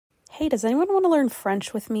hey, does anyone want to learn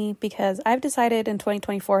French with me? Because I've decided in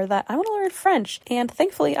 2024 that I want to learn French, and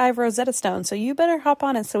thankfully I have Rosetta Stone, so you better hop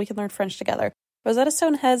on it so we can learn French together. Rosetta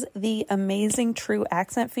Stone has the amazing true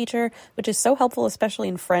accent feature, which is so helpful, especially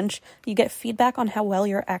in French. You get feedback on how well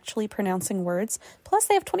you're actually pronouncing words. Plus,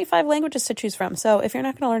 they have 25 languages to choose from. So if you're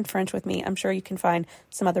not going to learn French with me, I'm sure you can find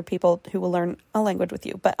some other people who will learn a language with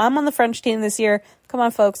you. But I'm on the French team this year. Come on,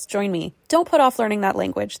 folks, join me. Don't put off learning that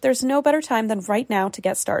language. There's no better time than right now to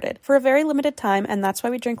get started. For a very limited time, and that's why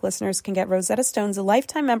We Drink listeners can get Rosetta Stone's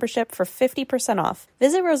lifetime membership for 50% off.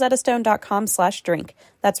 Visit rosettastone.com/drink.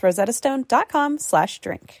 That's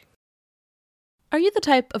rosettastone.com/drink. Are you the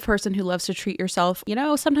type of person who loves to treat yourself? You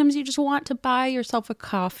know, sometimes you just want to buy yourself a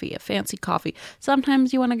coffee, a fancy coffee.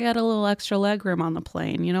 Sometimes you want to get a little extra legroom on the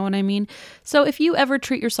plane, you know what I mean? So if you ever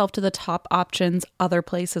treat yourself to the top options, other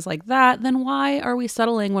places like that, then why are we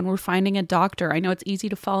settling when we're finding a doctor? I know it's easy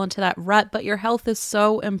to fall into that rut, but your health is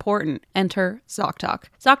so important. Enter ZocDoc.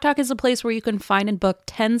 ZocDoc is a place where you can find and book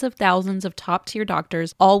tens of thousands of top-tier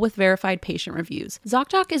doctors, all with verified patient reviews.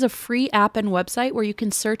 ZocDoc is a free app and website where you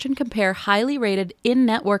can search and compare highly rated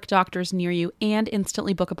in-network doctors near you and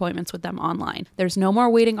instantly book appointments with them online. There's no more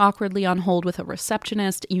waiting awkwardly on hold with a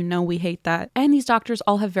receptionist. You know we hate that. And these doctors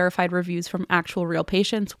all have verified reviews from actual real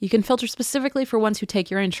patients. You can filter specifically for ones who take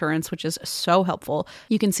your insurance, which is so helpful.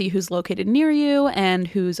 You can see who's located near you and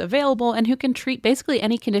who's available and who can treat basically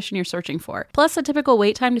any condition you're searching for. Plus, a typical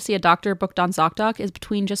wait time to see a doctor booked on ZocDoc is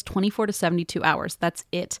between just 24 to 72 hours. That's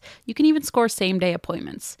it. You can even score same-day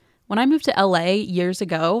appointments. When I moved to LA years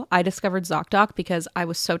ago, I discovered ZocDoc because I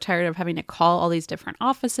was so tired of having to call all these different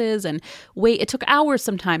offices and wait. It took hours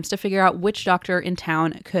sometimes to figure out which doctor in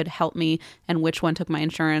town could help me and which one took my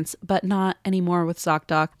insurance, but not anymore with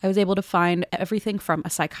ZocDoc. I was able to find everything from a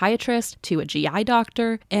psychiatrist to a GI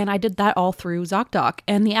doctor, and I did that all through ZocDoc,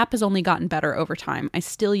 and the app has only gotten better over time. I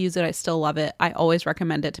still use it. I still love it. I always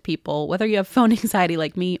recommend it to people, whether you have phone anxiety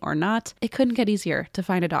like me or not. It couldn't get easier to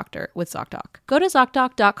find a doctor with ZocDoc. Go to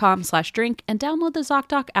ZocDoc.com/drink and download the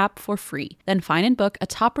ZocDoc app for free. Then find and book a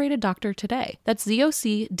top-rated doctor today. That's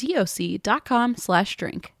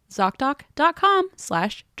ZocDoc.com/drink.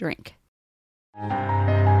 ZocDoc.com/drink.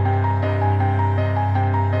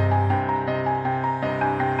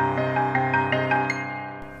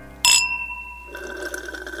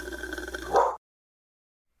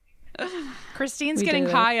 Christine's getting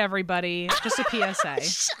high, everybody. Just a PSA.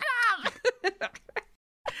 Shut up!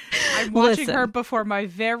 I'm watching her before my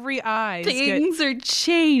very eyes. Things are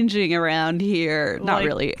changing around here. Not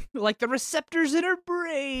really. Like the receptors in her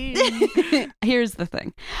brain. Here's the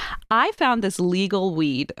thing. I found this legal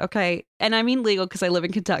weed, okay? And I mean legal because I live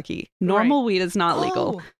in Kentucky. Normal weed is not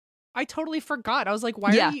legal. I totally forgot. I was like,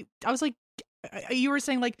 why are you... I was like, you were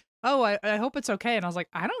saying like, oh, I hope it's okay. And I was like,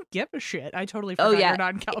 I don't give a shit. I totally forgot you're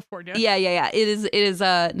not in California. Yeah. It is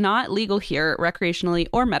not legal here recreationally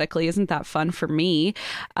or medically. Isn't that fun for me?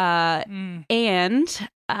 And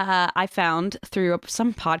I found through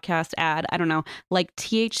some podcast ad, I don't know, like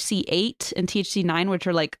THC 8 and THC 9, which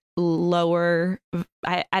are like lower.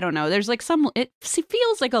 I don't know. There's like some, it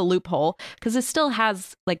feels like a loophole because it still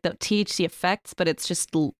has like the THC effects, but it's just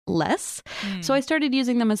less. So I started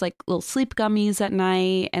using them as like little sleep gummies at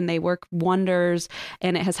night, and they work wonders.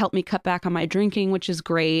 And it has helped me cut back on my drinking, which is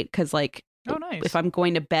great because like, oh, nice. If I'm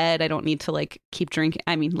going to bed, I don't need to like keep drinking.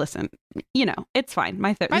 I mean, listen, you know, it's fine.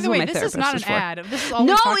 By the way, this is not an ad. This is all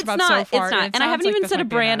we talked about so far. It's not. And I haven't even said a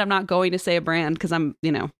brand. I'm not going to say a brand because I'm,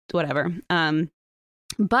 you know, whatever.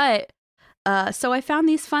 But so I found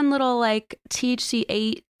these fun little like THC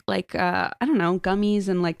 8 like I don't know, gummies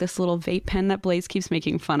and like this little vape pen that Blaze keeps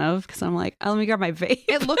making fun of because I'm like, oh, let me grab my vape.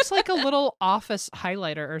 It looks like a little office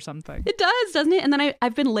highlighter or something. It does, doesn't it? And then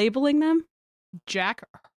I've been labeling them. Jack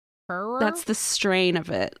Herrer? That's the strain of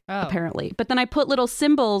it, apparently. But then I put little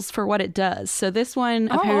symbols for what it does. So this one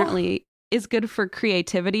apparently is good for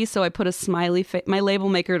creativity. So I put a smiley face. My label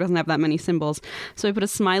maker doesn't have that many symbols. So I put a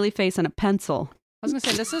smiley face and a pencil. I was going to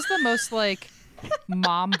say, this is the most like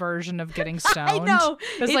mom version of getting stoned. I know.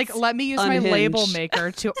 It's like, let me use unhinged. My label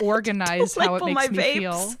maker to organize how it makes me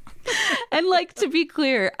feel. And like, to be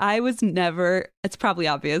clear, I was never, it's probably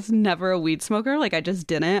obvious, never a weed smoker. Like I just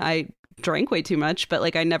didn't. I drank way too much, but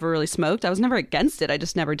like I never really smoked. I was never against it. I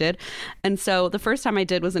just never did. And so the first time I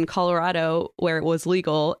did was in Colorado where it was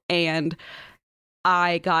legal, and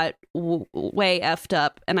I got way effed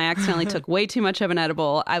up and I accidentally took way too much of an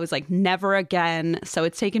edible. I was like, never again. So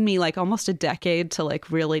it's taken me like almost a decade to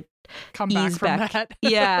like really come back from that.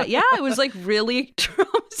 Yeah. It was like really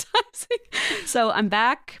traumatizing. So I'm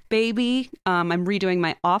back, baby. I'm redoing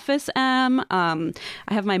my Office M. I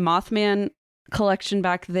have my Mothman collection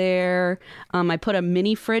back there. I put a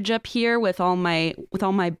mini fridge up here with all my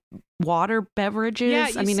water beverages.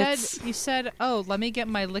 Yeah, you said, "Oh, let me get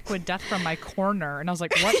my liquid death from my corner," and I was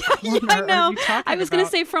like, "What corner I know. are you talking I was about?" going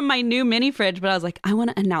to say from my new mini fridge, but I was like, I want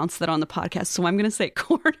to announce that on the podcast, so I'm going to say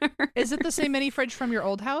corner. Is it the same mini fridge from your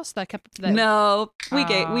old house that kept? No,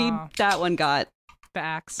 that one got the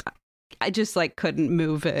axe. I just like couldn't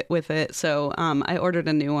move it with it, so I ordered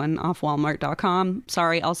a new one off Walmart.com.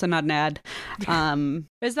 Sorry, also not an ad.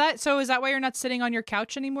 Is that why you're not sitting on your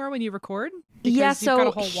couch anymore when you record? Because yeah, you've got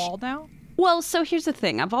a whole wall now. Well, so here's the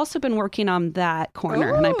thing. I've also been working on that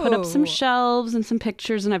corner, and I put up some shelves and some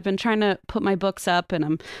pictures, and I've been trying to put my books up, and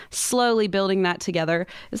I'm slowly building that together.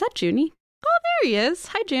 Is that Junie? Oh, there he is.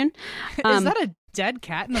 Hi, June. Is that a dead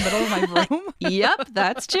cat in the middle of my room? Yep,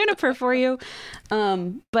 that's Juniper for you.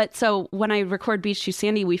 But so when I record Beach Too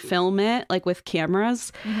Sandy, we film it like with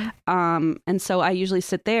cameras. Mm-hmm. And so I usually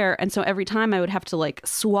sit there. And so every time I would have to like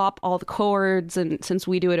swap all the cords. And since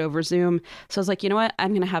we do it over Zoom, so I was like, you know what? I'm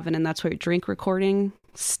going to have an And That's Where You Drink recording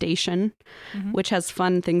station, which has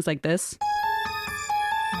fun things like this.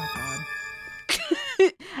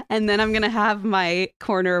 And then I'm going to have my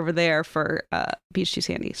corner over there for Beach Too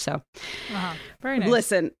Sandy. So very nice.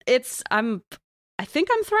 Listen, I think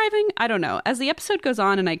I'm thriving. I don't know. As the episode goes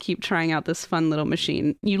on and I keep trying out this fun little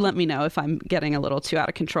machine, you let me know if I'm getting a little too out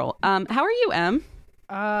of control. How are you, Em?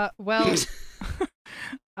 Well,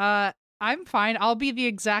 I'm fine. I'll be the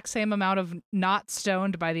exact same amount of not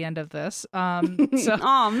stoned by the end of this. So,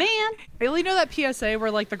 oh man, you know that PSA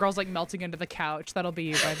where like the girl's like melting into the couch? That'll be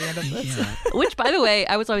you by the end of this. Yeah. Which, by the way,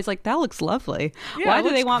 I was always like, that looks lovely. Yeah, why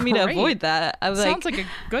do they want me to avoid that? I was Sounds like a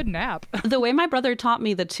good nap. The way my brother taught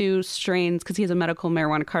me the two strains, because he has a medical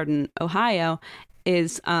marijuana card in Ohio,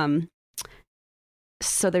 is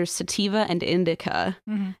so there's sativa and indica.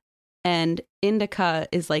 Mm-hmm. And indica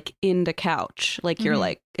is like into couch, like you're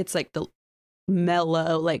like, it's like the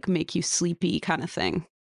mellow, like make you sleepy kind of thing.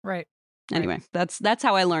 Right. Anyway, that's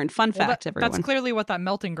how I learned. Fun fact, everyone. That's clearly what that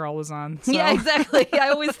melting girl was on. So. Yeah, exactly. I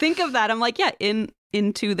always think of that. I'm like, yeah,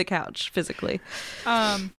 into the couch physically.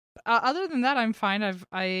 Other than that, I'm fine.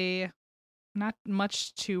 I not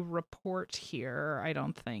much to report here, I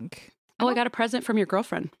don't think. I got a present from your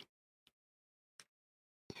girlfriend.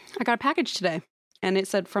 I got a package today. And it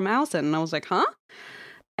said from Allison. And I was like, huh?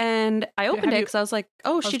 And I opened it because I was like,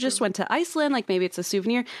 oh, she just went to Iceland. Like maybe it's a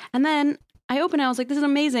souvenir. And then I opened it. I was like, this is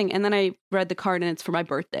amazing. And then I read the card and it's for my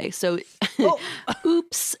birthday. So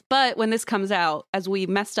oops. But when this comes out, as we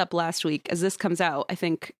messed up last week, as this comes out, I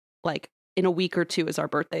think like in a week or two is our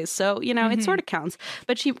birthdays. So, you know, it sort of counts.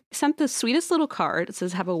 But she sent the sweetest little card. It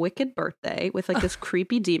says, have a wicked birthday with like this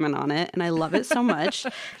creepy demon on it. And I love it so much.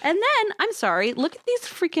 And then, I'm sorry, look at these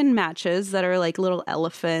freaking matches that are like little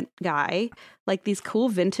elephant guy, like these cool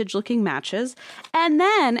vintage looking matches. And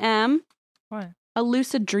then, what? A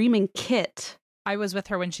lucid dreaming kit. I was with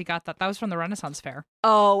her when she got that. That was from the Renaissance Fair.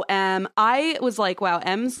 Oh, I was like, wow,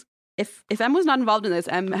 if Em was not involved in this,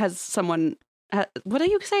 Em has someone... what do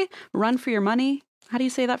you say? Run for your money? How do you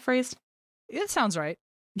say that phrase? It sounds right.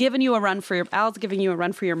 Al's giving you a run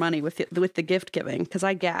for your money with the gift giving, because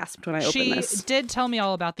I gasped when I opened this. She did tell me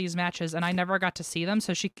all about these matches, and I never got to see them.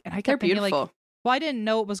 So I kept thinking like, well, I didn't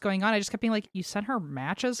know what was going on. I just kept being like, you sent her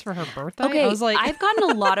matches for her birthday? Okay, I was like, I've gotten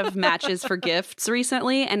a lot of matches for gifts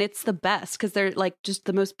recently, and it's the best because they're like just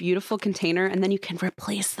the most beautiful container, and then you can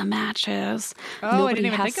replace the matches. Oh, I didn't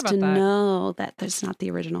even think about that. Nobody has to know that that's not the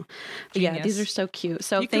original. But yeah, these are so cute.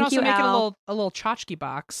 So thank you, Al. You can also make it a little tchotchke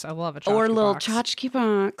box. I love a tchotchke box. Or a little tchotchke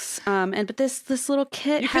box. But this little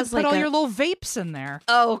kit has like all your little vapes in there.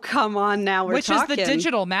 Oh, come on now, we're talking. Which is the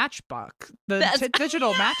digital matchbook.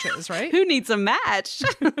 Digital matches, right? Who needs a match?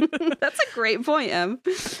 That's a great point, Em.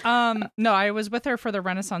 No, I was with her for the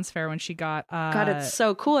Renaissance Fair when she got. God, it's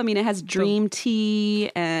so cool. I mean, it has dream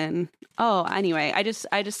tea and anyway, I just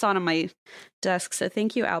saw it on my desk. So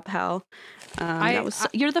thank you, Al Pal.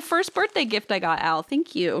 You're the first birthday gift I got, Al.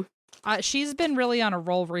 Thank you. She's been really on a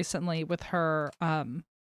roll recently with her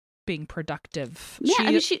being productive.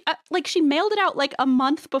 Yeah, she mailed it out like a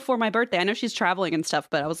month before my birthday. I know she's traveling and stuff,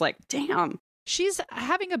 but I was like, damn. She's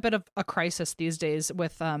having a bit of a crisis these days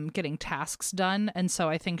with getting tasks done, and so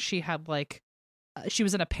I think she had like she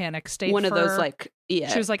was in a panic state. One of those like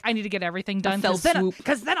she was like, I need to get everything done because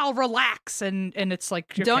then I'll relax, and it's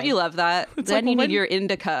like, okay. Don't you love that? Then you need your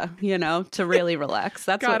indica, to really relax.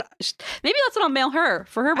 That's maybe that's what I'll mail her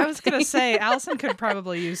for her birthday. I was gonna say Allison could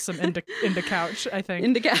probably use some indica couch. I think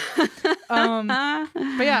indica. But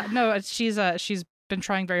yeah, no, she's been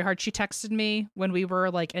trying very hard. She texted me when we were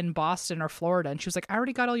like in Boston or Florida, and she was like, I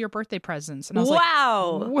already got all your birthday presents. And I was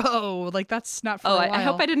wow. like, whoa, like that's not for a while. I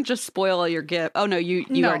hope I didn't just spoil all your gift. Oh, no, you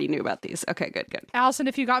already knew about these. Okay, good. Allison,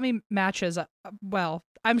 if you got me matches, well,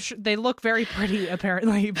 I'm sure they look very pretty,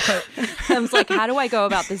 apparently, but I was like, how do I go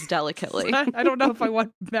about this delicately? I don't know if I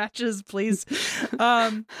want matches, please.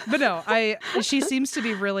 But no, she seems to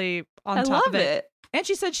be really on top of it. And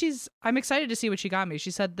she said I'm excited to see what she got me.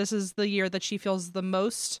 She said this is the year that she feels the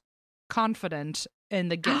most confident in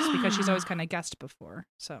the gifts because she's always kind of guessed before.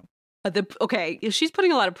 So. Okay, she's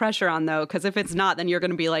putting a lot of pressure on, though, because if it's not, then you're going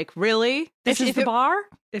to be like, really? This is the bar?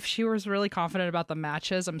 If she was really confident about the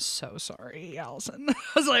matches, I'm so sorry, Allison. I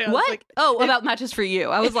was like, what? About matches for you.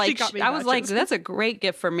 I was like, that's a great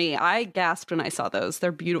gift for me. I gasped when I saw those.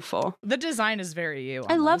 They're beautiful. The design is very you.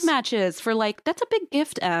 I love matches for like, that's a big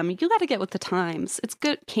gift, Em. You got to get with the times. It's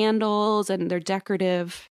good candles and they're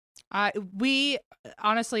decorative. We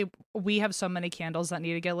have so many candles that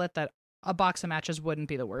need to get lit that a box of matches wouldn't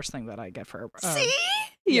be the worst thing that I get for her. See?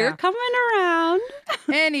 You're coming around.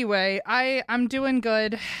 Anyway, I'm doing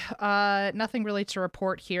good. Nothing really to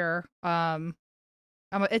report here.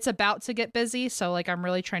 It's about to get busy, so like I'm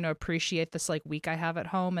really trying to appreciate this like week I have at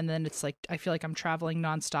home, and then it's like I feel like I'm traveling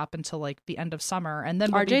nonstop until like the end of summer, and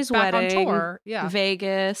then we'll RJ's be back wedding, on tour. Yeah,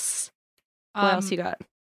 Vegas. What else you got?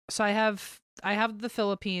 So I have the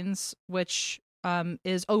Philippines, which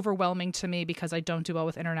is overwhelming to me because I don't do well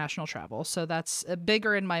with international travel. So that's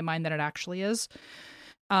bigger in my mind than it actually is.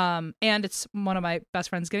 And it's one of my best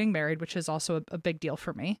friends getting married, which is also a big deal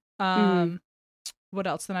for me. What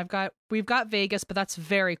else? Then we've got Vegas, but that's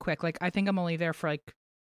very quick. Like I think I'm only there for like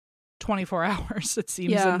 24 hours, it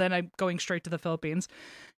seems. Yeah. And then I'm going straight to the Philippines.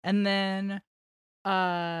 And then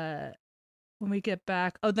when we get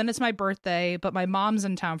back, then it's my birthday, but my mom's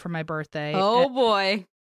in town for my birthday. Oh boy.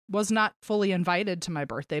 Was not fully invited to my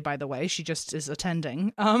birthday, by the way. She just is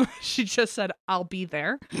attending. She just said, I'll be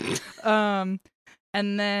there. And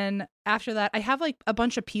then after that, I have like a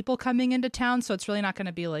bunch of people coming into town. So it's really not going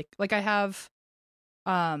to be like I have,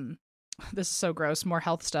 this is so gross, more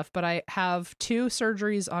health stuff, but I have 2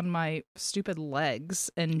 surgeries on my stupid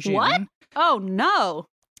legs in June. What? Oh no.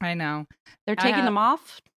 I know. They're taking them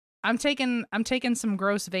off? I'm taking some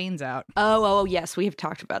gross veins out. Oh, yes, we have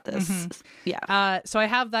talked about this. Mm-hmm. Yeah. So I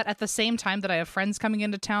have that at the same time that I have friends coming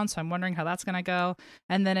into town, so I'm wondering how that's going to go.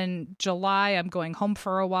 And then in July, I'm going home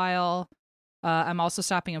for a while. I'm also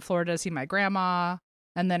stopping in Florida to see my grandma.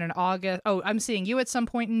 And then in August, I'm seeing you at some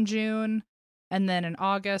point in June. And then in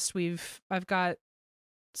August, I've got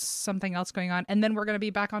something else going on. And then we're going to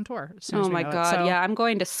be back on tour. Oh my God. So, yeah, I'm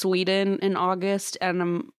going to Sweden in August,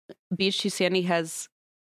 and Beach Too Sandy has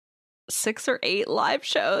 6 or 8 live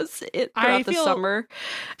shows throughout the summer.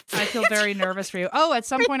 I feel very nervous for you. At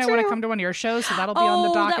some point I want to come to one of your shows, so that'll be on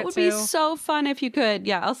the docket too. That would be so fun if you could.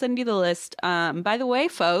 Yeah, I'll send you the list. By the way,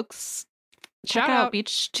 folks, check out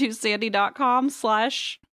beach2sandy.com/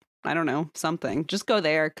 I don't know, something. Just go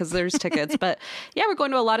there because there's tickets. But yeah, we're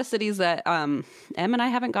going to a lot of cities that Em and I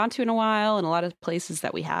haven't gone to in a while, and a lot of places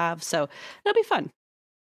that we have. So it'll be fun.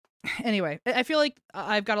 Anyway, I feel like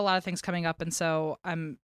I've got a lot of things coming up, and so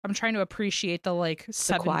I'm trying to appreciate the like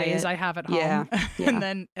 7 days I have at home. Yeah. And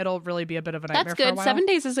then it'll really be a bit of a nightmare. That's good. For a while. 7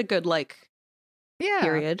 days is a good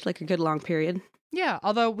period, like a good long period. Yeah.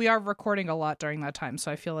 Although we are recording a lot during that time.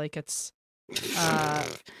 So I feel like it's, I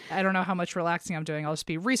don't know how much relaxing I'm doing. I'll just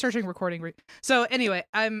be researching, recording. So anyway,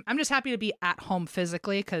 I'm just happy to be at home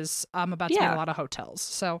physically because I'm about to get a lot of hotels.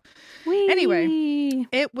 So anyway,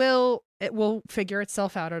 it will figure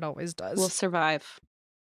itself out. It always does. We'll survive.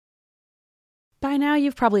 By now,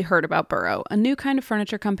 you've probably heard about Burrow, a new kind of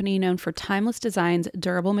furniture company known for timeless designs,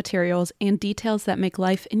 durable materials, and details that make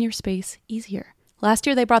life in your space easier. Last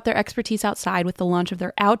year, they brought their expertise outside with the launch of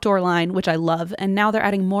their outdoor line, which I love, and now they're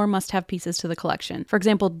adding more must-have pieces to the collection. For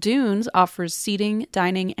example, Dunes offers seating,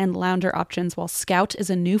 dining, and lounger options, while Scout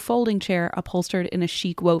is a new folding chair upholstered in a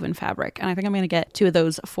chic woven fabric. And I think I'm going to get 2 of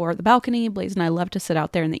those for the balcony. Blaze and I love to sit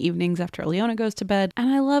out there in the evenings after Leona goes to bed.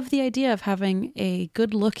 And I love the idea of having a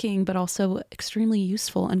good-looking, but also extremely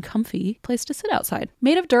useful and comfy place to sit outside.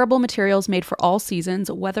 Made of durable materials made for all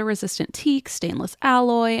seasons, weather-resistant teak, stainless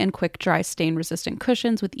alloy, and quick-dry stain-resistant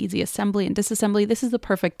cushions with easy assembly and disassembly, this is the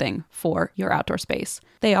perfect thing for your outdoor space.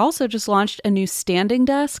 They also just launched a new standing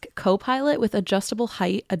desk, Co-Pilot, with adjustable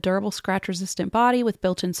height, a durable scratch-resistant body with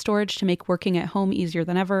built-in storage to make working at home easier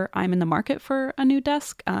than ever. I'm in the market for a new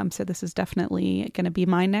desk, so this is definitely going to be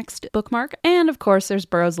my next bookmark. And of course, there's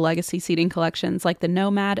Burrow's legacy seating collections like the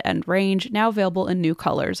Nomad and Range, now available in new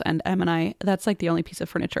colors. And Em and I, that's like the only piece of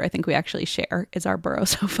furniture I think we actually share is our Burrow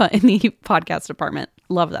sofa in the podcast department.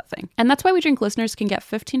 Love that thing. And that's why We Drink listeners can get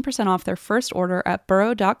 15% off their first order at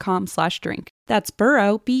burrow.com/drink. That's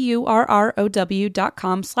burrow,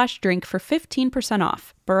 BURROW.com/drink for 15%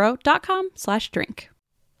 off. burrow.com/drink.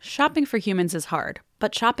 Shopping for humans is hard,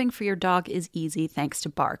 but shopping for your dog is easy thanks to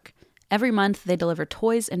Bark. Every month, they deliver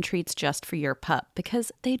toys and treats just for your pup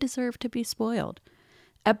because they deserve to be spoiled.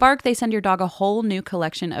 At Bark, they send your dog a whole new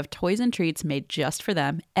collection of toys and treats made just for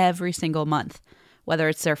them every single month. Whether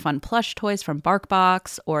it's their fun plush toys from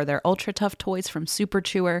BarkBox or their ultra tough toys from Super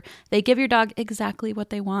Chewer, they give your dog exactly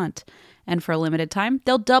what they want. And for a limited time,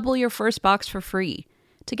 they'll double your first box for free.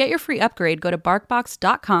 To get your free upgrade, go to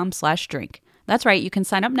barkbox.com/drink. That's right, you can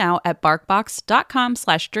sign up now at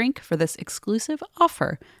barkbox.com/drink for this exclusive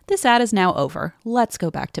offer. This ad is now over. Let's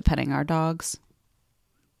go back to petting our dogs.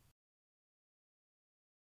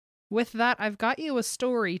 With that, I've got you a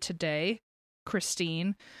story today,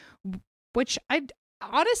 Christine, which I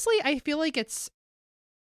feel like it's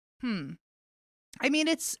I mean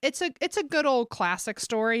it's a good old classic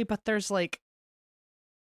story, but there's like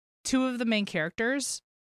two of the main characters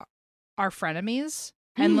are frenemies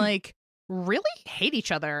and like really hate each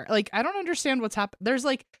other. Like I don't understand what's happened. There's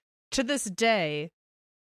like to this day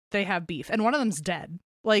they have beef and one of them's dead.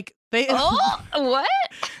 Like they what?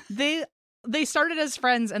 They started as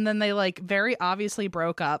friends and then they like very obviously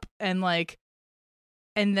broke up and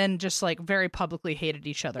then just like very publicly hated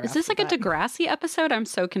each other. Is this like that. a Degrassi episode? I'm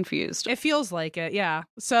so confused. It feels like it, yeah.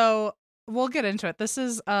 So we'll get into it. This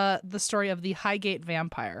is the story of the Highgate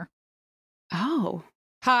Vampire. Oh.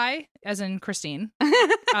 High, as in Christine.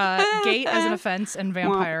 Gate as an offense, and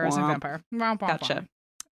vampire as in vampire. Gotcha.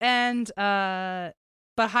 And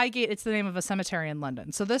but Highgate, it's the name of a cemetery in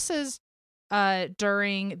London. So this is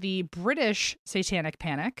during the British Satanic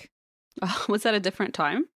Panic. Oh, was that a different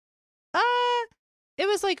time? It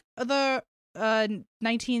was like the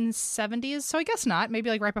 1970s, so I guess not. Maybe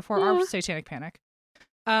like right before our Satanic Panic.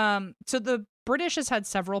 So the British has had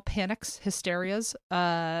several panics, hysterias,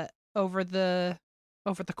 over the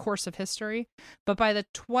course of history. But by the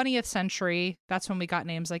 20th century, that's when we got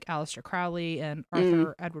names like Aleister Crowley and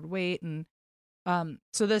Arthur Edward Waite, and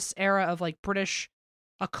so this era of like British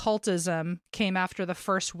occultism came after the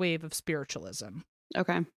first wave of spiritualism.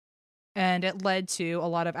 Okay. And it led to a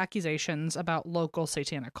lot of accusations about local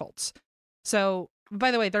satanic cults. So,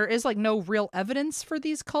 by the way, there is like no real evidence for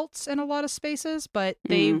these cults in a lot of spaces, but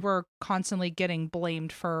they were constantly getting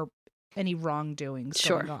blamed for any wrongdoings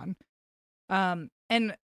going on.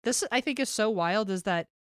 And this, I think, is so wild is that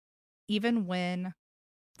even when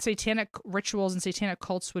satanic rituals and satanic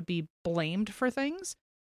cults would be blamed for things,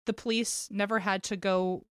 the police never had to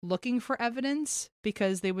go looking for evidence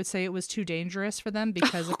because they would say it was too dangerous for them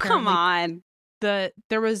because apparently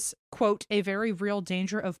there was, quote, a very real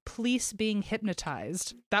danger of police being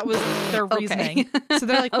hypnotized. That was their reasoning. So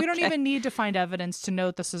they're like, we don't even need to find evidence to know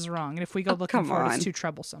this is wrong. And if we go looking for it, it's too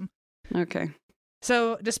troublesome. Okay.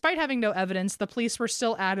 So despite having no evidence, the police were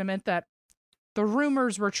still adamant that the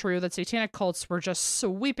rumors were true, that satanic cults were just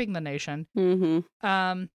sweeping the nation. In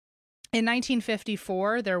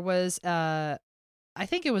 1954, there was, I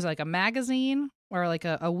think it was like a magazine or like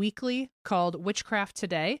a weekly called Witchcraft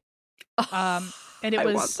Today. And it was,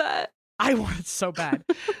 I want that. I want it so bad.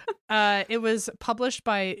 It was published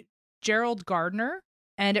by Gerald Gardner,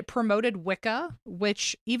 and it promoted Wicca,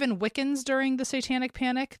 which even Wiccans during the Satanic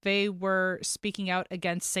Panic, they were speaking out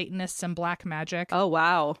against Satanists and black magic. Oh,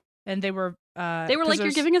 wow. And they were like,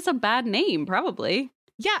 you're giving us a bad name, probably.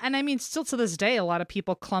 Yeah, and I mean, still to this day, a lot of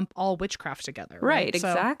people clump all witchcraft together. Right,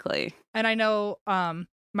 exactly. So, and I know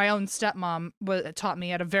my own stepmom taught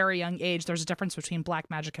me at a very young age there's a difference between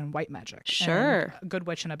black magic and white magic. Sure. A good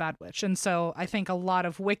witch and a bad witch. And so I think a lot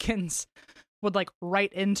of Wiccans would like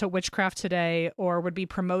write into Witchcraft Today or would be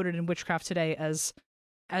promoted in Witchcraft Today as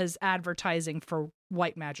advertising for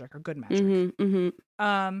white magic or good magic.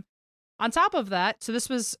 On top of that, so this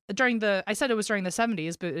was I said it was during the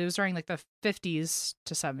 70s, but it was during like the 50s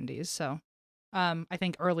to 70s. So I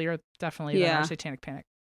think earlier, definitely, than our Satanic Panic.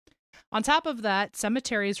 On top of that,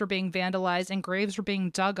 cemeteries were being vandalized and graves were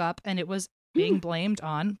being dug up, and it was being blamed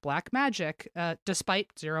on black magic,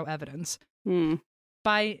 despite zero evidence.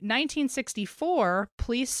 By 1964,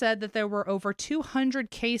 police said that there were over 200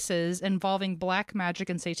 cases involving black magic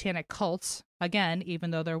and satanic cults. Again,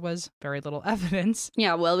 even though there was very little evidence.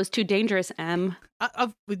 Yeah, well, it was too dangerous, Em.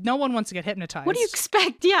 No one wants to get hypnotized. What do you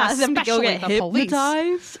expect? Yeah, them to go get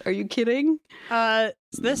hypnotized? Are you kidding?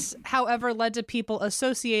 This, however, led to people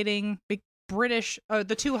associating the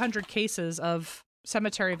 200 cases of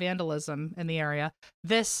cemetery vandalism in the area.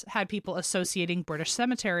 This had people associating British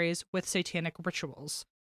cemeteries with satanic rituals.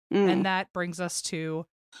 And that brings us to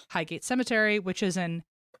Highgate Cemetery, which is in,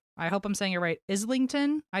 I hope I'm saying it right,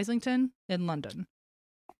 Islington in London.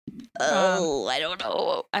 Oh, I don't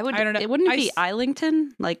know. I don't know. It wouldn't be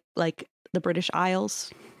Islington, like the British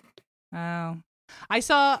Isles. Oh, I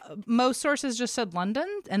saw most sources just said London,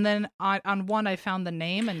 and then on one I found the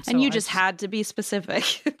name, and you just had to be specific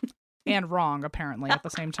and wrong apparently at the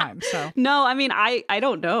same time. So no, I mean I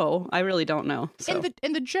don't know. I really don't know. So.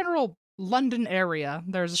 In the general London area,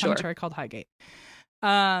 there's a cemetery called Highgate.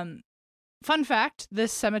 Fun fact: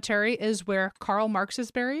 this cemetery is where Karl Marx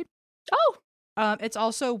is buried. Oh, it's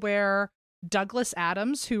also where Douglas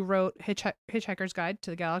Adams, who wrote Hitchhiker's Guide to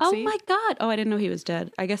the Galaxy. Oh my God! Oh, I didn't know he was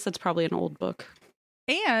dead. I guess that's probably an old book.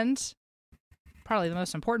 And probably the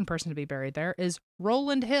most important person to be buried there is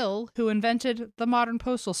Roland Hill, who invented the modern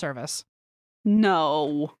postal service.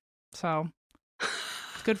 No. So,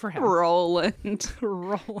 good for him. Roland.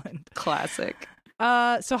 Classic.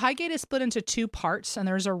 So Highgate is split into two parts, and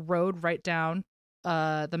there's a road right down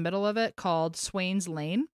the middle of it called Swains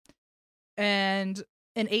Lane. And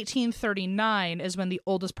in 1839 is when the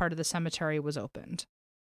oldest part of the cemetery was opened.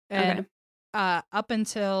 And up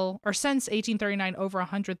until, or since 1839, over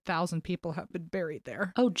 100,000 people have been buried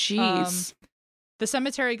there. Oh, geez. The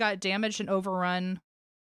cemetery got damaged and overrun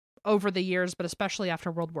over the years, but especially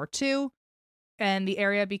after World War II. And the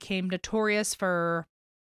area became notorious for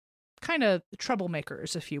kind of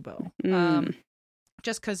troublemakers, if you will.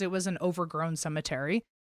 Just because it was an overgrown cemetery.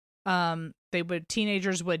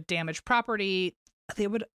 Teenagers would damage property. They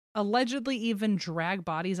would allegedly even drag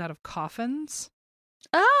bodies out of coffins.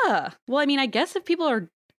 Well, I mean, I guess if people are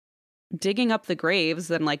digging up the graves,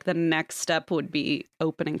 then like the next step would be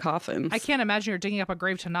opening coffins. I can't imagine you're digging up a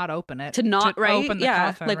grave to not open it. Open the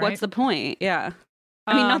coffin, like, what's the point? Yeah.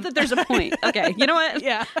 I mean, not that there's a point. Okay, you know what?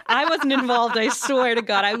 Yeah. I wasn't involved, I swear to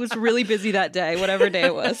God. I was really busy that day, whatever day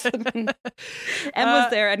it was. And was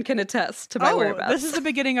there and can attest to my whereabouts. This is the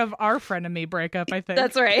beginning of our frenemy breakup, I think.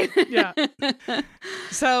 That's right. Yeah.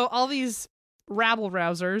 So all these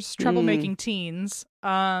rabble-rousers, troublemaking teens,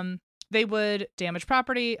 they would damage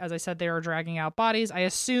property. As I said, they were dragging out bodies, I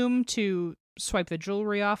assume to swipe the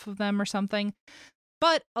jewelry off of them or something.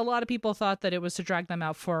 But a lot of people thought that it was to drag them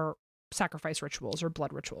out for sacrifice rituals or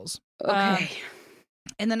blood rituals. Okay.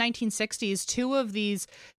 In the 1960s, two of these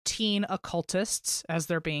teen occultists, as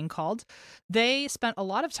they're being called, they spent a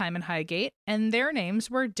lot of time in Highgate, and their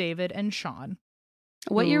names were David and Sean.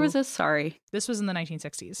 What year was this? Sorry. This was in the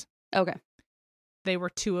 1960s. Okay. They were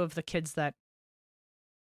two of the kids that,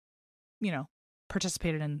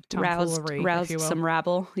 participated in tomfoolery, roused some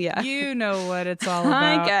rabble. Yeah. You know what it's all about.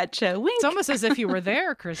 I gotcha. Wink. It's almost as if you were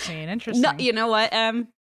there, Christine. Interesting. No, you know what?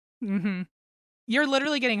 Mm-hmm. You're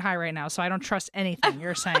literally getting high right now, so I don't trust anything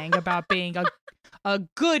you're saying about being a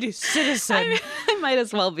good citizen. I might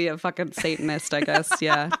as well be a fucking Satanist, I guess.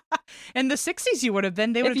 Yeah. In the 60s, you would have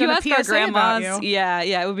been. They would have done a PSA about you. Yeah,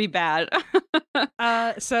 it would be bad.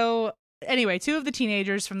 So anyway, two of the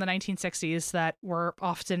teenagers from the 1960s that were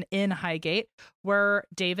often in Highgate were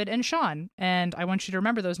David and Sean. And I want you to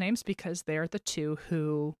remember those names because they're the two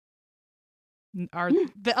who are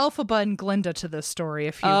the Elphaba and Glinda to this story,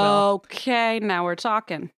 if you will. Okay, now we're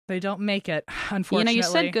talking. They don't make it, unfortunately. You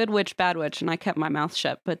said good witch, bad witch, and I kept my mouth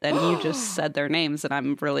shut, but then you just said their names, and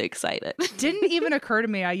I'm really excited. Didn't even occur to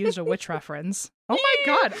me I used a witch reference. Oh my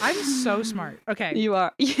God, I'm so smart. Okay. You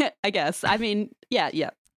are. Yeah, I guess. I mean, yeah.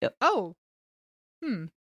 Yep. Oh.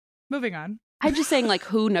 Moving on. I'm just saying, like,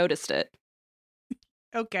 who noticed it?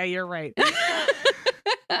 Okay, you're right.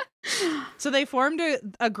 So they formed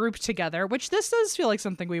a group together, which this does feel like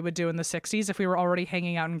something we would do in the 60s if we were already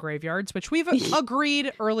hanging out in graveyards, which we've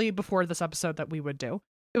agreed early before this episode that we would do.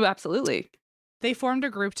 Oh, absolutely. They formed a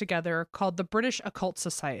group together called the British Occult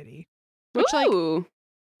Society. Which,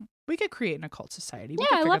 we could create an occult society. We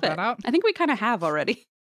I love it. Out. I think we kind of have already.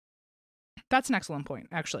 That's an excellent point,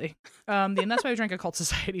 actually. And that's why we drank Occult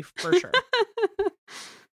Society for sure.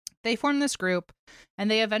 They formed this group, and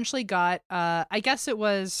they eventually got, I guess it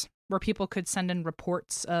was where people could send in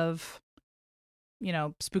reports of,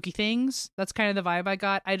 spooky things. That's kind of the vibe I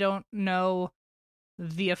got. I don't know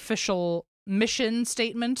the official mission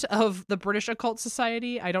statement of the British Occult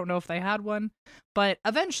Society. I don't know if they had one, but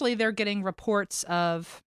eventually they're getting reports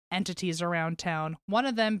of entities around town, one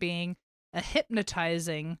of them being a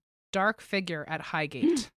hypnotizing dark figure at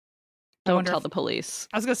Highgate. Don't tell the police.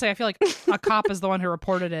 I was going to say, I feel like a cop is the one who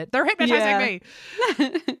reported it. They're hypnotizing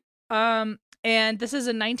me. And this is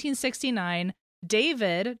in 1969.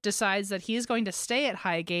 David decides that he's going to stay at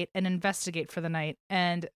Highgate and investigate for the night.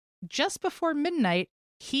 And just before midnight,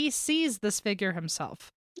 he sees this figure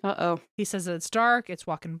himself. Uh-oh. He says that it's dark. It's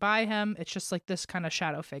walking by him. It's just like this kind of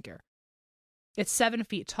shadow figure. It's 7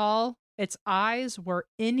 feet tall. Its eyes were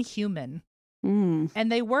inhuman. Mm.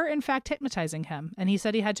 And they were, in fact, hypnotizing him. And he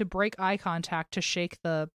said he had to break eye contact to shake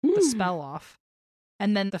the spell off.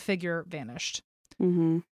 And then the figure vanished.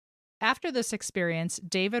 Mm-hmm. After this experience,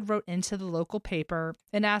 David wrote into the local paper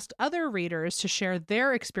and asked other readers to share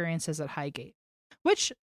their experiences at Highgate.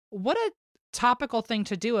 Which, what a topical thing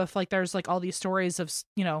to do if, like, there's, like, all these stories of,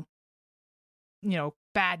 you know,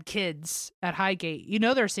 bad kids at Highgate. You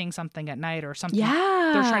know they're seeing something at night or something.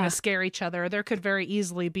 Yeah. They're trying to scare each other. There could very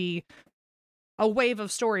easily be a wave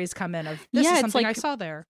of stories come in of, this is something I saw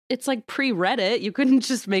there. It's like pre-Reddit. You couldn't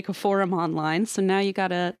just make a forum online, so now you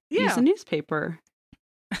gotta use a newspaper.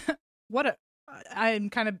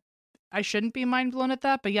 I shouldn't be mind blown at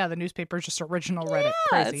that, but yeah, the newspaper is just original Reddit.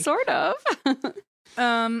 Crazy. Sort of.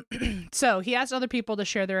 So he asked other people to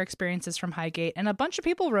share their experiences from Highgate, and a bunch of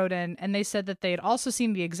people wrote in, and they said that they had also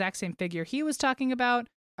seen the exact same figure he was talking about.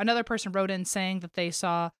 Another person wrote in saying that they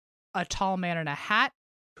saw a tall man in a hat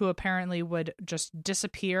who apparently would just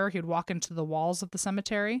disappear. He would walk into the walls of the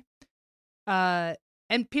cemetery. And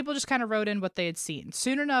people just kind of wrote in what they had seen.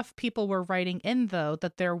 Soon enough, people were writing in, though,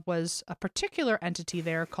 that there was a particular entity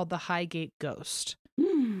there called the Highgate Ghost.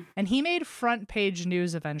 And he made front page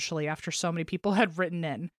news eventually after so many people had written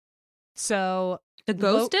in. So the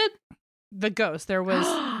ghost did? The ghost. There was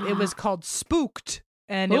it was called Spooked,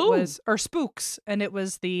 and it was Spooks, and it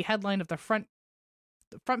was the headline of the front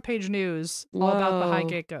page news all about the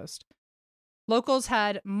Highgate Ghost. Locals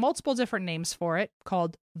had multiple different names for it,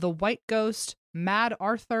 called the White Ghost, Mad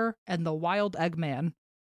Arthur, and the Wild Eggman.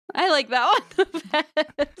 I like that one the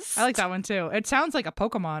best. I like that one too. It sounds like a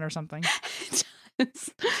Pokemon or something.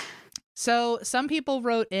 So some people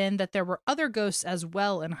wrote in that there were other ghosts as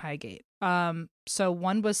well in Highgate. So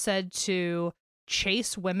one was said to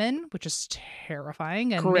chase women, which is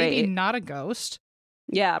terrifying and maybe not a ghost.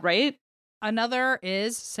 Yeah, right? Another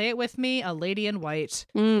is, say it with me, a lady in white.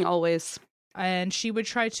 Always. And she would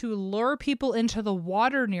try to lure people into the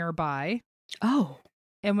water nearby. Oh.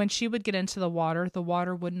 And when she would get into the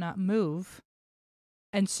water would not move.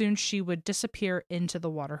 And soon she would disappear into the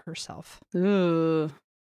water herself. Ooh.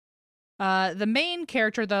 The main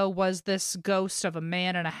character, though, was this ghost of a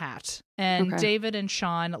man in a hat. And David and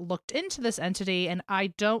Sean looked into this entity, and I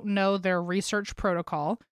don't know their research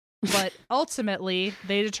protocol, but ultimately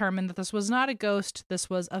they determined that this was not a ghost, this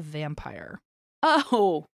was a vampire.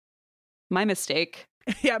 Oh, my mistake.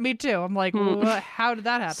 Yeah, me too. I'm like, how did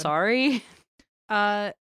that happen? Sorry.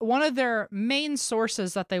 One of their main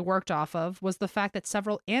sources that they worked off of was the fact that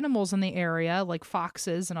several animals in the area, like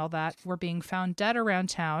foxes and all that, were being found dead around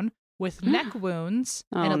town with neck wounds,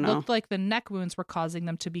 and it looked like the neck wounds were causing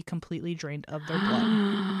them to be completely drained of their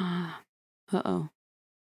blood. Uh-oh.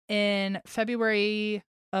 In February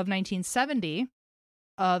of 1970,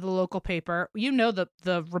 the local paper, you know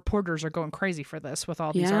the reporters are going crazy for this with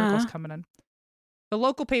all these articles coming in. The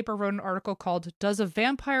local paper wrote an article called "Does a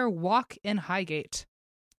Vampire Walk in Highgate?"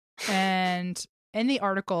 And in the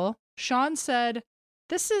article, Sean said,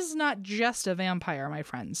 "This is not just a vampire, my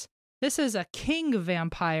friends. This is a king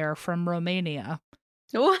vampire from Romania."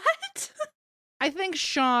 What? I think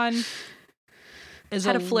Sean is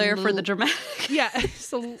had a flair for the dramatic. Yeah,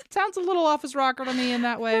 so sounds a little off his rocker to me in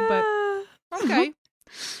that way, but okay.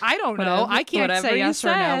 I don't know. I can't say yes or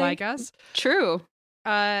no, I guess. True.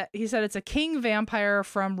 He said it's a king vampire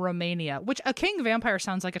from Romania, which a king vampire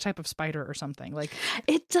sounds like a type of spider or something. Like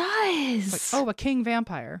it does. Like, a king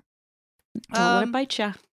vampire. Don't let it bite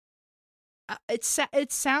ya.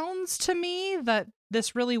 It sounds to me that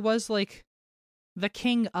this really was like the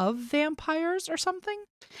king of vampires or something.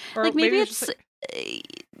 Or like maybe it's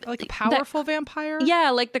like a powerful vampire. Yeah,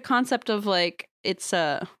 like the concept of like it's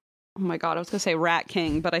a. Oh my god, I was going to say rat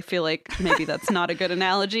king, but I feel like maybe that's not a good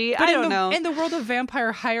analogy. I don't know. In the world of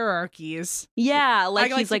vampire hierarchies. Yeah,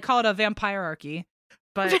 like he's like call it a vampirarchy.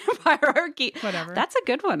 But vampirarchy. Whatever. That's a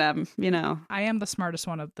good one. You know. I am the smartest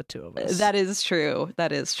one of the two of us. That is true.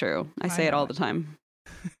 That is true. I say it all the time.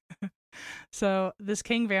 So, this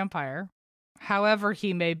king vampire, however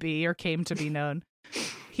he may be or came to be known,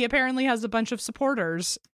 he apparently has a bunch of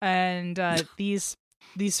supporters, and these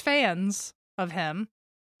fans of him,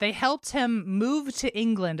 they helped him move to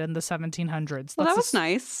England in the 1700s. Well, that was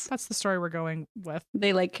nice. That's the story we're going with.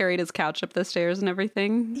 They like carried his couch up the stairs and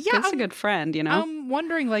everything. Yeah, that's a good friend, you know? I'm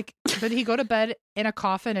wondering, like, did he go to bed in a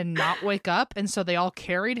coffin and not wake up? And so they all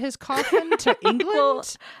carried his coffin to England? Well,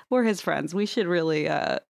 we're his friends. We should really...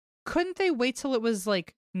 Couldn't they wait till it was,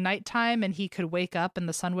 like, nighttime and he could wake up and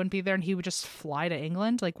the sun wouldn't be there and he would just fly to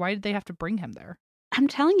England? Like, why did they have to bring him there? I'm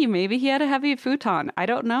telling you, maybe he had a heavy futon. I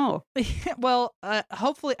don't know. Well,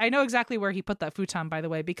 hopefully, I know exactly where he put that futon, by the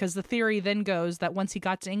way, because the theory then goes that once he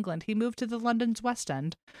got to England, he moved to the London's West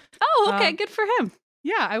End. Oh, okay, good for him.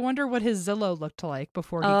 Yeah, I wonder what his Zillow looked like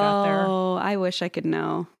before he got there. Oh, I wish I could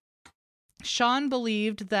know. Sean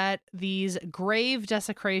believed that these grave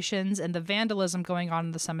desecrations and the vandalism going on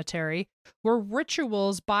in the cemetery were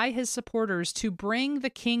rituals by his supporters to bring the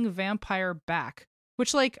king vampire back.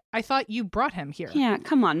 Which, like, I thought you brought him here. Yeah,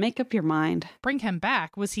 come on, make up your mind. Bring him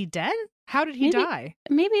back. Was he dead? How did he die?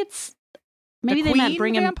 Maybe they meant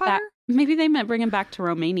bring him back. Maybe they meant bring him back to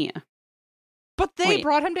Romania. But they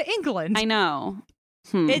brought him to England. I know.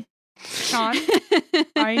 Sean,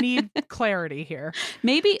 I need clarity here.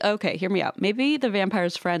 Maybe, okay, hear me out. Maybe the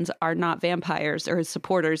vampire's friends are not vampires or his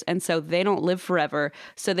supporters, and so they don't live forever,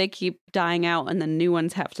 so they keep dying out, and the new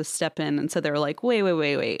ones have to step in, and so they're like,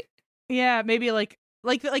 wait. Yeah, maybe like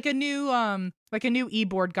a new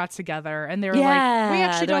e-board got together, and they were like, we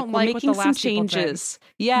actually don't like what the last changes.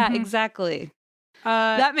 Yeah, exactly.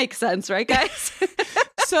 That makes sense, right, guys?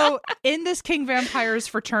 So in this King Vampire's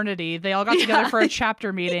fraternity, they all got together for a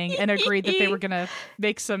chapter meeting and agreed that they were going to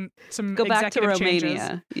make some go back to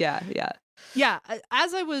Romania. Changes. Yeah.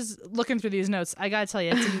 As I was looking through these notes, I gotta tell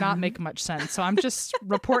you, it did not make much sense. So I'm just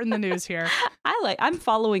reporting the news here. I'm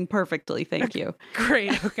following perfectly. Thank you.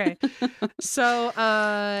 Great. Okay. So,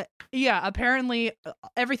 apparently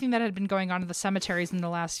everything that had been going on in the cemeteries in the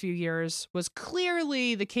last few years was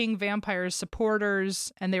clearly the King Vampire's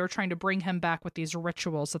supporters, and they were trying to bring him back with these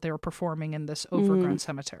rituals that they were performing in this overgrown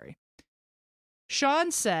cemetery.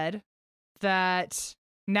 Sean said that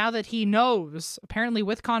now that he knows, apparently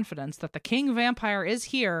with confidence, that the King Vampire is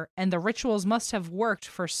here and the rituals must have worked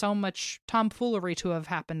for so much tomfoolery to have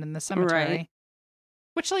happened in the cemetery. Right.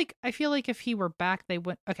 Which, like, I feel like if he were back, they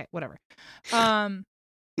would... Okay, whatever.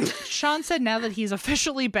 Sean said now that he's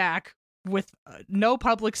officially back with no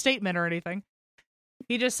public statement or anything,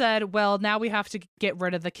 he just said, well, now we have to get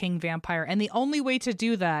rid of the King Vampire. And the only way to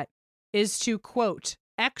do that is to, quote,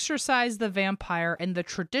 exorcise the vampire in the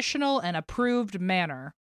traditional and approved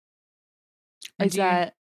manner. Is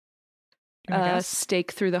that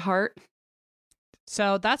stake through the heart?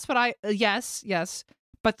 So that's what yes.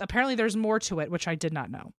 But apparently there's more to it, which I did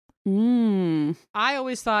not know. I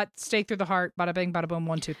always thought stake through the heart, bada bing, bada boom,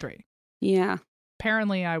 1, 2, 3. Yeah.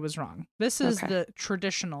 Apparently I was wrong. This is the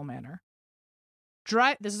traditional manner.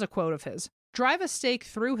 This is a quote of his. Drive a stake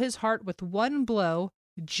through his heart with one blow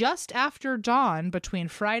just after dawn between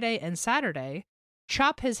Friday and Saturday.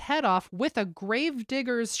 Chop his head off with a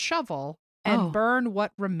gravedigger's shovel and burn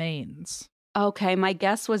what remains. Okay, my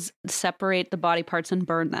guess was separate the body parts and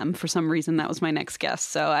burn them. For some reason, that was my next guess.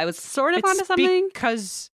 So I was sort of onto something.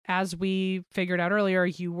 Because, as we figured out earlier,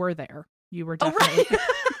 you were there. You were definitely... Right.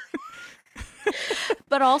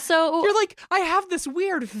 But also... You're like, I have this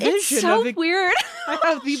weird vision. It's so weird. I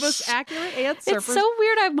have the most accurate answer. It's so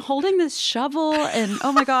weird. I'm holding this shovel and,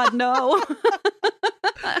 oh my God, no.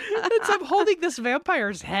 I'm holding this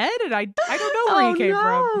vampire's head and I don't know where he came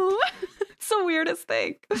from. It's the weirdest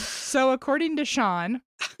thing. So according to Sean,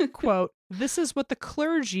 quote, this is what the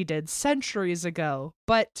clergy did centuries ago,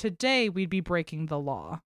 but today we'd be breaking the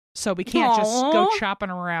law. So we can't just go chopping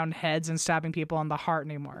around heads and stabbing people on the heart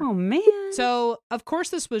anymore. Oh, man. So, of course,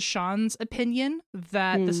 this was Sean's opinion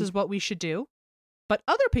that this is what we should do. But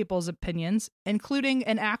other people's opinions, including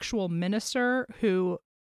an actual minister who,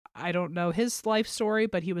 I don't know his life story,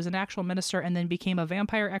 but he was an actual minister and then became a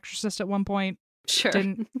vampire exorcist at one point. Sure.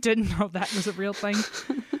 Didn't know that was a real thing.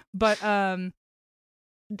 But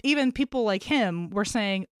even people like him were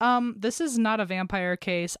saying, this is not a vampire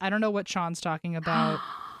case. I don't know what Sean's talking about.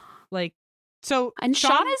 And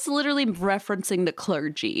Sean is literally referencing the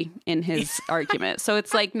clergy in his argument. So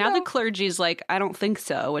it's like, now the clergy's like, I don't think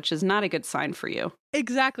so, which is not a good sign for you.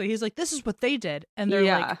 Exactly. He's like, this is what they did. And they're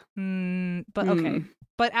like, but okay.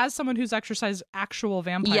 But as someone who's exercised actual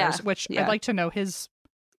vampires, which I'd like to know his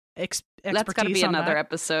expertise. That's got to be another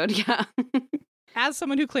episode. Yeah. As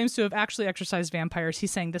someone who claims to have actually exercised vampires,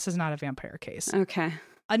 he's saying this is not a vampire case. Okay.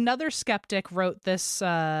 Another skeptic wrote this,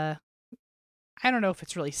 I don't know if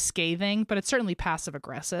it's really scathing, but it's certainly passive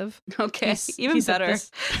aggressive. Okay, even better.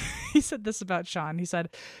 He said this about Sean. He said,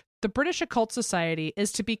 the British Occult Society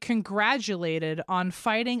is to be congratulated on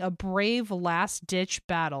fighting a brave last-ditch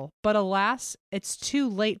battle, but alas, it's too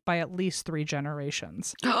late by at least 3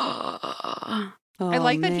 generations. I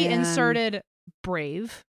like that he inserted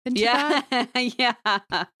brave into that. Yeah.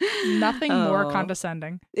 Nothing more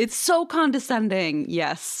condescending. It's so condescending.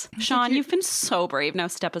 Yes. Sean, you've been so brave. Now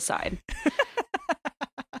step aside.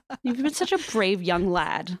 You've been such a brave young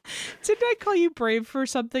lad. Didn't I call you brave for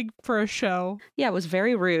something for a show? Yeah, it was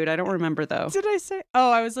very rude. I don't remember, though. Did I say?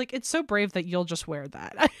 Oh, I was like, it's so brave that you'll just wear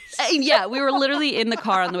that. Yeah, we were literally in the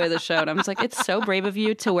car on the way to the show, and I was like, it's so brave of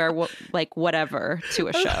you to wear, whatever to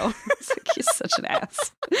a show. It's like, he's such an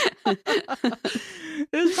ass. It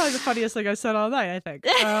was probably the funniest thing I said all night, I think.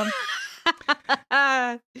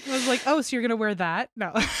 I was like, oh, so you're going to wear that?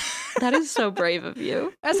 No. That is so brave of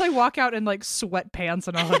you. As I walk out in like sweatpants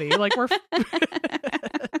and a hoodie, like we're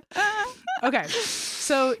okay.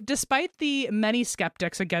 So despite the many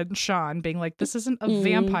skeptics against Sean being like, this isn't a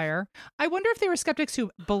vampire, I wonder if they were skeptics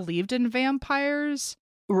who believed in vampires,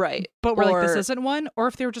 right? But were like, this isn't one, or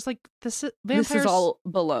if they were just like, this is all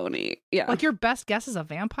baloney. Yeah, like your best guess is a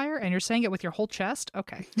vampire, and you're saying it with your whole chest.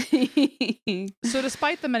 Okay. So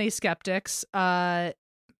despite the many skeptics,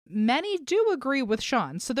 many do agree with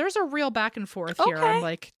Sean. So there's a real back and forth here. I'm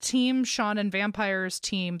like, team Sean and vampires,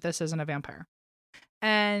 team this isn't a vampire.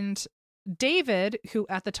 And David, who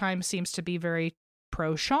at the time seems to be very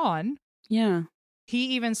pro Sean, yeah, he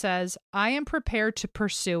even says, I am prepared to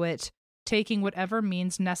pursue it, taking whatever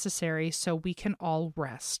means necessary so we can all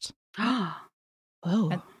rest. Oh.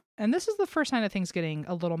 And this is the first sign of things getting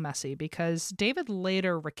a little messy, because David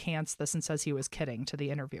later recants this and says he was kidding to the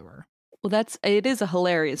interviewer. Well, it is a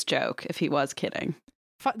hilarious joke if he was kidding.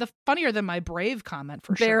 The funnier than my brave comment,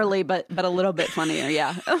 for Barely, sure. but a little bit funnier,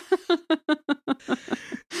 yeah.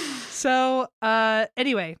 So,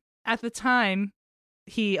 anyway, at the time,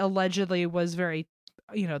 he allegedly was very,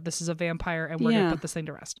 this is a vampire and we're going to put this thing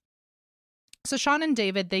to rest. So Sean and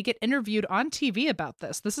David, they get interviewed on TV about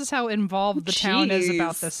this. This is how involved the town is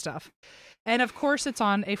about this stuff. And of course, it's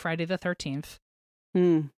on a Friday the 13th.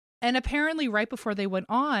 And apparently right before they went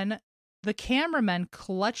on, the cameraman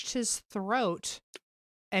clutched his throat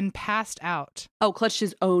and passed out. Oh, clutched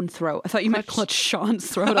his own throat. I thought you meant clutched Sean's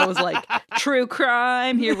throat. I was like, true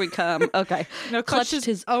crime, here we come. Okay. No, clutched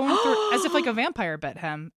his own throat, as if like a vampire bit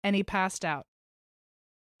him, and he passed out.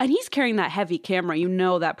 And he's carrying that heavy camera. You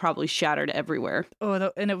know that probably shattered everywhere.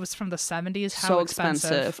 Oh, and it was from the 70s. How so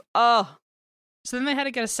expensive. Oh. So then they had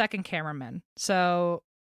to get a second cameraman. So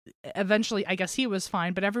eventually, I guess he was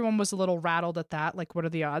fine, but everyone was a little rattled at that. Like, what are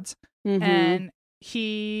the odds? Mm-hmm. And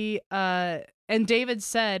and David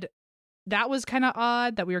said that was kind of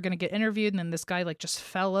odd that we were going to get interviewed, and then this guy like just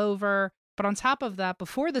fell over. But on top of that,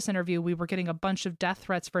 before this interview, we were getting a bunch of death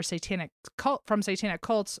threats from satanic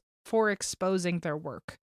cults for exposing their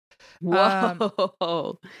work.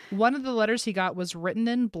 Whoa. One of the letters he got was written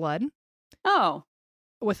in blood. Oh.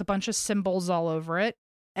 With a bunch of symbols all over it.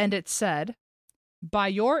 And it said, by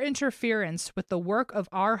your interference with the work of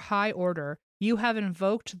our high order, you have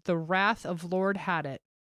invoked the wrath of Lord Hadit.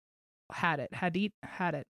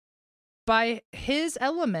 By his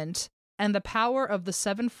element and the power of the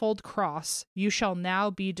sevenfold cross, you shall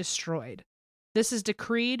now be destroyed. This is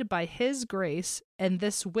decreed by his grace, and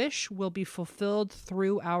this wish will be fulfilled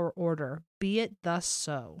through our order. Be it thus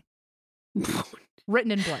so.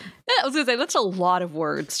 Written in blood. I was going to say, that's a lot of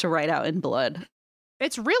words to write out in blood.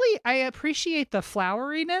 It's really, I appreciate the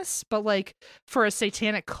floweriness, but like for a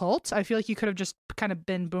satanic cult, I feel like you could have just kind of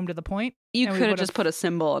been boom to the point. You could have just put a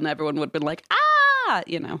symbol and everyone would have been like,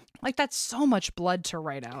 Like, that's so much blood to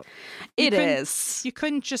write out. It is. You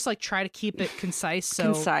couldn't just like try to keep it concise.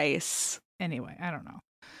 Concise. Anyway, I don't know.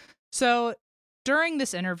 So during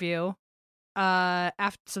this interview, so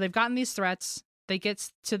they've gotten these threats. They get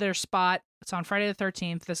to their spot. It's on Friday the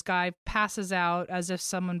 13th. This guy passes out as if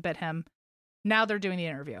someone bit him. Now they're doing the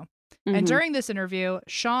interview. Mm-hmm. And during this interview,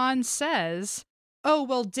 Sean says, oh,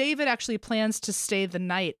 well, David actually plans to stay the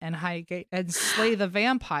night in Highgate and slay the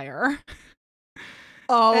vampire.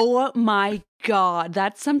 Oh my God.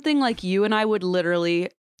 That's something like you and I would literally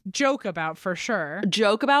joke about for sure.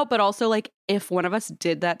 But also like if one of us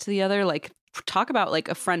did that to the other, like talk about like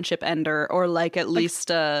a friendship ender or like at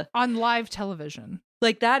least on live television.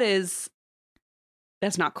 Like that's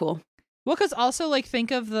not cool. Well, because also like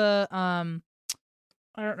think of the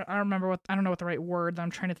I don't know what the right word that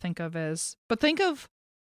I'm trying to think of is, but think of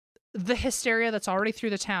the hysteria that's already through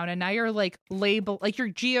the town, and now you're like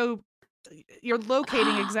you're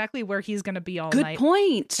locating exactly where he's going to be all night. Good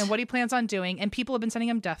point. And what he plans on doing, and people have been sending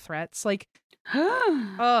him death threats. Like,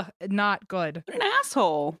 not good. What an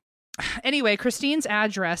asshole. Anyway, Christine's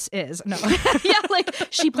address is yeah, like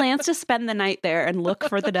she plans to spend the night there and look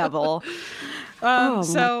for the devil. My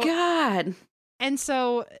God.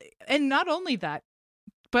 And not only that,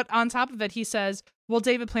 but on top of it, he says, well,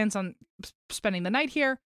 David plans on spending the night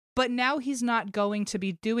here, but now he's not going to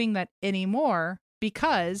be doing that anymore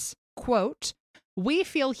because, quote, We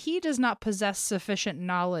feel he does not possess sufficient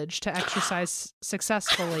knowledge to exercise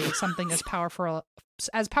successfully something as powerful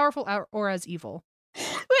or as evil.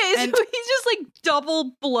 Wait, And- so he's just like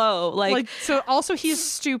double blow. Like so also he's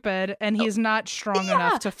stupid and he's not strong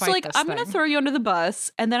enough to fight so like this I'm thing. gonna throw you under the bus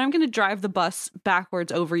and then I'm gonna drive the bus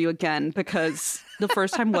backwards over you again because the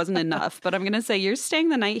first time wasn't enough. But I'm gonna say you're staying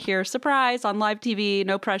the night here, surprise, on live TV,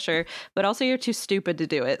 no pressure. But also you're too stupid to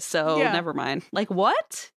do it, so never mind. Like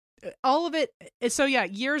what? All of it. So yeah,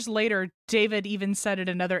 years later, David even said in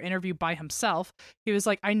another interview by himself, he was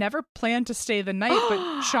like, I never planned to stay the night,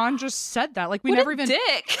 but Sean just said that. Like we what never a even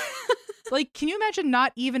dick. like, can you imagine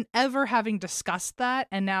not even ever having discussed that?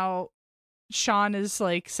 And now Sean is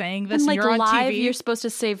like saying this and like you're on live, TV. you're supposed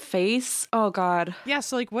to save face. Oh God. Yeah,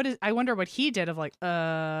 so like I wonder what he did of like,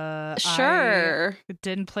 sure. I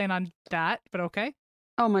didn't plan on that, but okay.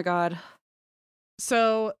 Oh my God.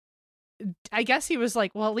 So I guess he was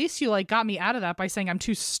like, well, at least you like got me out of that by saying I'm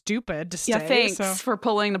too stupid to stay. Yeah, thanks So, for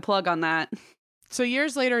pulling the plug on that. so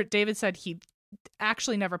years later, David said he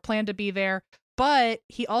actually never planned to be there, but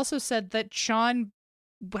he also said that Sean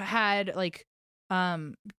had like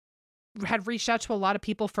had reached out to a lot of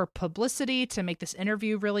people for publicity to make this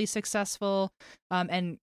interview really successful,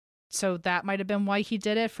 and so that might have been why he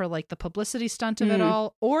did it, for like the publicity stunt of it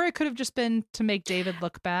all, or it could have just been to make David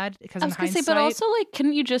look bad. Because I was gonna say, but also like,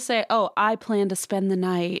 couldn't you just say, "Oh, I plan to spend the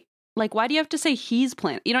night"? Like, why do you have to say he's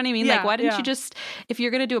planned? You know what I mean? Yeah, like, why didn't you just, if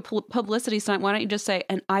you're gonna do a publicity stunt, why don't you just say,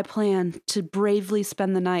 "And I plan to bravely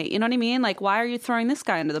spend the night"? You know what I mean? Like, why are you throwing this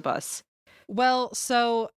guy under the bus? Well,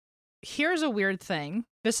 so here's a weird thing.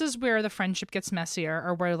 This is where the friendship gets messier,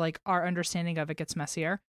 or where like our understanding of it gets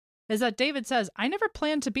messier. Is that David says, I never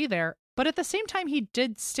planned to be there, but at the same time, he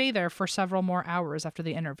did stay there for several more hours after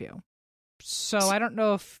the interview. So I don't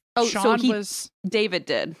know if Sean was... David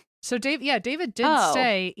did. So David did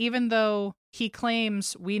stay, even though he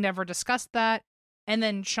claims we never discussed that. And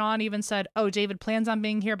then Sean even said, oh, David plans on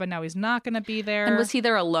being here, but now he's not going to be there. And was he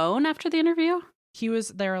there alone after the interview? He was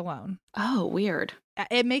there alone. Oh, weird.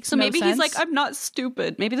 It makes so no maybe sense. He's like, I'm not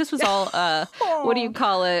stupid. Maybe this was all, what do you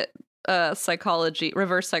call it? Psychology,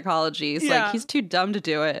 reverse psychology. It's like he's too dumb to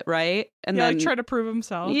do it, right? And then like try to prove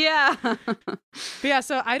himself. Yeah. But yeah,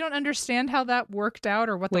 so I don't understand how that worked out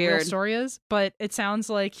or what the real story is, but it sounds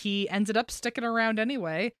like he ended up sticking around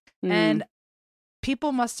anyway. And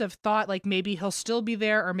people must have thought like maybe he'll still be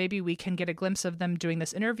there, or maybe we can get a glimpse of them doing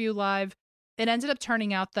this interview live. It ended up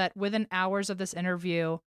turning out that within hours of this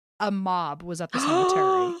interview, a mob was at the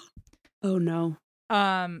cemetery. Oh no.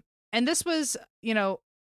 And this was,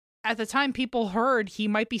 at the time people heard he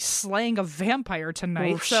might be slaying a vampire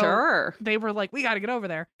tonight. Well, so sure. They were like, we got to get over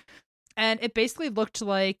there. And it basically looked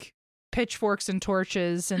like pitchforks and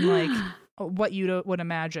torches and like what you would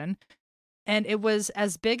imagine. And it was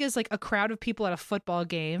as big as like a crowd of people at a football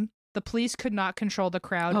game. The police could not control the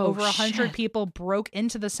crowd. Over 100 people broke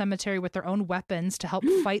into the cemetery with their own weapons to help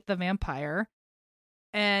fight the vampire.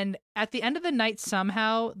 And at the end of the night,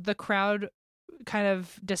 somehow the crowd kind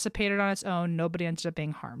of dissipated on its own. Nobody ended up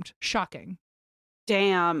being harmed. Shocking.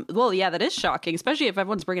 Damn. Well, yeah, that is shocking, especially if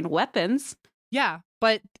everyone's bringing weapons. Yeah,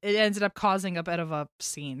 but it ended up causing a bit of a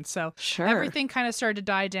scene. So everything kind of started to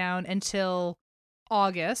die down until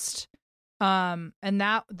August. And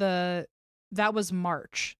that was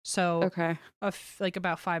March. So like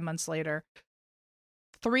about 5 months later.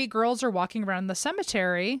 3 girls are walking around the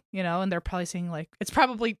cemetery, and they're probably seeing like, it's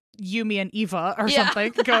probably Yumi and Eva or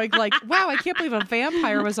something, going like, wow, I can't believe a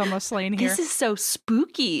vampire was almost slain here. This is so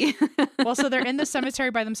spooky. Well, so they're in the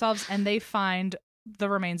cemetery by themselves and they find the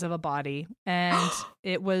remains of a body. And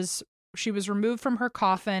she was removed from her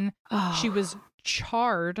coffin. She was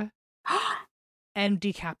charred and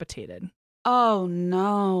decapitated. Oh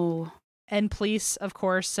no. And police, of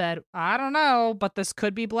course, said, I don't know, but this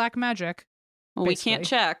could be black magic. Well, we can't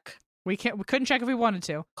check. We couldn't check if we wanted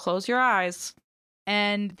to. Close your eyes.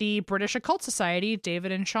 And the British Occult Society,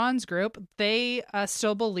 David and Sean's group, they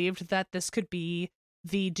still believed that this could be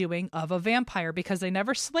the doing of a vampire because they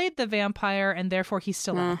never slayed the vampire and therefore he's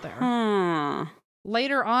still out there.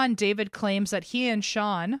 Later on, David claims that he and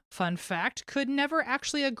Sean, fun fact, could never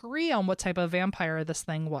actually agree on what type of vampire this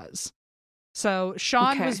thing was. So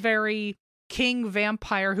Sean was very king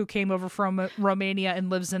vampire who came over from Romania and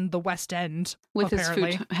lives in the West End with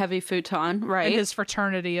apparently. His heavy futon, right? And his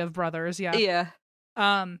fraternity of brothers, yeah.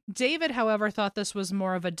 David, however, thought this was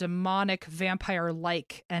more of a demonic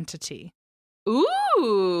vampire-like entity.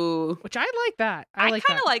 Ooh, which I like that. I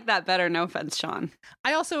kind of like that better. No offense, Sean.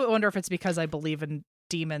 I also wonder if it's because I believe in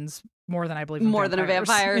demons more than I believe in more vampires. than a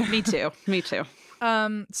vampire. Me too. Me too.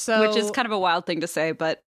 So which is kind of a wild thing to say,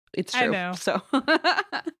 but it's true. I know. So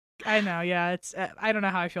I know. Yeah, it's. I don't know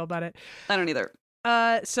how I feel about it. I don't either.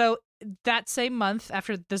 So that same month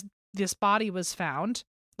after this body was found,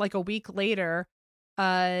 like a week later,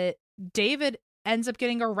 David ends up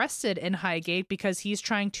getting arrested in Highgate because he's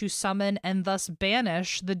trying to summon and thus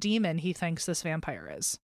banish the demon he thinks this vampire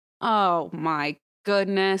is. Oh my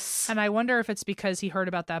goodness. And I wonder if it's because he heard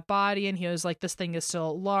about that body and he was like, this thing is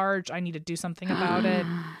still large. I need to do something about it.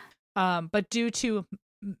 But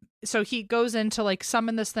so he goes in to like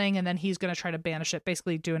summon this thing and then he's going to try to banish it,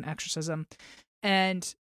 basically do an exorcism.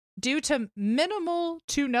 And due to minimal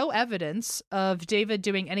to no evidence of David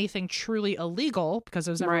doing anything truly illegal, because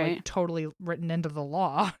it was never like totally written into the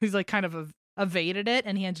law, he's like kind of evaded it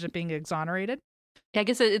and he ended up being exonerated. I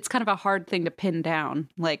guess it's kind of a hard thing to pin down,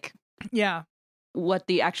 like what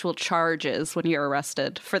the actual charge is when you're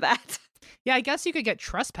arrested for that. Yeah, I guess you could get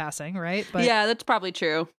trespassing, right? But yeah, that's probably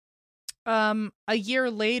true. A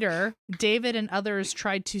year later, David and others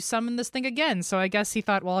tried to summon this thing again. So I guess he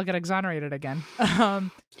thought, well, I'll get exonerated again.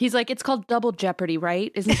 He's like, it's called double jeopardy,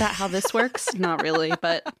 right? Isn't that how this works? Not really,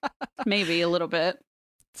 but maybe a little bit.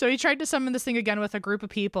 So he tried to summon this thing again with a group of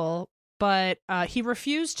people, but he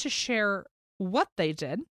refused to share what they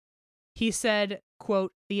did. He said,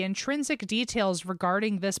 quote, "The intrinsic details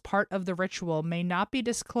regarding this part of the ritual may not be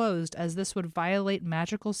disclosed as this would violate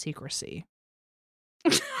magical secrecy."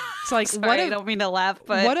 It's like, Sorry, I don't mean to laugh,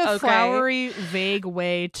 but what a flowery, vague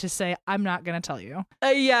way to say, I'm not going to tell you.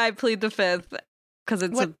 Yeah, I plead the fifth because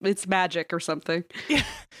it's magic or something.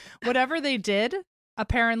 Whatever they did,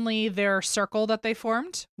 apparently their circle that they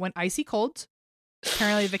formed went icy cold.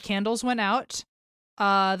 Apparently the candles went out.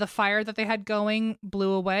 The fire that they had going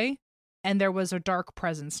blew away, and there was a dark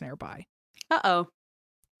presence nearby. Uh-oh.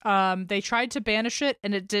 They tried to banish it,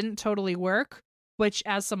 and it didn't totally work, which,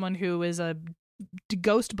 as someone who is a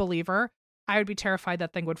ghost believer, I would be terrified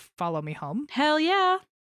that thing would follow me home. Hell yeah.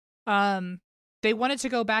 They wanted to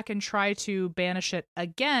go back and try to banish it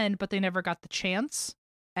again, but they never got the chance.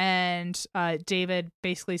 And David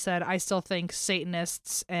basically said, I still think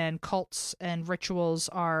Satanists and cults and rituals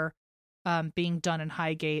are being done in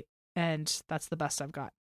Highgate, and that's the best I've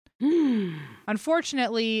got.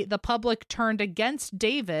 Unfortunately, the public turned against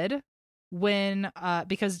David when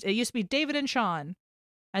because it used to be David and Sean,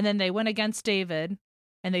 and then they went against David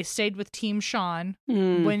and they stayed with Team Sean.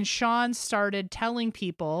 When Sean started telling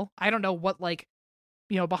people, I don't know what, like,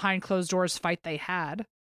 behind closed doors fight they had.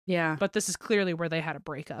 Yeah. But this is clearly where they had a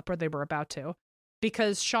breakup, or they were about to,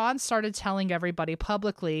 because Sean started telling everybody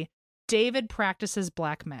publicly, David practices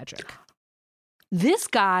black magic. This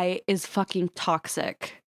guy is fucking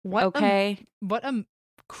toxic. What a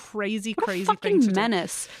crazy fucking thing to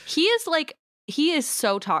menace. do. He is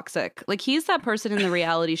so toxic. Like, he's that person in the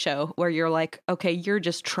reality show where you're like, okay, you're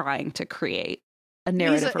just trying to create a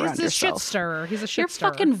narrative around yourself. He's a shit stirrer. He's a shit stirrer.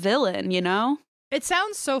 You're a fucking villain, It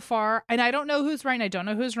sounds so far, and I don't know who's right and I don't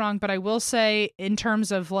know who's wrong, but I will say, in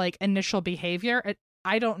terms of like initial behavior,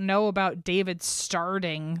 I don't know about David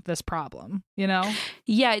starting this problem,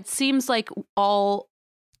 Yeah, it seems like all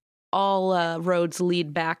roads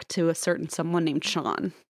lead back to a certain someone named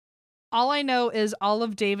Sean. All I know is all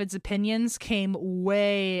of David's opinions came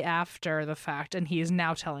way after the fact, and he is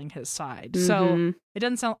now telling his side. Mm-hmm. So it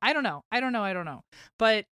doesn't sound, I don't know.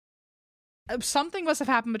 But something must have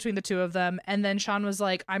happened between the two of them, and then Sean was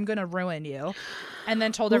like, I'm going to ruin you. And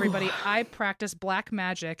then told everybody, I practice black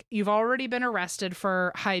magic. You've already been arrested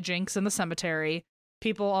for hijinks in the cemetery.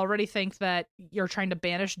 People already think that you're trying to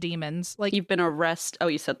banish demons. Like, you've been arrested. Oh,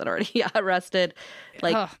 you said that already. Yeah, arrested.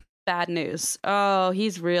 Like, bad news. Oh,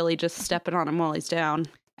 he's really just stepping on him while he's down.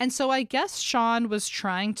 And so I guess Sean was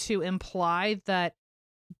trying to imply that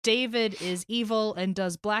David is evil and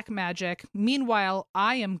does black magic. Meanwhile,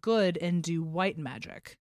 I am good and do white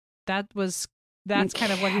magic. That's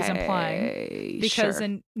kind of what he's implying. Because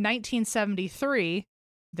in 1973,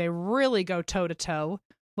 they really go toe to toe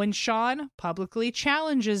when Sean publicly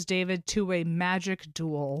challenges David to a magic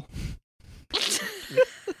duel.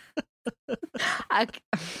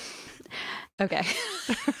 Okay. Okay.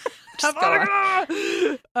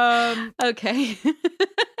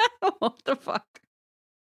 What the fuck?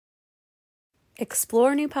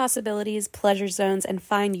 Explore new possibilities, pleasure zones, and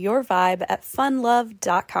find your vibe at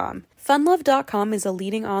funlove.com. Funlove.com is a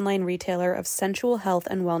leading online retailer of sensual health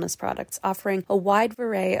and wellness products, offering a wide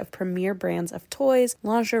array of premier brands of toys,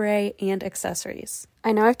 lingerie, and accessories.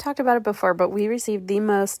 I know I've talked about it before, but we received the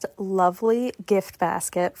most lovely gift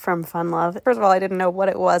basket from Funlove. First of all, I didn't know what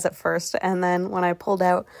it was at first, and then when I pulled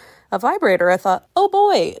out a vibrator, I thought, oh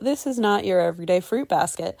boy, this is not your everyday fruit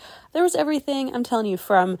basket. There was everything, I'm telling you,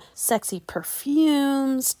 from sexy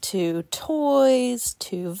perfumes to toys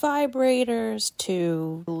to vibrators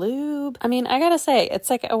to lube. I mean, I gotta say, it's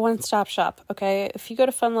like a one-stop shop, okay? If you go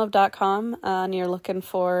to funlove.com and you're looking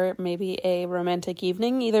for maybe a romantic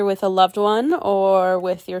evening, either with a loved one or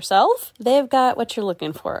with yourself, they've got what you're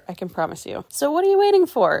looking for, I can promise you. So what are you waiting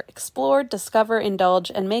for? Explore, discover, indulge,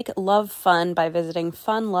 and make love fun by visiting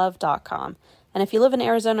funlove.com. And if you live in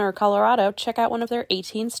Arizona or Colorado, check out one of their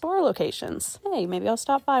 18 store locations. Hey, maybe I'll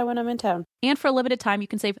stop by when I'm in town. And for a limited time, you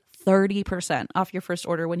can save 30% off your first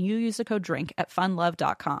order when you use the code DRINK at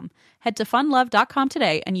funlove.com. Head to funlove.com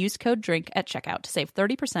today and use code DRINK at checkout to save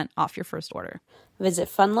 30% off your first order. Visit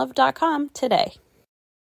funlove.com today.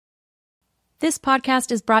 This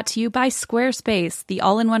podcast is brought to you by Squarespace, the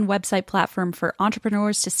all-in-one website platform for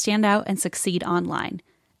entrepreneurs to stand out and succeed online.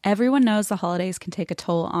 Everyone knows the holidays can take a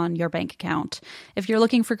toll on your bank account. If you're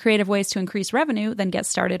looking for creative ways to increase revenue, then get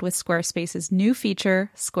started with Squarespace's new feature,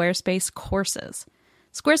 Squarespace Courses.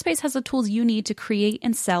 Squarespace has the tools you need to create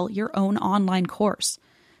and sell your own online course.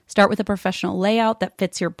 Start with a professional layout that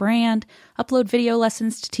fits your brand, upload video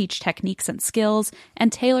lessons to teach techniques and skills,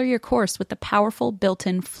 and tailor your course with the powerful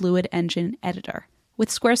built-in Fluid Engine editor. With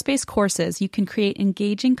Squarespace Courses, you can create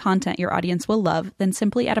engaging content your audience will love, then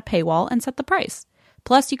simply add a paywall and set the price.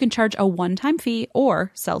 Plus, you can charge a one-time fee or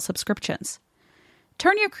sell subscriptions.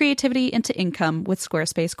 Turn your creativity into income with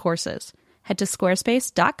Squarespace Courses. Head to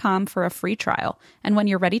squarespace.com for a free trial. And when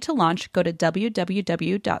you're ready to launch, go to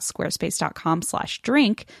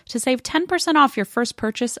www.squarespace.com/drink to save 10% off your first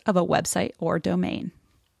purchase of a website or domain.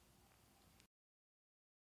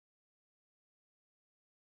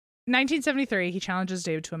 1973, he challenges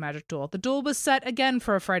David to a magic duel. The duel was set again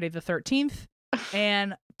for a Friday the 13th,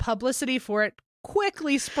 and publicity for it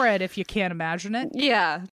quickly spread, if you can't imagine it.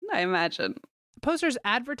 Yeah, I imagine. Posters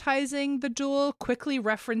advertising the duel quickly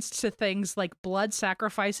referenced to things like blood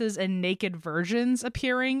sacrifices and naked virgins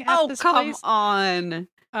appearing at this place. Oh, come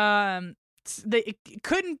on.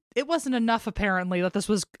 It wasn't enough, apparently, that this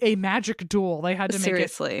was a magic duel. They had to make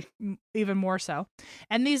it even more so.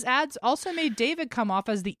 And these ads also made David come off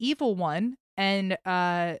as the evil one, and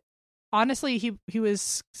honestly, he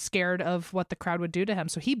was scared of what the crowd would do to him,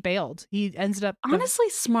 so he bailed. He ended up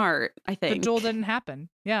smart, I think. The duel didn't happen.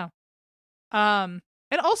 Yeah. And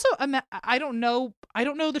also, I don't know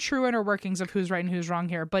the true inner workings of who's right and who's wrong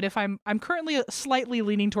here, but if I'm currently slightly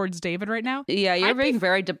leaning towards David right now. Yeah, you're being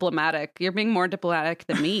very diplomatic. You're being more diplomatic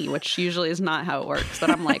than me, which usually is not how it works. But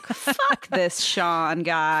I'm like, fuck this Sean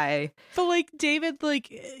guy. But like David, like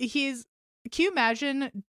can you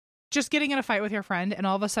imagine just getting in a fight with your friend and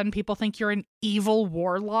all of a sudden people think you're an evil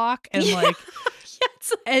warlock and like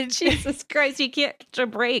yes. And Jesus Christ, you can't catch a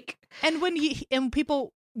break. And when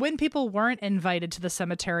people weren't invited to the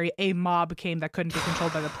cemetery, a mob came that couldn't be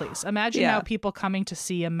controlled by the police. Imagine now people coming to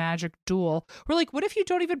see a magic duel. We're like, what if you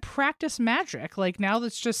don't even practice magic? Like now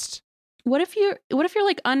that's just What if you're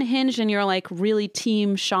like unhinged and you're like really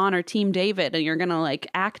team Sean or team David and you're gonna like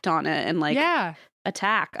act on it and like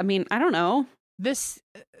attack? I mean, I don't know. It's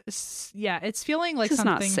feeling like this is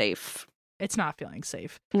something not safe. It's not feeling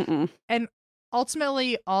safe. Mm-mm. And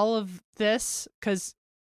ultimately, all of this because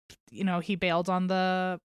he bailed on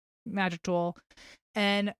the magic duel,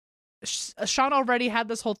 and Sean already had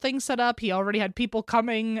this whole thing set up. He already had people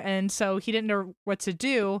coming, and so he didn't know what to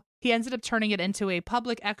do. He ended up turning it into a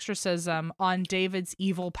public exorcism on David's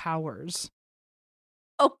evil powers.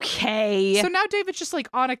 Okay. So now David's just like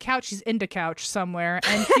on a couch. He's in the couch somewhere,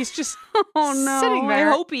 and he's just oh no! Sitting there.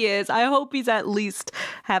 I hope he is. I hope he's at least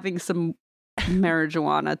having some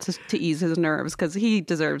marijuana to ease his nerves because he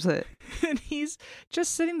deserves it. And he's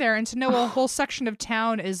just sitting there, and to know a whole section of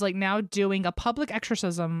town is like now doing a public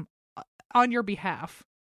exorcism on your behalf.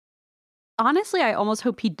 Honestly, I almost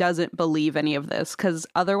hope he doesn't believe any of this because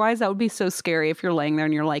otherwise that would be so scary if you're laying there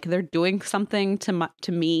and you're like, they're doing something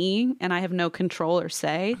to me and I have no control or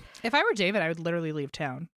say. If I were David, I would literally leave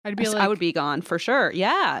town. I'd be like, I would be gone for sure.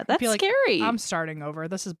 Yeah, that's scary. Like, I'm starting over.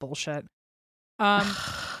 This is bullshit.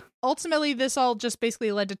 Ultimately, this all just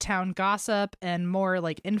basically led to town gossip and more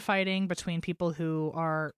like infighting between people who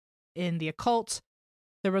are in the occult.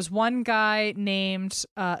 There was one guy named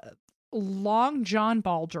Long John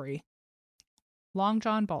Baldry.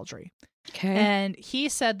 Okay. And he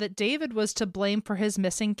said that David was to blame for his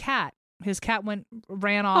missing cat. His cat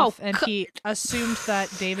ran off, and he assumed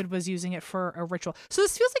that David was using it for a ritual. So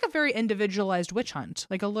this feels like a very individualized witch hunt,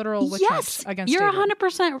 like a literal witch hunt against David. You're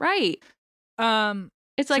 100% right.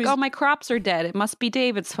 It's like, my crops are dead. It must be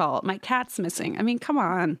David's fault. My cat's missing. I mean, come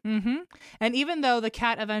on. Mm-hmm. And even though the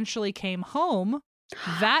cat eventually came home,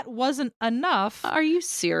 That wasn't enough. Are you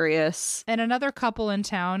serious? And another couple in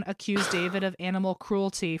town accused David of animal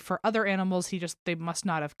cruelty for other animals they must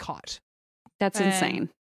not have caught. That's insane.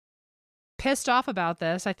 Pissed off about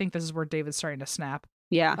this, I think this is where David's starting to snap.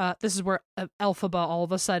 Yeah. This is where Elphaba all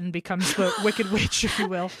of a sudden becomes the Wicked Witch, if you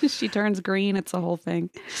will. She turns green. It's a whole thing.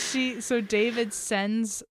 So David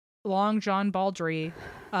sends Long John Baldry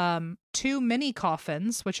 2 mini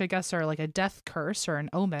coffins, which I guess are like a death curse or an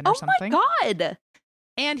omen or something. Oh my God.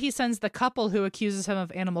 And he sends the couple who accuses him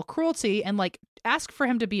of animal cruelty and like ask for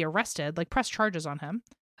him to be arrested, like press charges on him.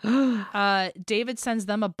 David sends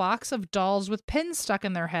them a box of dolls with pins stuck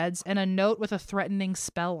in their heads and a note with a threatening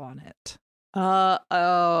spell on it.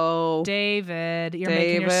 David, you're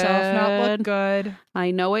making yourself not look good.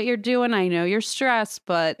 I know what you're doing. I know you're stressed,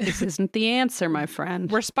 but this isn't the answer, my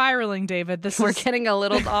friend. We're spiraling, David. We're getting a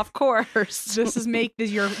little off course.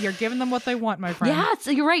 You're giving them what they want, my friend. Yeah,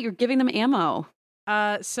 so you're right. You're giving them ammo.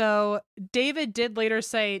 So David did later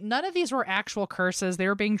say none of these were actual curses. They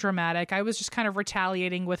were being dramatic. I was just kind of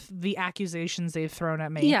retaliating with the accusations they've thrown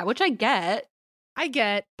at me. Yeah, which I get,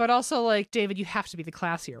 but also like, David, you have to be the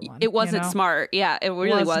classier one. It wasn't smart. Yeah, it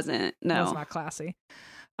really wasn't. No, it's not classy.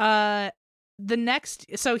 So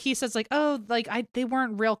he says like, oh, like they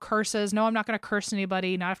weren't real curses. No, I'm not going to curse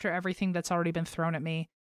anybody. Not after everything that's already been thrown at me.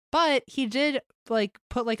 But he did like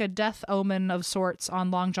put like a death omen of sorts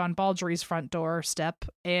on Long John Baldry's front door step,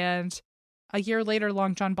 and a year later,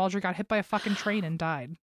 Long John Baldry got hit by a fucking train and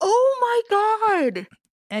died. Oh my God!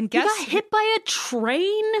 And he got hit by a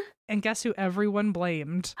train? And guess who everyone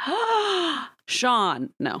blamed? Sean.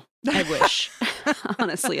 No, I wish.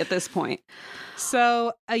 Honestly, at this point.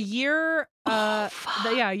 So a year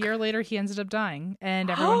later, he ended up dying, and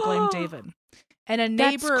everyone blamed David. And a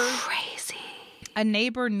neighbor. That's crazy. A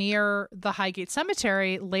neighbor near the Highgate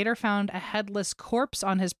Cemetery later found a headless corpse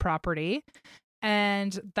on his property,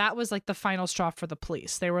 and that was like the final straw for the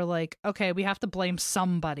police. They were like, okay, we have to blame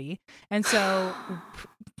somebody. And so,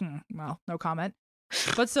 well, no comment.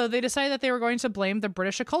 But so they decided that they were going to blame the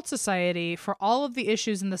British Occult Society for all of the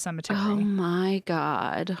issues in the cemetery. Oh my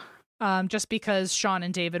God. Just because Sean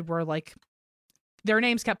and David were like, their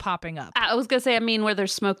names kept popping up. I was going to say, I mean, where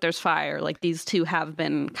there's smoke, there's fire. Like, these two have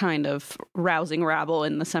been kind of rousing rabble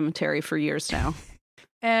in the cemetery for years now.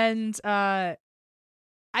 And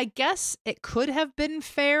I guess it could have been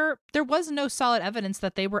fair. There was no solid evidence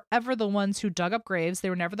that they were ever the ones who dug up graves.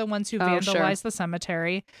 They were never the ones who vandalized the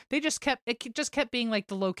cemetery. It just kept being like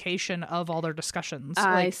the location of all their discussions.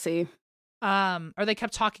 I see. Or they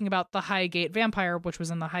kept talking about the Highgate Vampire, which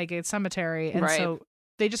was in the Highgate Cemetery. And so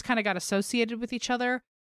they just kind of got associated with each other,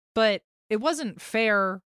 but it wasn't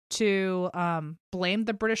fair to blame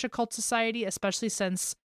the British Occult Society, especially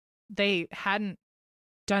since they hadn't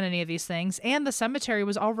done any of these things, and the cemetery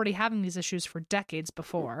was already having these issues for decades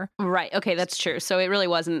before. Right. Okay, that's true. So it really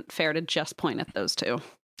wasn't fair to just point at those two.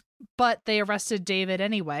 But they arrested David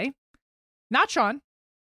anyway. Not Sean,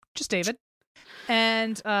 just David.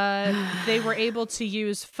 And they were able to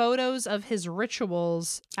use photos of his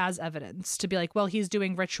rituals as evidence to be like, well, he's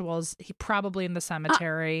doing rituals. He probably in the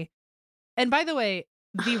cemetery. And by the way,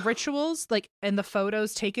 the rituals, like, and the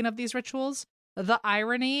photos taken of these rituals, the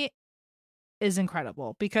irony is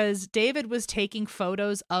incredible because David was taking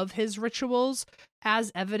photos of his rituals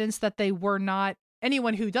as evidence that they were not.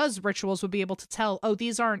 Anyone who does rituals would be able to tell, oh,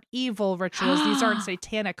 these aren't evil rituals. These aren't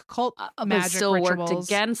satanic cult magic still rituals. Worked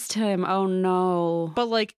against him. Oh, no. But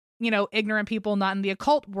like, you know, ignorant people not in the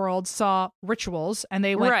occult world saw rituals and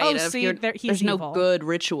they went, oh, see, he's there's evil. No good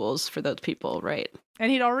rituals for those people, right?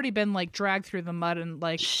 And he'd already been like dragged through the mud and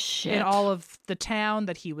like in all of the town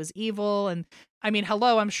that he was evil. And I mean,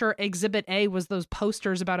 hello, I'm sure Exhibit A was those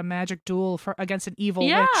posters about a magic duel against an evil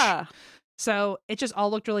witch. So it just all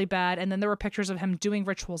looked really bad. And then there were pictures of him doing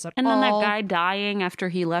rituals at all. And then that guy dying after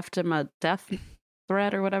he left him a death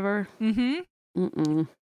threat or whatever. Mm-hmm.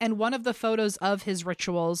 And one of the photos of his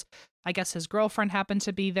rituals, I guess his girlfriend happened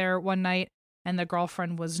to be there one night and the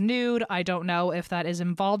girlfriend was nude. I don't know if that is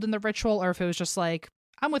involved in the ritual or if it was just like,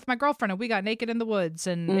 I'm with my girlfriend and we got naked in the woods.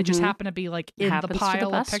 And it just happened to be like in the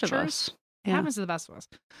pile of pictures. It happens to the best of us.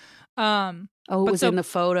 It was in the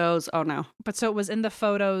photos. Oh, no. But so it was in the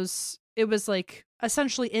photos. It was like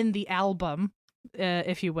essentially in the album,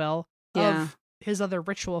 if you will, of his other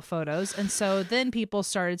ritual photos. And so then people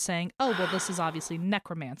started saying, oh, well, this is obviously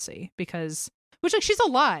necromancy because, which like she's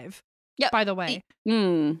alive, by the way.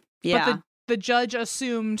 But the judge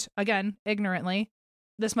assumed, again, ignorantly,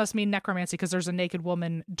 this must mean necromancy because there's a naked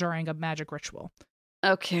woman during a magic ritual.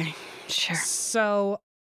 Okay, sure. So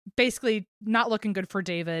basically not looking good for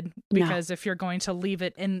David because if you're going to leave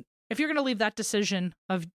it in, if you're going to leave that decision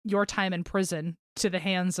of your time in prison to the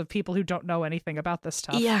hands of people who don't know anything about this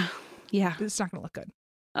stuff. Yeah. It's not going to look good.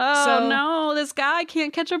 Oh, no, this guy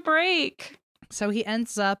can't catch a break. So he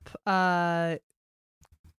ends up,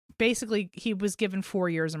 basically, he was given 4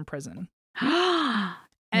 years in prison. Wow,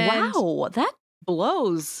 that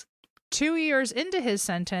blows. 2 years into his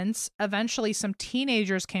sentence, eventually some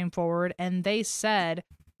teenagers came forward and they said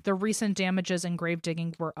the recent damages and grave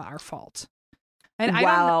digging were our fault. And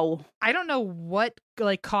wow. I don't know what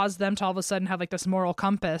like caused them to all of a sudden have like this moral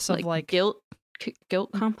compass of like guilt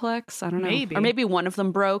complex. I don't know. Maybe. Or maybe one of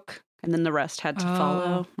them broke and then the rest had to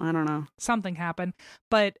follow. I don't know. Something happened.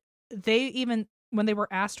 But they even, when they were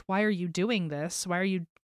asked, why are you doing this? Why are you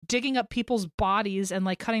digging up people's bodies and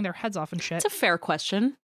like cutting their heads off and shit? It's a fair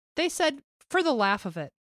question. They said, for the laugh of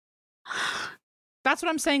it. That's what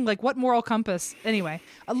I'm saying. Like, what moral compass? Anyway,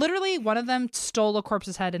 literally, one of them stole a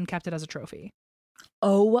corpse's head and kept it as a trophy.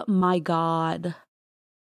 Oh my God.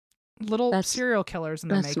 Little serial killers in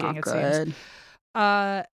the making, not it good.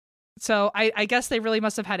 Seems. So I guess they really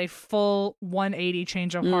must have had a full 180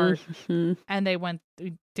 change of heart. Mm-hmm. And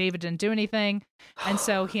David didn't do anything. And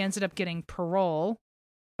so he ended up getting parole.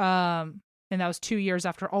 And that was 2 years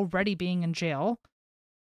after already being in jail.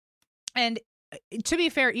 And to be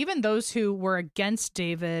fair, even those who were against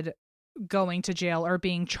David going to jail or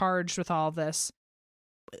being charged with all of this,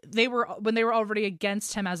 when they were already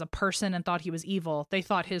against him as a person and thought he was evil, they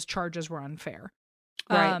thought his charges were unfair.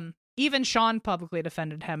 Right. Even Sean publicly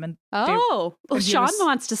defended him. And Sean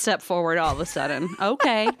wants to step forward all of a sudden.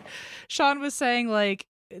 Okay. Sean was saying like,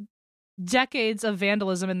 decades of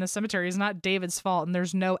vandalism in the cemetery is not David's fault, and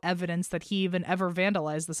there's no evidence that he even ever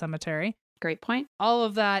vandalized the cemetery. Great point. All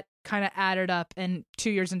of that kind of added up, and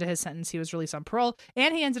 2 years into his sentence, he was released on parole,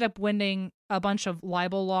 and he ended up winning a bunch of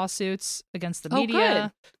libel lawsuits against the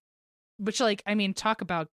media. Good. Which, like, I mean, talk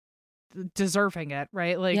about deserving it,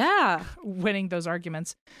 right? Like, yeah, winning those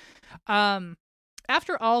arguments.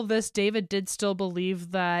 After all this, David did still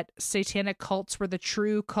believe that satanic cults were the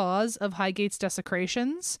true cause of Highgate's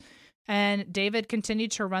desecrations. And David continued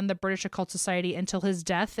to run the British Occult Society until his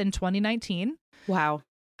death in 2019. Wow.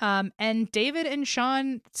 And David and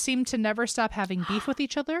Sean seemed to never stop having beef with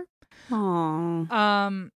each other.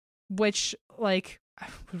 Aww. Which, like, I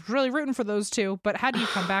was really rooting for those two. But how do you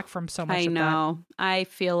come back from so much I of know. That? I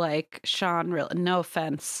feel like Sean, really, no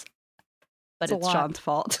offense, but it's Sean's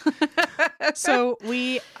fault. So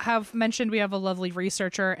we have mentioned we have a lovely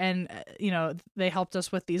researcher, and they helped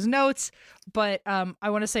us with these notes. But I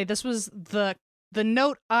want to say this was the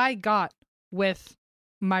note I got with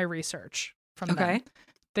my research from them.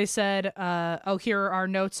 They said, here are our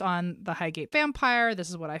notes on the Highgate Vampire. This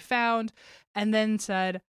is what I found. And then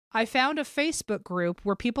said, I found a Facebook group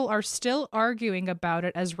where people are still arguing about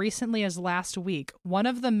it as recently as last week. One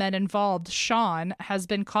of the men involved, Sean, has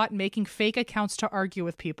been caught making fake accounts to argue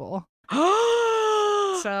with people.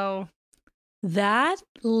 So that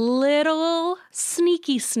little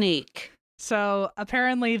sneaky sneak. So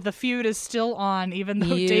apparently the feud is still on, even though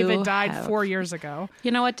David died 4 years ago. You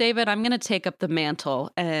know what, David? I'm going to take up the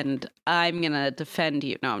mantle and I'm going to defend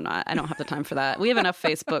you. No, I'm not. I don't have the time for that. We have enough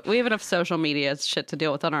Facebook. We have enough social media shit to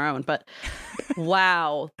deal with on our own. But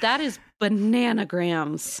wow, that is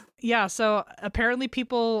bananagrams. Yeah, so apparently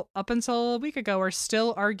people up until a week ago are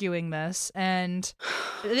still arguing this. And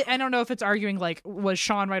I don't know if it's arguing like, was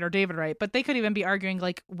Sean right or David right? But they could even be arguing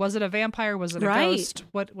like, was it a vampire? Was it a ghost?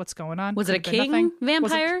 What's going on? Was it a king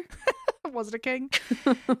vampire? Was it a king?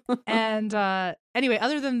 And anyway,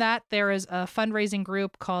 other than that, there is a fundraising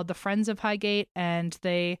group called the Friends of Highgate, and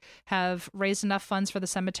they have raised enough funds for the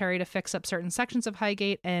cemetery to fix up certain sections of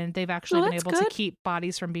Highgate, and they've actually been able to keep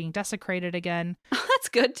bodies from being desecrated again. That's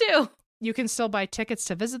good too. You can still buy tickets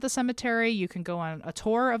to visit the cemetery. You can go on a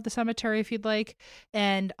tour of the cemetery if you'd like.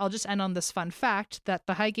 And I'll just end on this fun fact that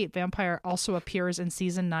the Highgate Vampire also appears in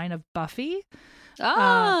season 9 of Buffy.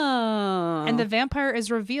 Oh. And the vampire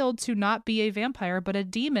is revealed to not be a vampire, but a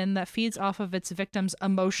demon that feeds off of its victim's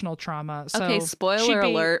emotional trauma. So okay, spoiler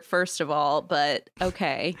alert, first of all, but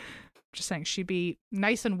okay. Just saying, she'd be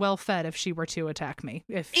nice and well fed if she were to attack me.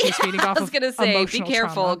 If she's feeding off of emotional trauma. I was going to say, be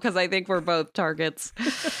careful, because I think we're both targets.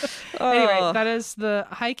 Anyway, that is the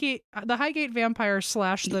Highgate Vampire /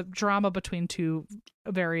 the drama between two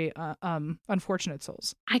very unfortunate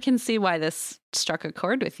souls. I can see why this struck a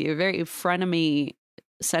chord with you. Very frenemy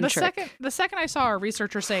centric. The second I saw a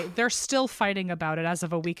researcher say they're still fighting about it as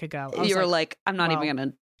of a week ago, you were like, I'm not even going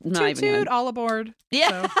to. Toot, all aboard.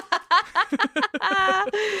 Yeah.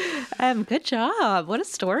 So. Good job. What a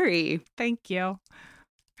story. Thank you.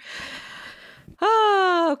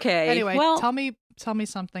 Oh, okay. Anyway, well, tell me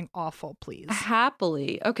something awful, please.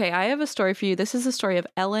 Happily. Okay, I have a story for you. This is the story of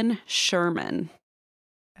Ellen Sherman.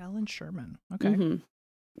 Ellen Sherman. Okay. Mm-hmm.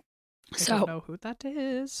 I don't know who that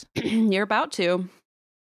is. You're about to.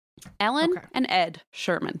 Ellen Okay. and Ed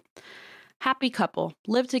Sherman, happy couple,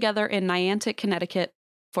 lived together in Niantic, Connecticut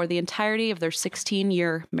for the entirety of their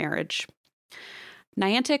 16-year marriage.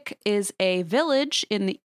 Niantic is a village in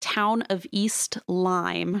the town of East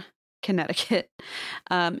Lyme, Connecticut,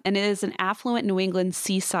 and it is an affluent New England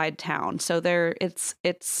seaside town. So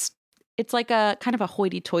it's like a kind of a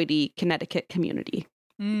hoity-toity Connecticut community.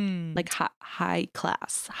 Like high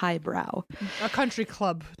class, highbrow. A country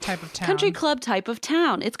club type of town. Country club type of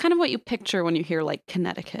town. It's kind of what you picture when you hear like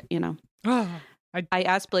Connecticut, you know. I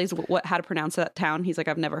asked Blaze how to pronounce that town. He's like,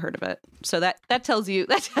 I've never heard of it. So that tells you,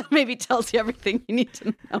 that maybe tells you everything you need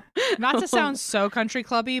to know. Not to sound so country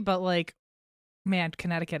clubby, but like, man,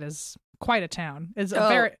 Connecticut is quite a town. It's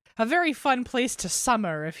a very fun place to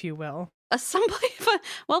summer, if you will.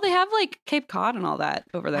 Well, they have like Cape Cod and all that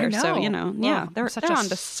over there. So, you know, yeah, they're such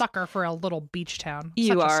a sucker for a little beach town.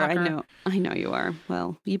 You are. I know you are.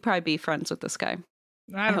 Well, you'd probably be friends with this guy.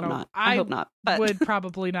 I hope not. I hope not. But would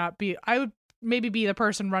probably not be. I would maybe be the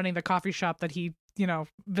person running the coffee shop that he,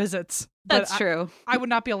 visits. That's true. I would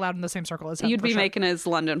not be allowed in the same circle as him. You'd be making his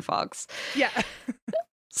London fogs. Yeah.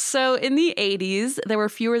 So in the 80s, there were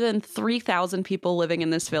fewer than 3,000 people living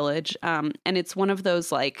in this village. And it's one of those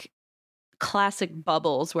like classic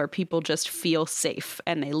bubbles where people just feel safe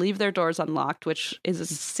and they leave their doors unlocked, which is the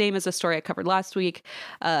same as a story I covered last week.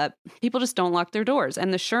 People just don't lock their doors.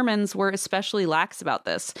 And the Shermans were especially lax about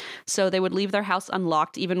this. So they would leave their house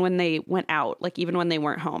unlocked even when they went out, like even when they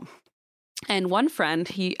weren't home. And one friend,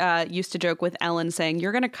 he used to joke with Ellen saying,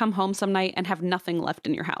 you're going to come home some night and have nothing left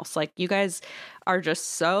in your house. Like, you guys are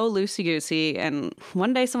just so loosey-goosey, and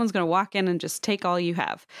one day someone's going to walk in and just take all you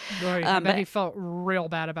have. But he felt real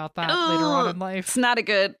bad about that later on in life. It's not a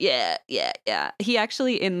good, yeah. He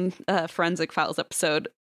actually, in a Forensic Files episode,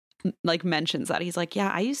 like mentions that. He's like, yeah,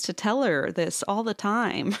 I used to tell her this all the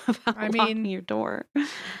time about locking your door.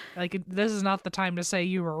 Like, this is not the time to say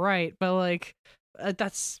you were right, but like,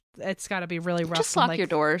 it's got to be really rough. Just lock your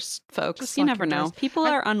doors, folks. You never know. People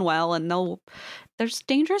are unwell, and there's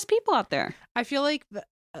dangerous people out there. I feel like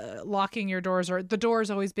locking your doors, or the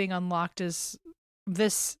doors always being unlocked, is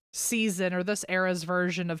this season or this era's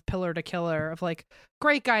version of Pillar to Killer, of like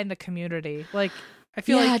great guy in the community. Like, I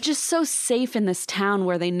feel like just so safe in this town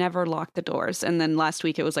where they never lock the doors. And then last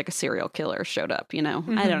week it was like a serial killer showed up. I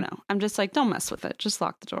don't know. I'm just like, don't mess with it. Just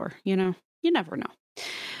lock the door. You never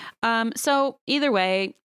know. So either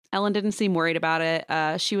way, Ellen didn't seem worried about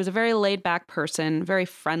it. She was a very laid back person, very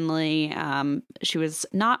friendly. She was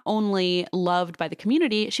not only loved by the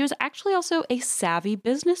community, she was actually also a savvy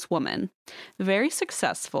businesswoman, very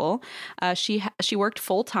successful. She worked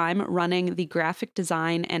full time running the graphic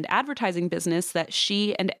design and advertising business that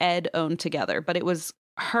she and Ed owned together, but it was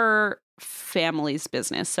her family's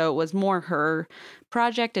business. So it was more her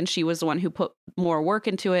project, and she was the one who put more work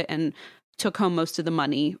into it and took home most of the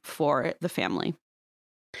money for the family.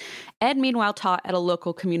 Ed, meanwhile, taught at a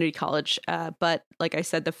local community college, but like I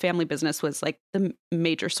said, the family business was like the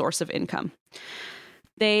major source of income.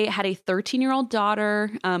 They had a 13-year-old daughter.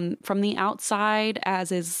 From the outside,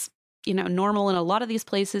 as is normal in a lot of these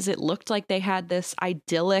places, it looked like they had this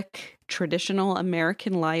idyllic, traditional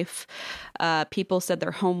American life. People said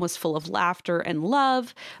their home was full of laughter and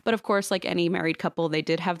love. But of course, like any married couple, they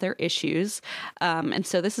did have their issues. And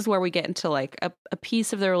so this is where we get into like a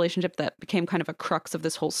piece of their relationship that became kind of a crux of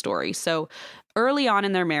this whole story. So early on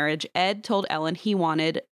in their marriage, Ed told Ellen he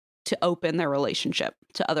wanted to open their relationship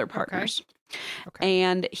to other partners. Okay.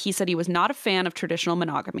 And he said he was not a fan of traditional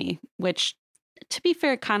monogamy, which, to be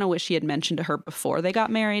fair, kind of wish he had mentioned to her before they got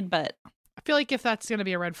married, but I feel like if that's going to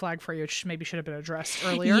be a red flag for you, it maybe should have been addressed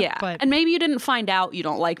earlier. Yeah, and maybe you didn't find out you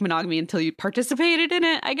don't like monogamy until you participated in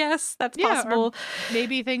it, I guess. That's possible.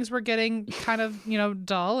 Maybe things were getting kind of,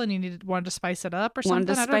 dull and you wanted to spice it up or something.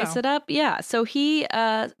 Wanted to spice it up, yeah. So he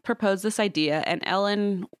proposed this idea, and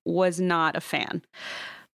Ellen was not a fan.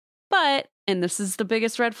 But, and this is the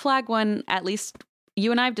biggest red flag one, at least you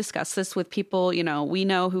and I have discussed this with people, we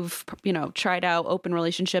know who've, tried out open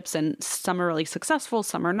relationships, and some are really successful,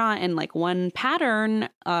 some are not. And like one pattern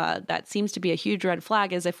that seems to be a huge red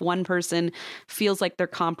flag is if one person feels like they're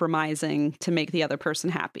compromising to make the other person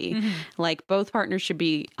happy. Mm-hmm. Like both partners should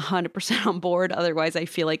be 100% on board. Otherwise, I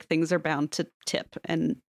feel like things are bound to tip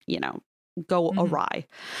and, go awry.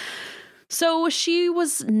 So she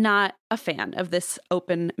was not a fan of this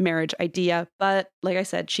open marriage idea. But like I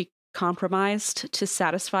said, she compromised to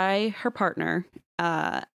satisfy her partner.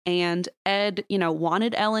 And Ed,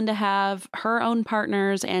 wanted Ellen to have her own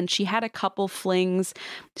partners, and she had a couple flings.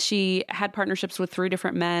 She had partnerships with 3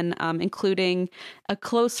 different men, including a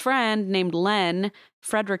close friend named Len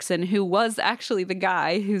Fredrickson, who was actually the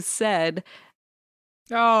guy who said,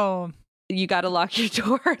 "Oh, you got to lock your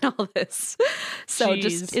door," and all this. So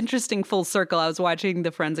just interesting full circle. I was watching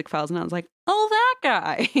the Forensic Files and I was like, oh, that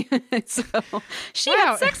guy. So she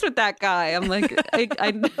had sex with that guy. I'm like,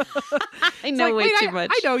 I know way too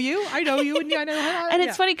much. I know you. And I know how. And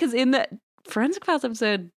it's funny because in the Forensic Files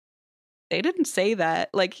episode, they didn't say that.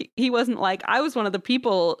 Like, he wasn't like, I was one of the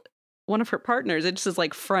people, one of her partners. It's just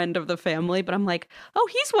like friend of the family. But I'm like, oh,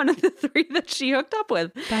 he's one of the 3 that she hooked up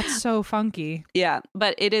with. That's so funky. Yeah.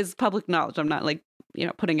 But it is public knowledge. I'm not like,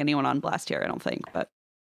 putting anyone on blast here, I don't think. But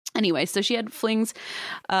anyway, so she had flings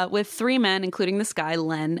with 3 men, including this guy,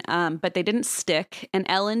 Len, but they didn't stick. And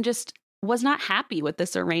Ellen just was not happy with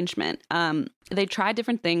this arrangement. They tried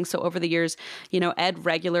different things. So over the years, Ed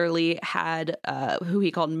regularly had who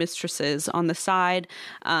he called mistresses on the side.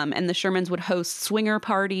 And the Shermans would host swinger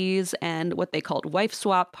parties and what they called wife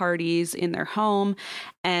swap parties in their home.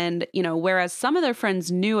 And, whereas some of their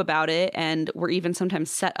friends knew about it and were even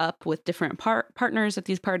sometimes set up with different partners at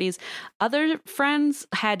these parties, other friends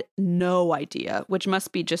had no idea, which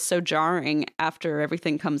must be just so jarring after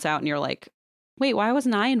everything comes out and you're like, wait, why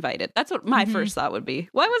wasn't I invited? That's what my first thought would be.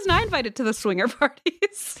 Why wasn't I invited to the swinger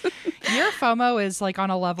parties? Your FOMO is like on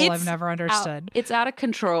a level I've never understood. It's out of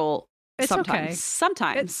control. It's sometimes.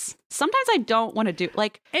 okay. Sometimes I don't want to do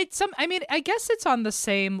like I guess it's on the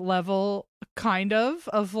same level kind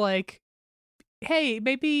of like, hey,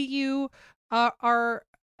 maybe you are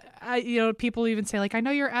people even say like, I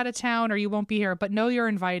know you're out of town or you won't be here, but no, you're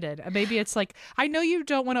invited. Maybe it's like, I know you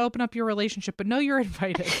don't want to open up your relationship, but no, you're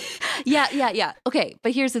invited. Yeah. Okay.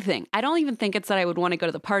 But here's the thing. I don't even think it's that I would want to go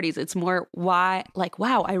to the parties. It's more why, like,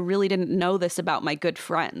 wow, I really didn't know this about my good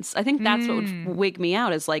friends. I think that's what would wig me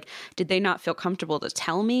out is like, did they not feel comfortable to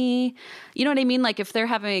tell me? You know what I mean? Like if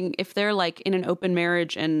they're like in an open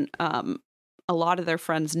marriage and a lot of their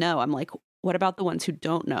friends know, I'm like, what about the ones who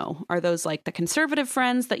don't know? Are those like the conservative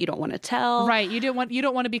friends that you don't want to tell? Right. You don't want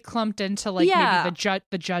to be clumped into like maybe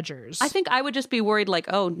the judgers. I think I would just be worried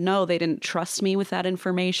like, oh no, they didn't trust me with that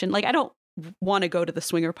information. Like I don't want to go to the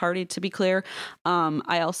swinger party, to be clear.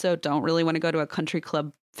 I also don't really want to go to a country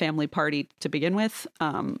club family party to begin with.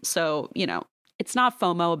 So, it's not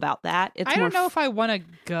FOMO about that. It's I don't know if I want to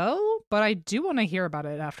go, but I do want to hear about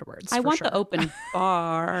it afterwards. I want the open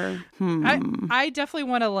bar. I definitely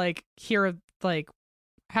want to like hear like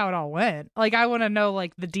how it all went. Like I want to know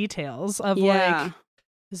like the details of like,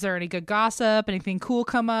 is there any good gossip? Anything cool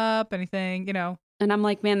come up? Anything, And I'm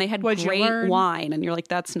like, man, they had great wine. And you're like,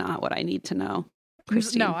 that's not what I need to know,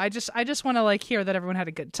 Christine. No, I just want to like hear that everyone had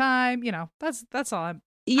a good time. That's all I'm.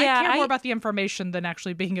 Yeah, I care more about the information than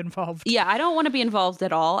actually being involved. Yeah, I don't want to be involved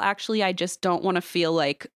at all. Actually, I just don't want to feel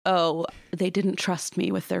like, oh, they didn't trust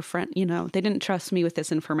me with their friend. They didn't trust me with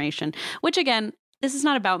this information. Which again, this is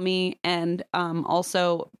not about me, and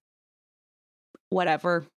also,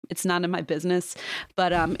 whatever. It's none of my business.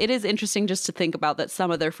 But it is interesting just to think about that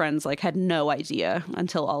some of their friends like had no idea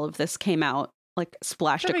until all of this came out. Like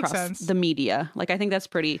splashed across the media. Like I think that's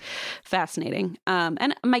pretty fascinating.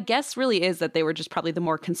 And my guess really is that they were just probably the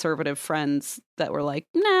more conservative friends that were like,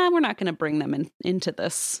 nah, we're not going to bring them into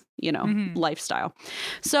this, lifestyle.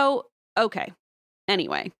 So, okay.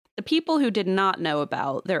 Anyway, the people who did not know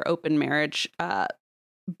about their open marriage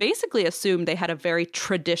basically assumed they had a very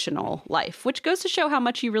traditional life, which goes to show how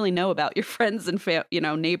much you really know about your friends and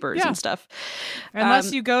neighbors and stuff.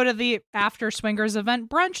 Unless you go to the after swingers event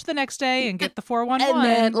brunch the next day and get the 411. And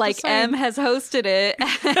then like M has hosted it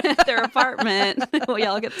at their apartment. We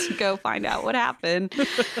all get to go find out what happened.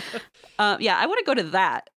 I want to go to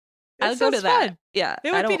that. I'll go to that. Fun. Yeah.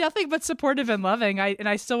 It would be nothing but supportive and loving.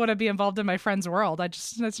 I still want to be involved in my friend's world.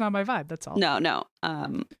 It's not my vibe. That's all. No.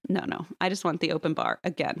 I just want the open bar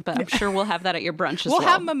again, but I'm sure we'll have that at your brunch as well. We'll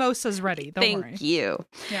have mimosas ready. Don't worry. Thank you.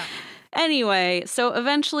 Yeah. Anyway, so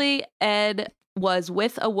eventually Ed was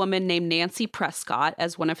with a woman named Nancy Prescott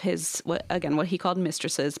as one of his, what he called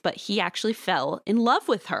mistresses, but he actually fell in love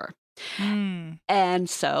with her. And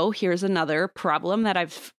so here's another problem that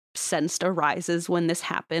I've sensed arises when this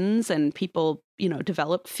happens and people,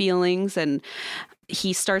 develop feelings, and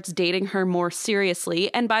he starts dating her more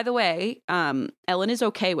seriously. And by the way, Ellen is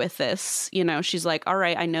okay with this. She's like, all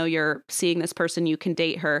right, I know you're seeing this person, you can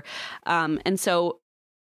date her. And so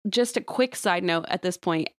just a quick side note at this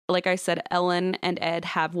point, like I said, Ellen and Ed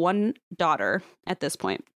have one daughter at this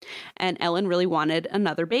point, and Ellen really wanted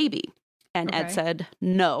another baby. And Ed Okay. said,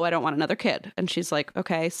 no, I don't want another kid. And she's like,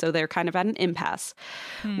 okay, so they're kind of at an impasse.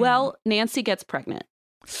 Well, Nancy gets pregnant,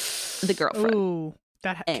 the girlfriend. Ooh,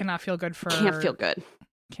 that cannot feel good for her. Can't feel good.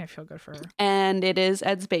 Can't feel good for her. And it is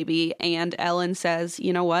Ed's baby. And Ellen says,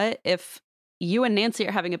 you know what? If you and Nancy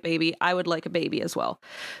are having a baby, I would like a baby as well.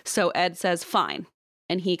 So Ed says, fine.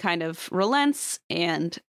 And he kind of relents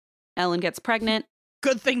and Ellen gets pregnant.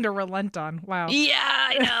 Good thing to relent on. Wow. Yeah,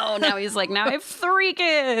 I know. Now he's like, now I have 3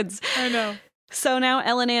 kids. I know. So now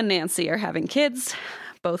Ellen and Nancy are having kids,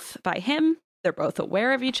 both by him. They're both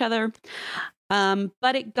aware of each other.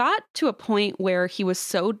 But it got to a point where he was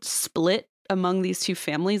so split among these 2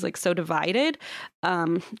 families, like so divided,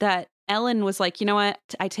 that Ellen was like, you know what?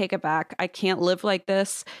 I take it back. I can't live like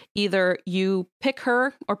this. Either you pick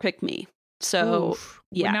her or pick me. So,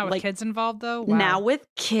 yeah. Now with like, kids involved, though? Wow. Now with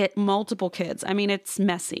multiple kids. I mean, it's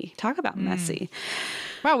messy. Talk about messy.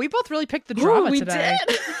 Wow, we both really picked the drama we today.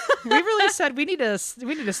 did. We really said we need to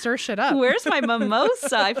stir shit up. Where's my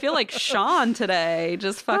mimosa? I feel like Sean today,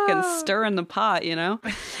 just fucking stirring the pot, you know?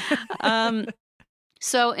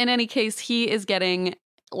 So in any case, he is getting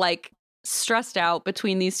like stressed out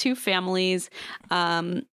between these 2 families.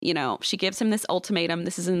 You know, she gives him this ultimatum.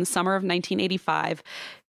 This is in the summer of 1985.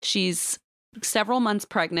 She's several months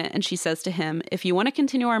pregnant, and she says to him, if you want to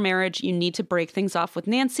continue our marriage, you need to break things off with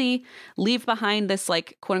Nancy, leave behind this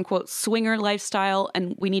like quote unquote swinger lifestyle,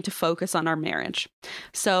 and we need to focus on our marriage.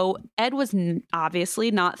 So Ed was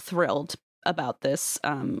obviously not thrilled about this,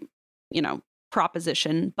 you know,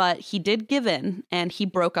 proposition, but he did give in and he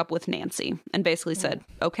broke up with Nancy and basically said,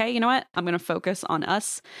 okay, you know what? I'm going to focus on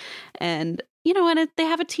us. And, you know, and they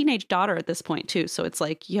have a teenage daughter at this point too. So it's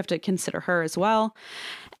like, you have to consider her as well.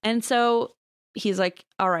 And so he's like,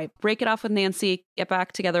 all right, break it off with Nancy, get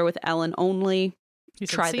back together with Ellen only. He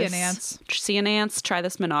said, try see this. you, Nance. See you, Nance. Try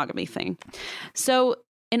this monogamy thing. So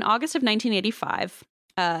in August of 1985,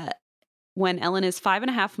 when Ellen is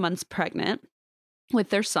 5.5 months pregnant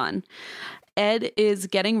with their son, Ed is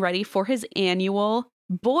getting ready for his annual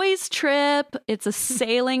boys trip. It's a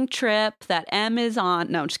sailing trip that M is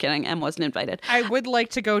on. No, I'm just kidding. M wasn't invited. I would like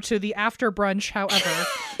to go to the after brunch, however.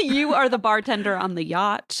 You are the bartender on the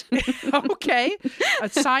yacht. Okay.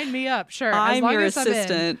 Sign me up. Sure. I'm your as I'm in.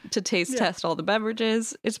 assistant to taste test all the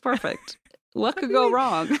beverages. It's perfect. What could go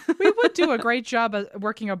wrong? We would do a great job at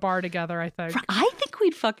working a bar together, I think. I think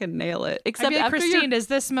we'd fucking nail it. Except I'd be like, after Christine, is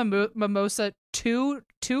this mimosa too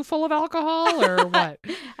full of alcohol or what?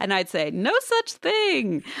 And I'd say, no such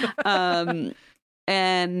thing.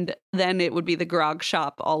 And then it would be the grog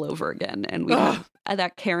shop all over again. And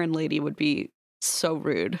that Karen lady would be so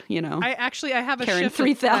rude, you know. I have a Karen shift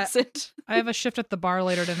 3000. I have a shift at the bar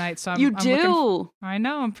later tonight, so You do. I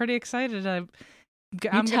know. I'm pretty excited. I'm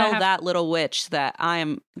tell that little witch that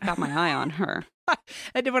got my eye on her.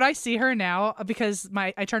 And when I see her now, because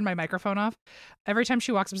I turned my microphone off, every time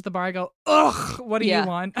she walks up to the bar, I go, ugh, what do you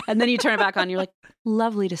want? And then you turn it back on. You're like,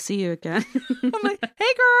 lovely to see you again. I'm like,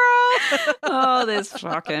 hey, girl. Oh, this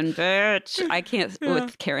fucking bitch. I can't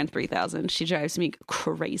with Karen 3000. She drives me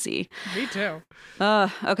crazy. Me too.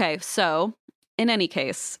 Okay, so in any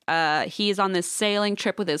case, he's on this sailing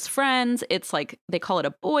trip with his friends. It's like, they call it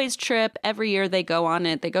a boys trip. Every year they go on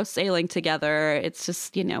it. They go sailing together. It's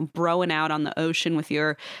just, you know, broing out on the ocean with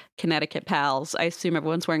your Connecticut pals. I assume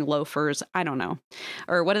everyone's wearing loafers. I don't know.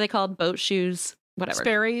 Or what are they called? Boat shoes? Whatever.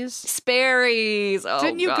 Sperry's. Oh,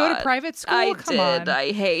 didn't you go to private school? I Come did. on.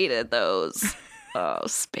 I hated those. Oh,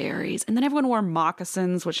 Sperry's. And then everyone wore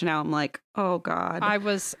moccasins, which now I'm like, oh God. I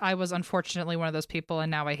was unfortunately one of those people,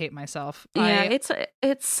 and now I hate myself. Yeah,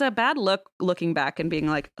 it's a bad look looking back and being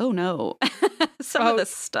like, oh no, some of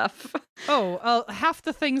this stuff. Half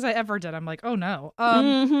the things I ever did, I'm like, oh no.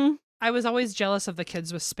 I was always jealous of the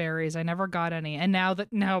kids with Sperry's. I never got any, and now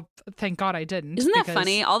thank God I didn't. Isn't that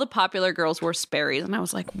funny? All the popular girls wore Sperry's, and I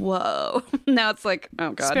was like, whoa. Now it's like,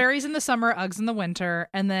 oh God. Sperry's in the summer, Uggs in the winter,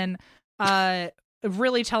 and then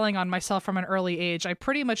really telling on myself from an early age, I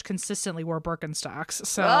pretty much consistently wore Birkenstocks.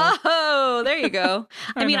 So there you go.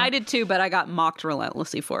 I mean, I did too, but I got mocked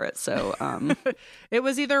relentlessly for it. So it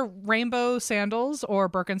was either rainbow sandals or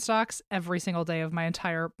Birkenstocks every single day of my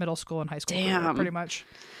entire middle school and high school career, pretty much.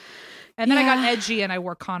 And then I got edgy and I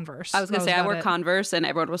wore Converse. I was gonna say I wore Converse, and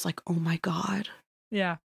everyone was like, "Oh my God."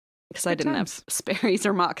 Yeah, because I didn't have Sperry's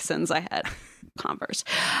or moccasins. I had Converse.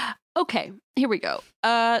 Okay, here we go.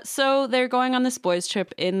 So they're going on this boys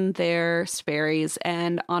trip in their Sperry's,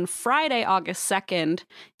 and on Friday, August 2nd,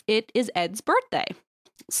 it is Ed's birthday.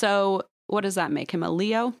 So what does that make him, a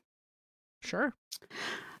Leo? Sure.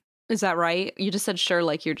 Is that right? You just said sure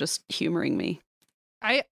like you're just humoring me.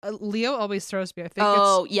 Leo always throws me. I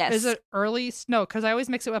think yes. Is it early? No, because I always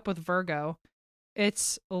mix it up with Virgo.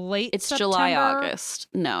 It's late It's September. July, August.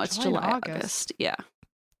 No, it's July, August. Yeah.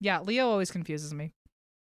 Yeah, Leo always confuses me.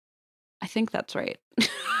 I think that's right.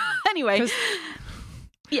 Anyway.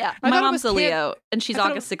 Yeah, I my mom's a Leo, and she's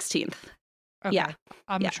August 16th. Okay. Yeah.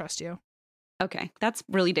 I'm going to trust you. Okay, that's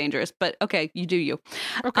really dangerous, but okay, you do you.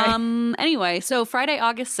 Okay. Anyway, so Friday,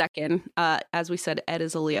 August 2nd, as we said, Ed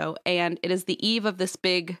is a Leo, and it is the eve of this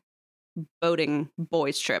big boating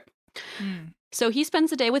boys trip. So he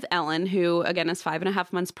spends the day with Ellen, who, again, is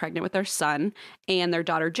 5.5 months pregnant with their son, and their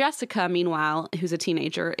daughter Jessica, meanwhile, who's a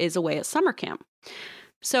teenager, is away at summer camp.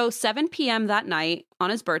 So 7 p.m. that night,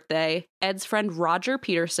 on his birthday, Ed's friend Roger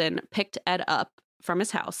Peterson picked Ed up from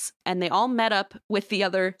his house, and they all met up with the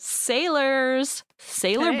other sailor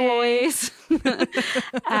boys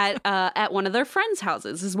at one of their friends'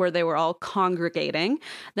 houses. This is where they were all congregating.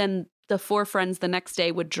 Then the 4 friends the next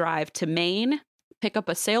day would drive to Maine, pick up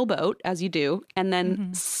a sailboat, as you do, and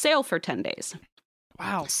then sail for 10 days.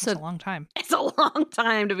 Wow, that's a long time. It's a long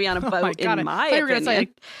time to be on a boat, in my opinion. You were going to say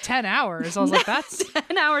 10 hours. I was like, that's...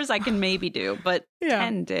 10 hours I can maybe do, but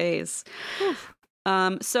 10 days.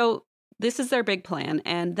 So this is their big plan.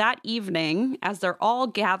 And that evening, as they're all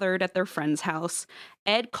gathered at their friend's house,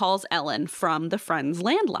 Ed calls Ellen from the friend's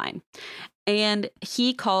landline. And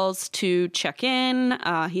he calls to check in.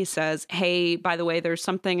 He says, hey, by the way, there's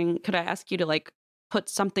something. Could I ask you to put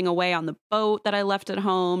something away on the boat that I left at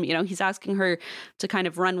home? You know, he's asking her to kind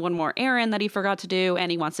of run one more errand that he forgot to do.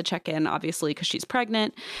 And he wants to check in, obviously, because she's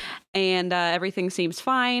pregnant. And everything seems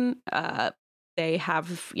fine. They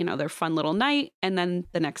have, their fun little night. And then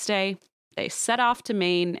the next day, they set off to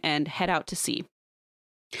Maine and head out to sea.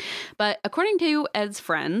 But according to Ed's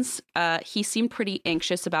friends, he seemed pretty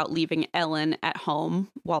anxious about leaving Ellen at home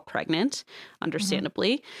while pregnant,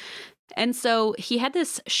 understandably. And so he had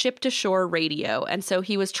this ship-to-shore radio. And so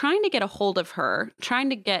he was trying to get a hold of her, trying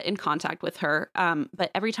to get in contact with her.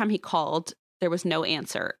 But every time he called, there was no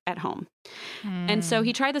answer at home. And so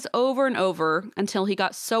he tried this over and over until he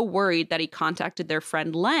got so worried that he contacted their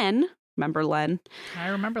friend Len. Remember Len? I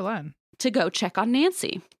remember Len. To go check on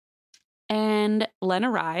Nancy. And Len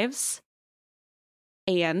arrives,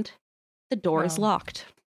 and the door is locked.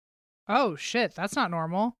 Oh, shit. That's not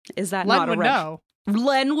normal. Is that Len not a would red? know.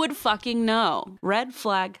 Len would fucking know. Red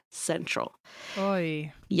flag central.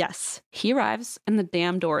 Oy. Yes. He arrives, and the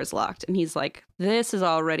damn door is locked. And he's like, this is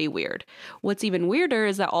already weird. What's even weirder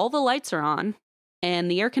is that all the lights are on,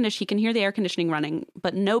 and he can hear the air conditioning running,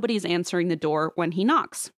 but nobody's answering the door when he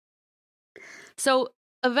knocks. So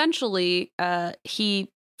eventually, he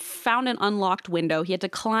found an unlocked window. He had to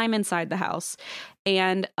climb inside the house.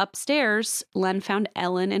 And upstairs, Len found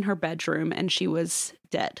Ellen in her bedroom, and she was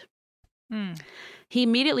dead. He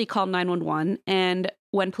immediately called 911, and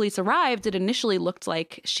when police arrived, it initially looked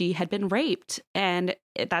like she had been raped. And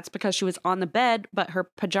that's because she was on the bed, but her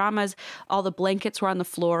pajamas, all the blankets were on the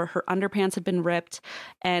floor, her underpants had been ripped,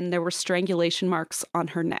 and there were strangulation marks on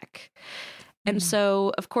her neck. And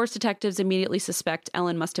so, of course, detectives immediately suspect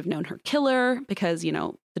Ellen must have known her killer because,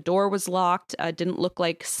 the door was locked, didn't look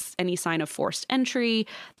like any sign of forced entry.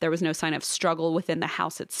 There was no sign of struggle within the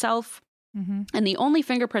house itself. And the only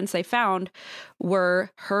fingerprints they found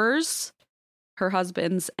were hers, her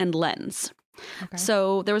husband's, and Len's. Okay.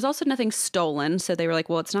 So there was also nothing stolen. So they were like,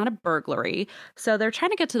 well, it's not a burglary. So they're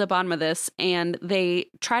trying to get to the bottom of this, and they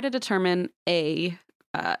try to determine a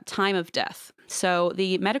time of death. So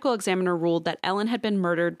the medical examiner ruled that Ellen had been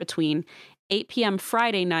murdered between 8 p.m.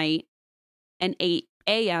 Friday night and 8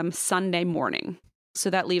 a.m. Sunday morning. So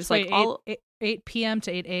that leaves 8 p.m.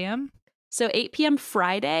 to 8 a.m.? So 8 p.m.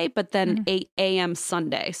 Friday, but then 8 a.m.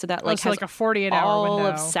 Sunday. So that has a 48-hour all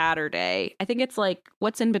window. Of Saturday. I think it's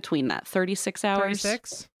what's in between that? 36 hours?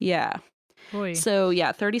 36? Yeah. Oy. So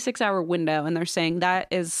 36-hour window, and they're saying that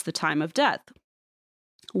is the time of death.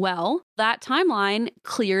 Well, that timeline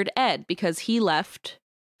cleared Ed because he left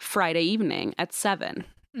Friday evening at 7.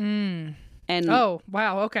 And oh,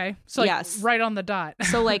 wow. Okay. So yes. Right on the dot.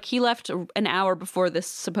 So he left an hour before this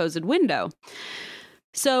supposed window.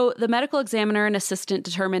 So the medical examiner and assistant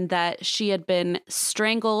determined that she had been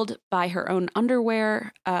strangled by her own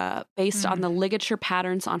underwear based on the ligature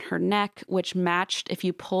patterns on her neck, which matched if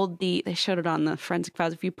you pulled they showed it on the forensic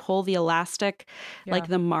files, if you pull the elastic,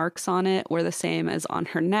 the marks on it were the same as on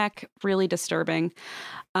her neck. Really disturbing.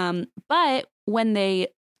 But when they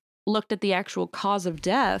looked at the actual cause of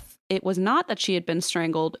death, it was not that she had been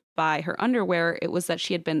strangled by her underwear. It was that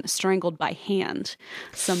she had been strangled by hand.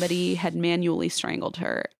 Somebody had manually strangled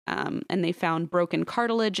her. And they found broken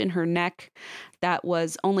cartilage in her neck that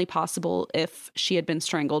was only possible if she had been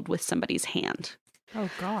strangled with somebody's hand. Oh,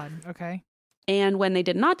 God. Okay. And when they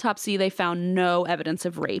did an autopsy, they found no evidence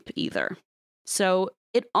of rape either. So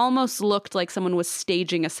it almost looked like someone was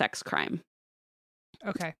staging a sex crime.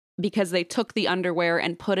 Okay. Because they took the underwear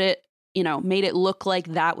and put it, made it look like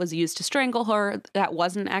that was used to strangle her. That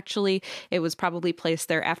wasn't actually. It was probably placed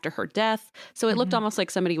there after her death. So it looked almost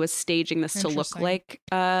like somebody was staging this to look like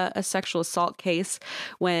a sexual assault case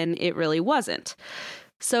when it really wasn't.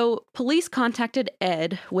 So police contacted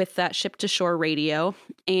Ed with that ship-to-shore radio,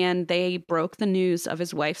 and they broke the news of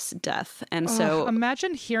his wife's death. And so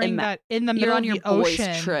imagine hearing that in the middle you're of on your the ocean.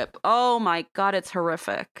 boys' trip. Oh my God, it's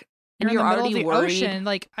horrific. You're and in you're the middle already of the worried. ocean.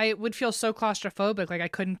 Like, I would feel so claustrophobic. Like, I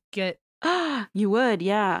couldn't get. You would,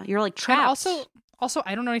 yeah. You're like trapped. And also,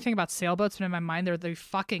 I don't know anything about sailboats, but in my mind, they're the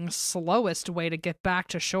fucking slowest way to get back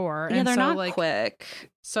to shore. Yeah, and they're so, not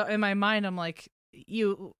quick. So in my mind, I'm like,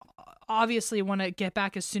 you obviously want to get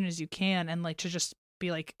back as soon as you can, and like to just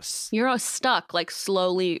be like, you're stuck, like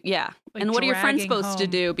slowly, yeah. Like, and what are your friends supposed to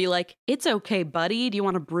do? Be like, it's okay, buddy. Do you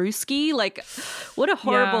want a brewski? Like, what a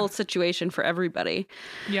horrible situation for everybody.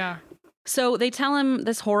 Yeah. So they tell him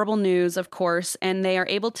this horrible news, of course, and they are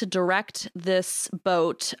able to direct this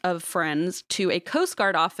boat of friends to a Coast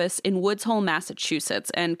Guard office in Woods Hole,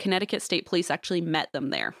 Massachusetts, and Connecticut State Police actually met them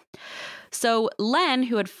there. So Len,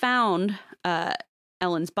 who had found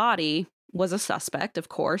Ellen's body, was a suspect, of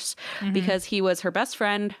course, because he was her best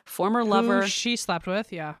friend, former lover. Who she slept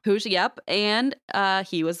with, yeah. And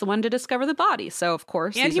he was the one to discover the body. So, of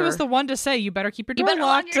course. And he was the one to say, you better keep your door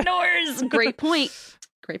locked. Lock your doors. Great point.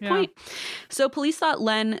 Great point. So police thought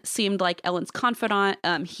Len seemed like Ellen's confidant.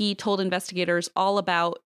 He told investigators all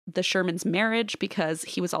about the Shermans' marriage because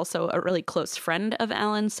he was also a really close friend of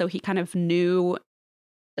Ellen. So he kind of knew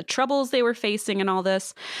the troubles they were facing and all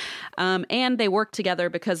this. And they worked together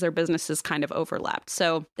because their businesses kind of overlapped.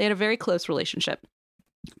 So they had a very close relationship.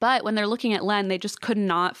 But when they're looking at Len, they just could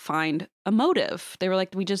not find a motive. They were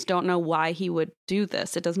like, we just don't know why he would do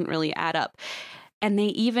this. It doesn't really add up. And they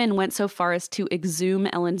even went so far as to exhume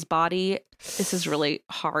Ellen's body. This is really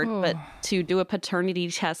hard, but to do a paternity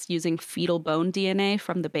test using fetal bone DNA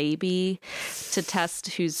from the baby to test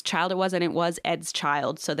whose child it was. And it was Ed's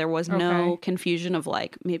child. So there was no confusion of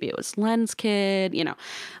like, maybe it was Len's kid,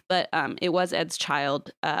 but it was Ed's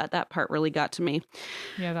child. That part really got to me.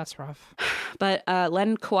 Yeah, that's rough. But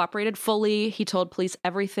Len cooperated fully. He told police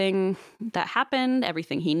everything that happened,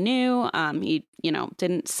 everything he knew. He,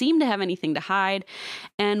 didn't seem to have anything to hide.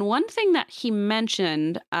 And one thing that he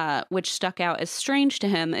mentioned, which stuck out as strange to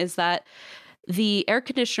him, is that the air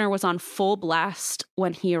conditioner was on full blast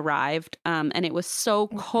when he arrived. And it was so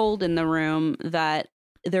cold in the room that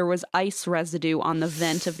there was ice residue on the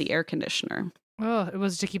vent of the air conditioner. Oh, it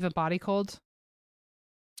was to keep the body cold?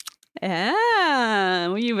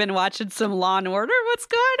 Yeah, you've been watching some Law and Order? What's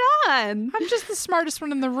going on? I'm just the smartest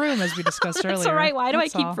one in the room, as we discussed earlier. That's all right. Why do I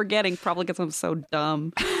keep forgetting? Probably because I'm so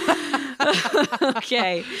dumb.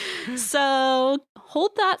 Okay, so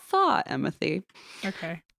hold that thought, Emmethy.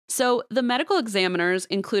 Okay. So the medical examiners,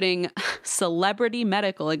 including celebrity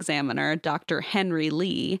medical examiner Dr. Henry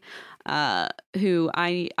Lee, who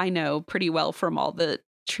I know pretty well from all the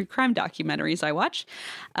true crime documentaries I watch,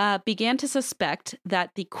 began to suspect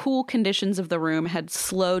that the cool conditions of the room had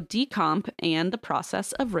slowed decomp and the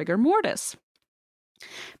process of rigor mortis.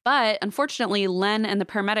 But unfortunately, Len and the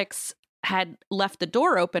paramedics had left the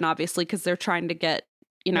door open, obviously, because they're trying to get,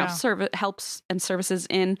 helps and services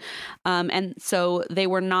in. And so they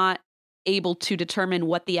were not able to determine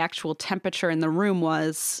what the actual temperature in the room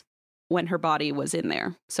was when her body was in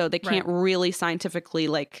there. So they can't really scientifically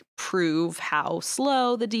prove how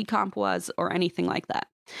slow the decomp was or anything like that.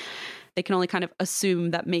 They can only kind of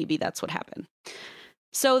assume that maybe that's what happened.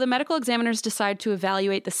 So the medical examiners decide to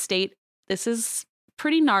evaluate the state. This is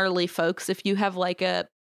pretty gnarly, folks. If you have a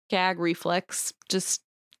gag reflex, just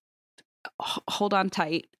hold on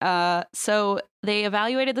tight. So they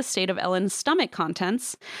evaluated the state of Ellen's stomach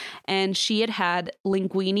contents, and she had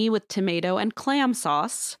linguine with tomato and clam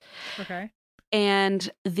sauce. Okay.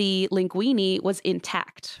 And the linguine was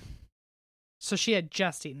intact. So she had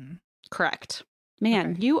just eaten. Correct.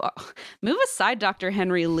 Man, you move aside, Dr.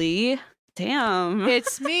 Henry Lee. Damn.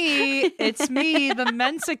 It's me. It's me, the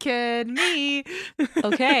Mensa kid. Me.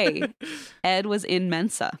 Okay. Ed was in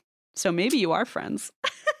Mensa. So maybe you are friends.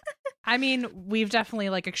 I mean, we've definitely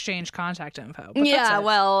exchanged contact info. Yeah,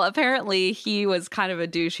 well, apparently he was kind of a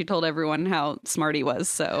douche. He told everyone how smart he was.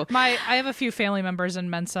 So I have a few family members in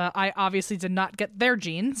Mensa. I obviously did not get their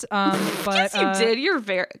genes. But yes, you did.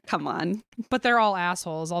 You're come on. But they're all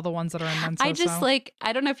assholes. All the ones that are in Mensa. I just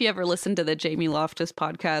I don't know if you ever listened to the Jamie Loftus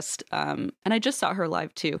podcast. And I just saw her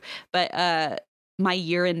live too. But my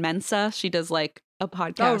year in Mensa. She does like a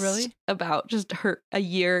podcast about just a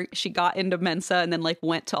year she got into Mensa and then like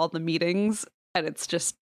went to all the meetings, and it's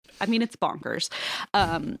just, I mean, it's bonkers.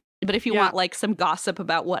 But if you want like some gossip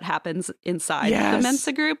about what happens inside the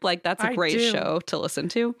Mensa group, like that's a great show to listen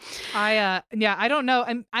to. I don't know.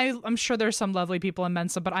 I'm sure there's some lovely people in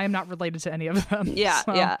Mensa, but I am not related to any of them. Yeah,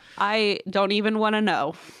 so. yeah. I don't even want to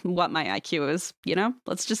know what my IQ is, you know?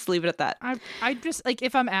 Let's just leave it at that. I just like,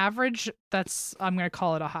 if I'm average, I'm going to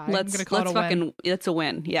call it a high. I'm going to call it a win. It's a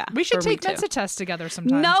win. Yeah. We should take Mensa tests together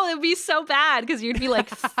sometime. No, it'd be so bad because you'd be like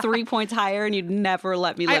 3 points higher and you'd never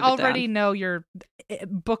let me live it down. I already know you're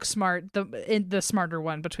book smart, the smarter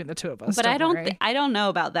one between the two of us. But I don't know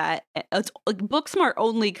about that. It's book smart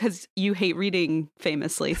only because you hate reading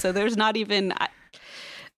famously. So there's not even.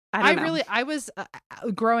 I don't know. I was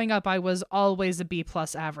growing up. I was always a B+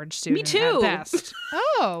 average student. Me too. At best.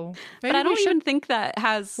 Oh, but I don't even think that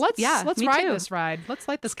has. Let's ride this ride. Let's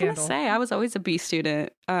light this candle. I was always a B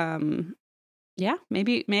student. Yeah,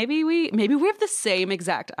 maybe we have the same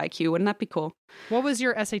exact IQ. Wouldn't that be cool? What was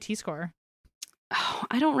your SAT score? Oh,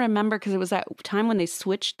 I don't remember because it was that time when they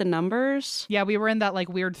switched the numbers. Yeah, we were in that like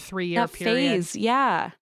weird 3-year period. Phase.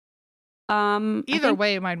 Yeah. Either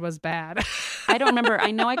way, mine was bad. I don't remember.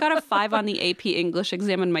 I know I got a 5 on the AP English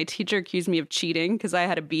exam, and my teacher accused me of cheating because I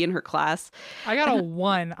had a B in her class. I got a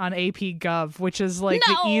 1 on AP Gov, which is like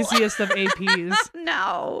the easiest of APs.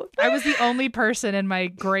 No. I was the only person in my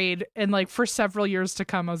grade, and like for several years to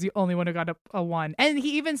come, I was the only one who got a 1. And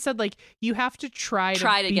he even said like, you have to try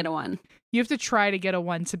to get a 1. You have to try to get a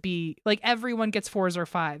 1 to be like, everyone gets 4s or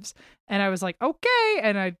 5s. And I was like, okay.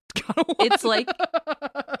 And I got a 1. It's like,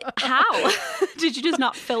 how? Did you just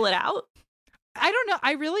not fill it out? I don't know.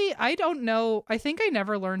 I don't know. I think I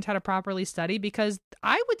never learned how to properly study because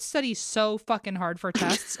I would study so fucking hard for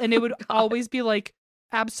tests and it would always be like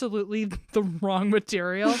absolutely the wrong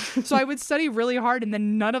material. So I would study really hard and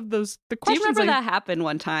then none of the questions. Do you remember that happened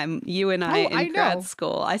one time, you and I in grad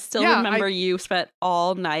school? I still remember you spent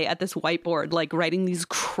all night at this whiteboard like writing these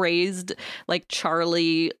crazed like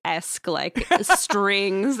Charlie-esque like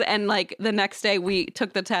strings, and like the next day we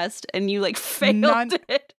took the test and you like failed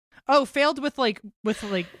it. Oh, failed with what's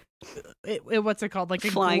it called? Like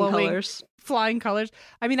flying colors. Flying colors.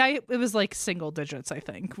 I mean, it was like single digits, I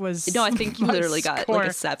think. No, I think you literally got like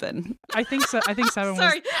a 7. I think so. I think 7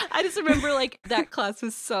 Sorry. I just remember like that class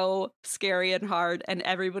was so scary and hard, and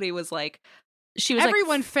everybody was like,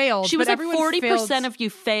 everyone failed. She was like 40% of you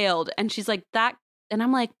failed, and she's like that. And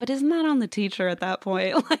I'm like, but isn't that on the teacher at that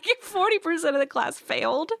point? Like 40% of the class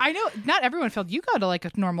failed. I know not everyone failed. You got like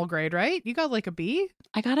a normal grade, right? You got like a B?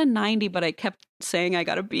 I got a 90, but I kept saying I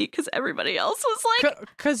got a B because everybody else was like...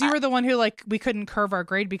 Because you were the one who like, we couldn't curve our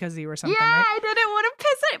grade because of you or something, yeah, right? I didn't want to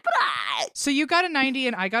piss it, but So you got a 90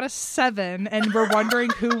 and I got a 7 and we're wondering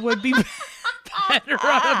who would be... better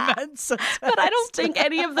on a Mensa test. But I don't think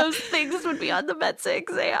any of those things would be on the Mensa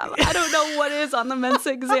exam. I don't know what is on the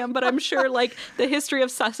Mensa exam, but I'm sure like the history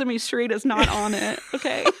of Sesame Street is not on it.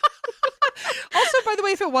 Okay. Also, by the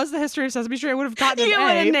way, if it was the history of Sesame Street, I would have gotten an A. You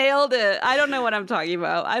would have nailed it. I don't know what I'm talking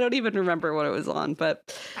about. I don't even remember what it was on,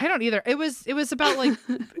 but I don't either. It was about like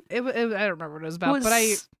I don't remember what it was about,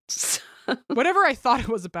 whatever I thought it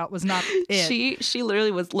was about was not it. She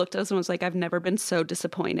literally looked at us and was like, I've never been so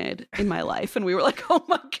disappointed in my life. And we were like, oh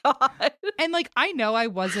my God. And like, I know I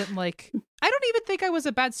wasn't like, I don't even think I was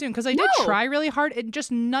a bad student because I did try really hard and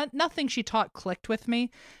just nothing she taught clicked with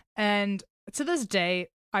me. And to this day,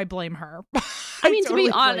 I blame her. I mean, totally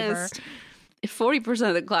to be honest, if 40%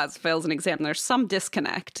 of the class fails an exam, there's some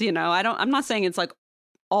disconnect, you know? I'm not saying it's like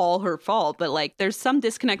all her fault, but like there's some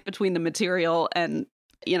disconnect between the material and,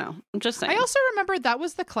 you know, I'm just saying. I also remember that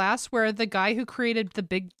was the class where the guy who created the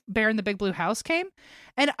Big Bear in the Big Blue House came,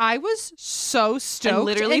 and I was so stoked. I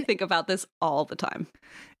literally think about this all the time.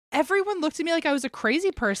 Everyone looked at me like I was a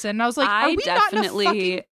crazy person, and I was like, are we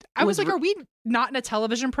not in a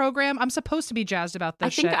television program? I'm supposed to be jazzed about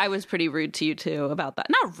this shit. I think I was pretty rude to you too about that.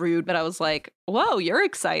 Not rude, but I was like, whoa, you're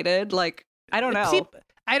excited. Like, I don't know. See,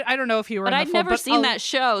 I don't know if you were but I'd never seen that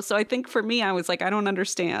show, so I think for me, I was like, I don't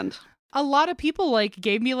understand. A lot of people like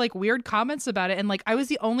gave me like weird comments about it, and like I was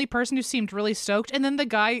the only person who seemed really stoked, and then the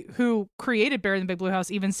guy who created Bear in the Big Blue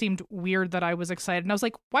House even seemed weird that I was excited, and I was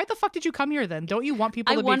like, why the fuck did you come here then? Don't you want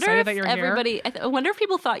people to be excited that you're here? I wonder if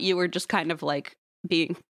people thought you were just kind of like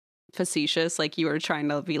being facetious, like you were trying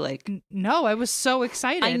to be like... No, I was so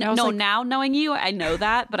excited. I know, now knowing you, I know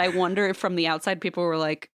that, but I wonder if from the outside people were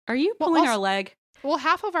like, are you pulling our leg? Well,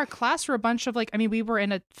 half of our class were a bunch of we were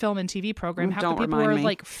in a film and TV program. Half the people were me.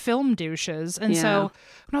 like film douches. And so when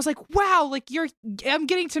I was like, wow, like I'm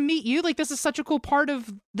getting to meet you. Like, this is such a cool part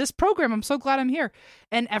of this program. I'm so glad I'm here.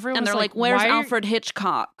 And everyone and was they're like, where's Alfred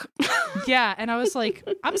Hitchcock? Yeah. And I was like,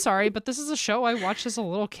 I'm sorry, but this is a show I watched as a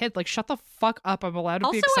little kid. Like, shut the fuck up. I'm allowed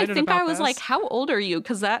to be excited about this. Also, I think I was like, how old are you?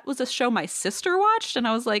 Because that was a show my sister watched. And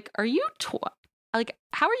I was like, are you like,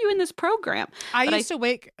 how are you in this program? I used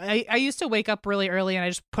to wake up really early and I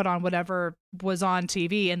just put on whatever was on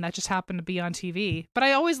TV, and that just happened to be on TV. But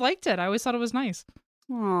I always liked it. I always thought it was nice.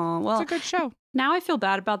 Oh, well, it's a good show. Now I feel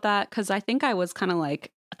bad about that because I think I was kind of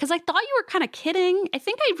like, because I thought you were kind of kidding. I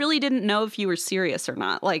think I really didn't know if you were serious or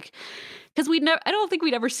not. Like, because I don't think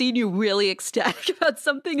we'd ever seen you really ecstatic about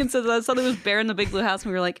something. And so something was Bear in the Big Blue House,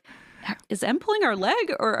 and we were like, is Em pulling our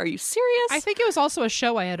leg, or are you serious? I think it was also a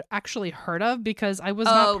show I had actually heard of because I was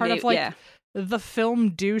not part of the film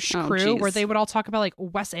douche crew where they would all talk about like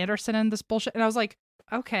Wes Anderson and this bullshit. And I was like,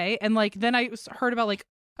 okay. And like then I heard about like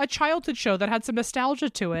a childhood show that had some nostalgia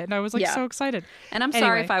to it, and I was like so excited. And I'm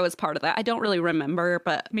sorry if I was part of that. I don't really remember,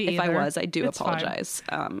 but if I was, I do apologize.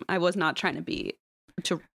 I was not trying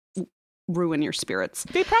to ruin your spirits.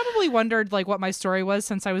 They probably wondered like what my story was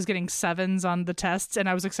since I was getting 7s on the tests and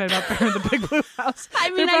I was excited about Bear in the Big Blue House.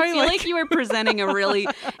 I mean, I feel like you were presenting a really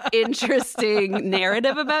interesting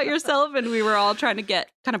narrative about yourself, and we were all trying to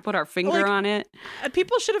kind of put our finger on it.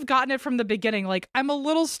 People should have gotten it from the beginning. Like, I'm a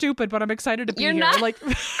little stupid, but I'm excited to be here. Not, like,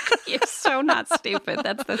 you're so not stupid.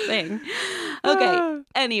 That's the thing. Okay.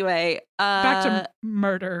 Anyway, back to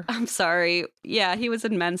murder. I'm sorry. Yeah, he was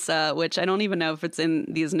in Mensa, which I don't even know if it's in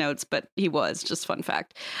these notes, but he was. Just fun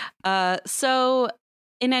fact. So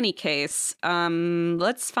in any case,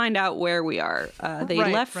 let's find out where we are. They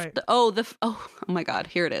left. Right. Oh my God,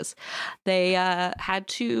 here it is. They had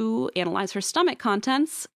to analyze her stomach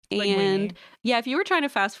contents. And if you were trying to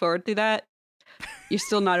fast forward through that, you're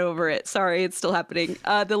still not over it. Sorry, it's still happening.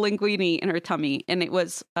 The linguine in her tummy, and it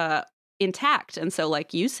was intact. And so,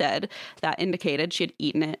 like you said, that indicated she had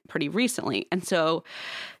eaten it pretty recently. And so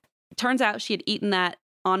it turns out she had eaten that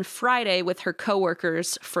on Friday with her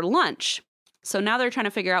coworkers for lunch. So now they're trying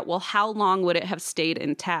to figure out, well, how long would it have stayed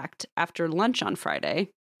intact after lunch on Friday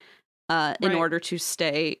in order to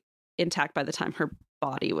stay intact by the time her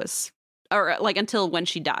body was, or like until when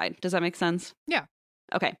she died. Does that make sense? Yeah.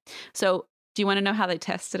 Okay. So do you want to know how they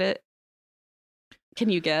tested it? Can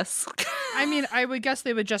you guess? I mean, I would guess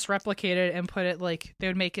they would just replicate it and put it like they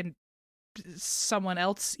would make someone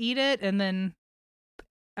else eat it and then,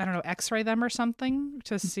 I don't know, x-ray them or something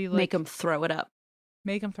to see like. Make them throw it up.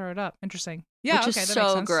 Make them throw it up. Interesting. Yeah, which is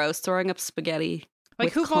so gross. Throwing up spaghetti.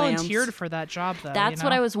 Like, who clams. volunteered for that job, though? That's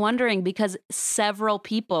what I was wondering, because several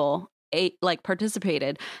people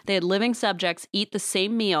participated. They had living subjects eat the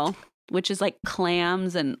same meal, which is like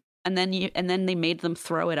clams, and then they made them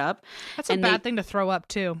throw it up. That's a bad thing to throw up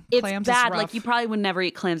too. It's clams bad. Is rough. Like, you probably would never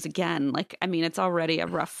eat clams again. Like, I mean, it's already a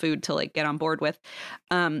rough food to like get on board with.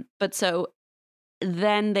 But so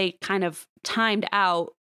then they kind of timed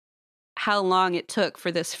out how long it took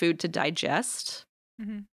for this food to digest.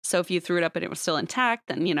 Mm-hmm. So if you threw it up and it was still intact,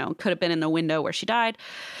 then, it could have been in the window where she died.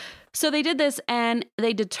 So they did this, and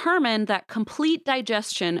they determined that complete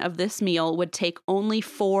digestion of this meal would take only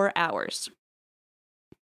 4 hours.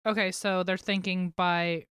 Okay, so they're thinking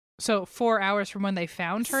 4 hours from when they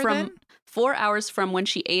found her then? 4 hours from when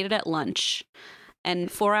she ate it at lunch.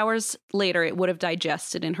 And 4 hours later, it would have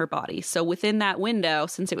digested in her body. So within that window,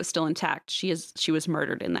 since it was still intact, she was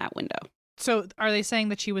murdered in that window. So are they saying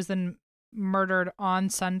that she was then murdered on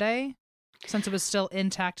Sunday, since it was still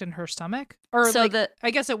intact in her stomach? Or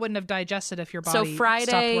I guess it wouldn't have digested if your body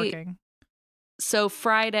stopped working. So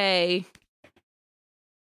Friday,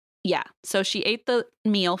 yeah. So she ate the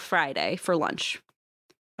meal Friday for lunch.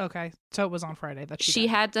 Okay, so it was on Friday that she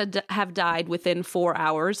had to have died within 4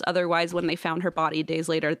 hours. Otherwise, when they found her body days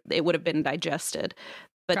later, it would have been digested.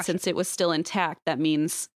 But since it was still intact, that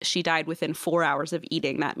means she died within 4 hours of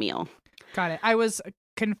eating that meal. Got it. I was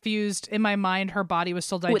confused. In my mind, her body was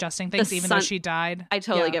still digesting things even though she died. I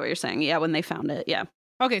totally get what you're saying. Yeah, when they found it. Yeah.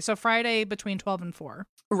 Okay, so Friday between 12 and 4.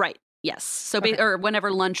 Right. Yes. So or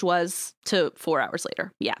whenever lunch was to 4 hours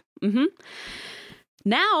later. Yeah. Mm-hmm.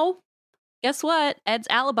 Now, guess what? Ed's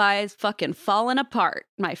alibi is fucking falling apart,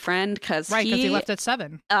 my friend, because he left at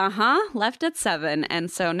 7. Left at 7. And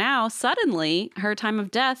so now, suddenly, her time of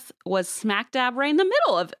death was smack dab right in the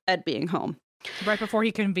middle of Ed being home. Right before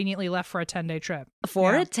he conveniently left for a 10-day trip. A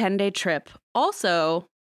 10-day trip. Also,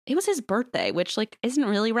 it was his birthday, which, like, isn't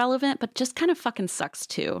really relevant, but just kind of fucking sucks,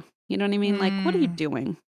 too. You know what I mean? Like, what are you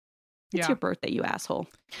doing? It's your birthday, you asshole.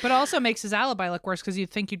 But it also makes his alibi look worse because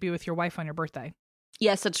you'd think you'd be with your wife on your birthday.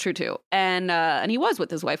 Yes, that's true too. And he was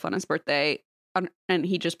with his wife on his birthday, and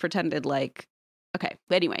he just pretended like, okay.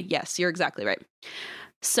 Anyway, yes, you're exactly right.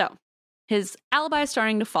 So his alibi is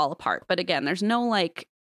starting to fall apart, but again, there's no like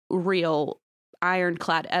real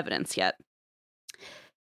ironclad evidence yet.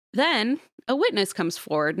 Then a witness comes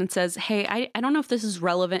forward and says, hey, I don't know if this is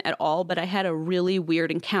relevant at all, but I had a really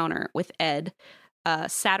weird encounter with Ed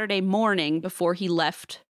Saturday morning before he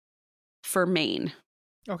left for Maine.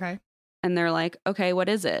 Okay. And they're like, okay, what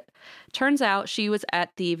is it? Turns out she was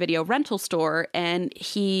at the video rental store and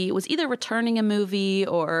he was either returning a movie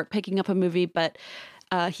or picking up a movie, but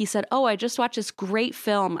he said, oh, I just watched this great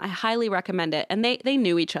film. I highly recommend it. And they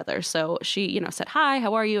knew each other. So she, said, hi,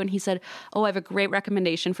 how are you? And he said, oh, I have a great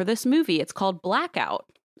recommendation for this movie. It's called Blackout.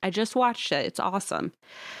 I just watched it. It's awesome.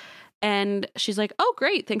 And she's like, oh,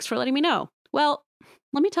 great. Thanks for letting me know. Well,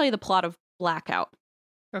 let me tell you the plot of Blackout.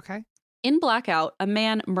 Okay. In Blackout, a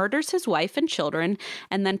man murders his wife and children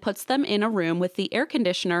and then puts them in a room with the air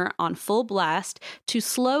conditioner on full blast to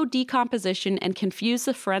slow decomposition and confuse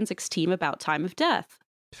the forensics team about time of death.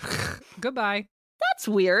 Goodbye. That's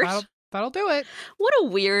weird. That'll do it. What a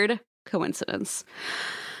weird coincidence.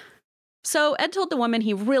 So Ed told the woman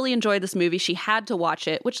he really enjoyed this movie. She had to watch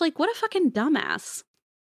it, which, like, what a fucking dumbass.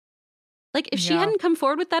 Like, if she hadn't come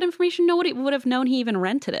forward with that information, nobody would have known he even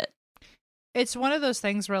rented it. It's one of those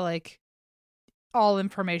things where, like, all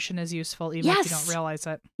information is useful, even if you don't realize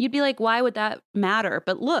it. You'd be like, why would that matter?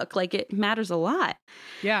 But look, like, it matters a lot.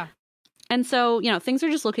 Yeah. And so, things are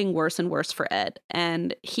just looking worse and worse for Ed.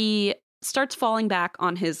 And he starts falling back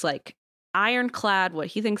on his, like, ironclad, what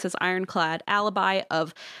he thinks is ironclad alibi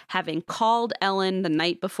of having called Ellen the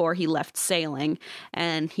night before he left sailing.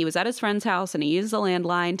 And he was at his friend's house and he used the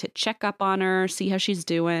landline to check up on her, see how she's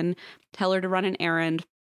doing, tell her to run an errand.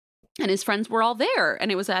 And his friends were all there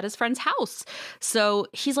and it was at his friend's house. So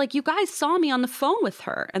he's like, you guys saw me on the phone with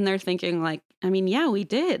her. And they're thinking like, I mean, yeah, we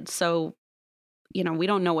did. So, we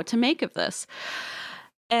don't know what to make of this.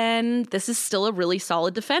 And this is still a really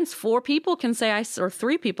solid defense. 4 people can say, or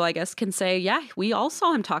 3 people, I guess, can say, yeah, we all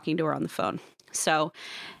saw him talking to her on the phone. So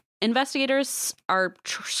investigators are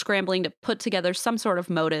scrambling to put together some sort of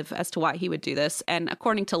motive as to why he would do this. And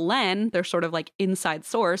according to Len, their sort of like inside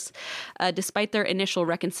source, despite their initial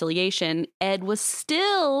reconciliation, Ed was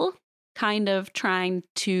still kind of trying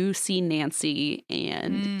to see Nancy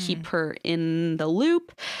and keep her in the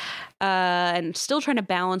loop, and still trying to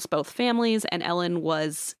balance both families. And Ellen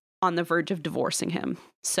was on the verge of divorcing him.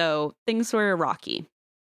 So things were rocky.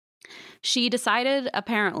 She decided,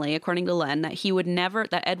 apparently, according to Len, that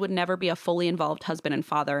Ed would never be a fully involved husband and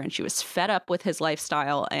father, and she was fed up with his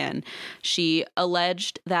lifestyle, and she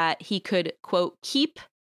alleged that he could, quote, keep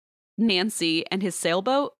Nancy and his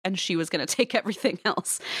sailboat, and she was going to take everything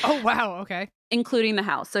else. Oh, wow. Okay. Including the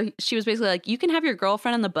house. So she was basically like, you can have your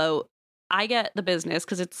girlfriend on the boat. I get the business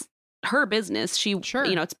because it's her business.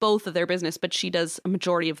 It's both of their business, but she does a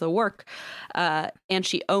majority of the work. And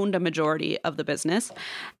she owned a majority of the business.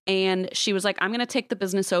 And she was like, I'm going to take the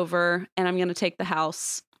business over and I'm going to take the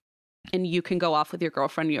house and you can go off with your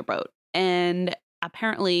girlfriend and your boat. And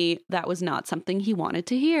apparently that was not something he wanted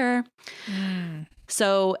to hear.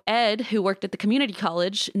 So Ed, who worked at the community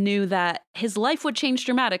college, knew that his life would change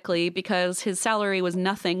dramatically because his salary was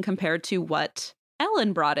nothing compared to what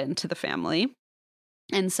Ellen brought into the family.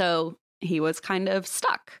 And so he was kind of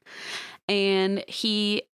stuck. And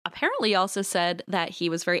he apparently also said that he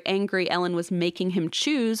was very angry Ellen was making him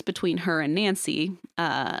choose between her and Nancy.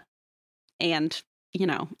 And,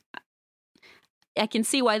 I can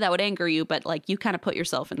see why that would anger you, but like you kind of put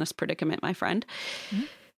yourself in this predicament, my friend. Mm-hmm.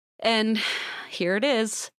 And here it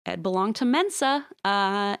is. Ed belonged to Mensa.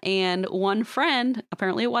 And one friend,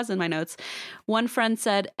 apparently it was in my notes, one friend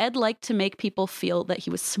said, Ed liked to make people feel that he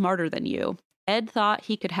was smarter than you. Ed thought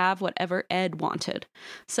he could have whatever Ed wanted.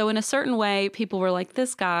 So in a certain way, people were like,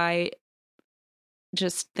 this guy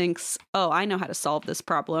just thinks, oh, I know how to solve this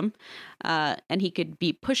problem. And he could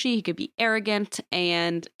be pushy, he could be arrogant,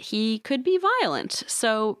 and he could be violent.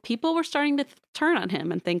 So people were starting to turn on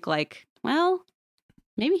him and think like, well,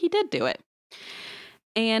 maybe he did do it.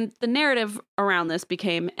 And the narrative around this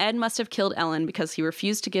became Ed must have killed Ellen because he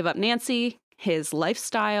refused to give up Nancy, his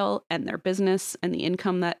lifestyle, and their business, and the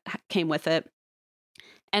income that came with it.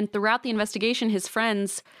 And throughout the investigation, his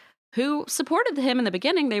friends who supported him in the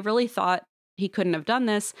beginning, they really thought he couldn't have done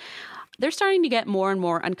this. They're starting to get more and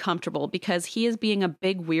more uncomfortable because he is being a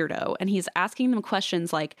big weirdo. And he's asking them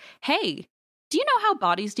questions like, hey, do you know how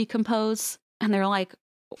bodies decompose? And they're like,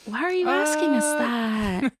 why are you asking us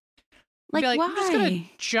that? Like, be like, why? I'm just gonna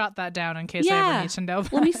jot that down in case I ever need to know.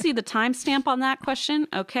 Let me see the timestamp on that question.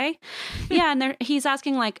 Okay. Yeah, and he's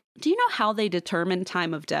asking, like, do you know how they determine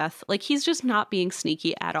time of death? Like, he's just not being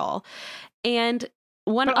sneaky at all. And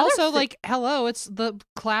but also, like, hello, it's the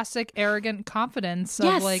classic arrogant confidence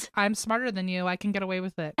of, like, I'm smarter than you. I can get away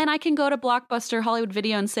with it. And I can go to Blockbuster Hollywood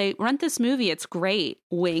Video and say, rent this movie. It's great.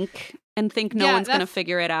 Wink. And think no one's going to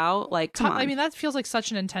figure it out. Like, come on. I mean, that feels like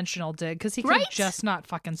such an intentional dig because he could have just not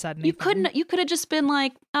fucking said anything. You could have just been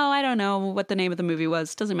like, oh, I don't know what the name of the movie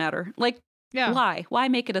was. Doesn't matter. Like, why? Why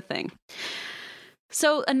make it a thing?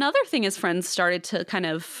 So another thing his friends started to kind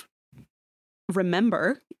of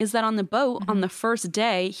remember is that on the boat on the first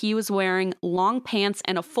day, he was wearing long pants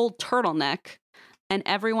and a full turtleneck. And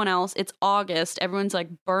everyone else, it's August, everyone's like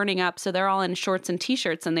burning up. So they're all in shorts and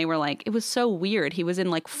t-shirts. And they were like, it was so weird. He was in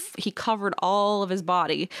like, he covered all of his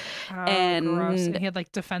body. Oh, and gross. And he had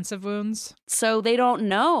like defensive wounds. So they don't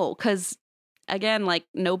know. Because again, like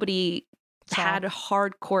nobody had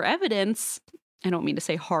hardcore evidence. I don't mean to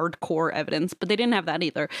say hardcore evidence, but they didn't have that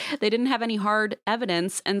either. They didn't have any hard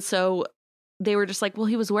evidence. And so they were just like, well,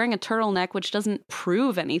 he was wearing a turtleneck, which doesn't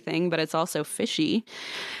prove anything, but it's also fishy.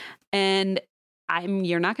 And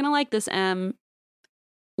you're not going to like this, Em.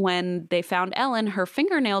 When they found Ellen, her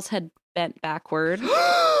fingernails had bent backward.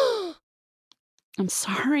 I'm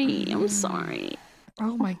sorry.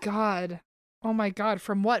 Oh my God.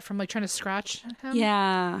 From what? From like trying to scratch him?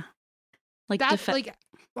 Yeah. Like that's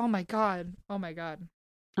oh my God.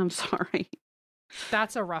 I'm sorry.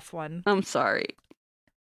 That's a rough one. I'm sorry.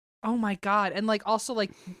 Oh my God. And like also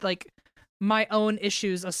like my own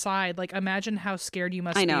issues aside, like imagine how scared you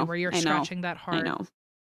must be where you're scratching that hard.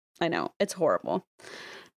 I know. It's horrible.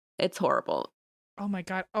 Oh my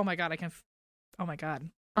God. Oh my God.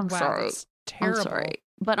 I'm sorry. That's terrible. I'm sorry.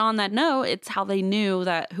 But on that note, it's how they knew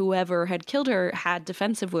that whoever had killed her had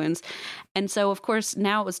defensive wounds. And so, of course,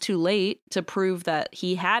 now it was too late to prove that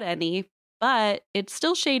he had any, but it's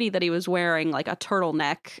still shady that he was wearing like a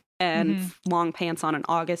turtleneck and long pants on an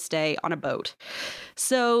August day on a boat.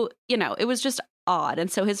 So, it was just odd.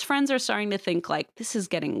 And so his friends are starting to think like, this is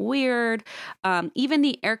getting weird. Even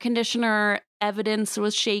the air conditioner evidence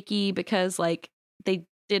was shaky because like they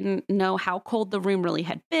didn't know how cold the room really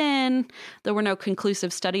had been. There were no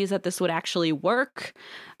conclusive studies that this would actually work.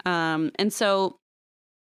 And so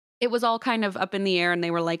it was all kind of up in the air and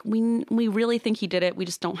they were like, we really think he did it. We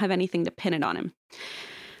just don't have anything to pin it on him.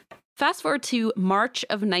 Fast forward to March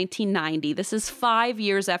of 1990. This is 5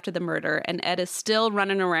 years after the murder, and Ed is still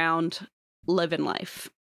running around living life.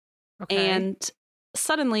 Okay. And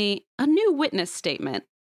suddenly, a new witness statement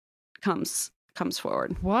comes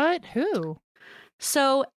forward. What? Who?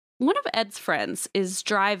 So, one of Ed's friends is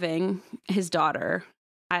driving his daughter,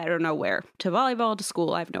 I don't know where, to volleyball, to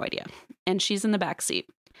school, I have no idea. And she's in the backseat.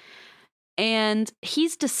 And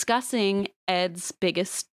he's discussing Ed's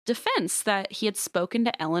biggest defense that he had spoken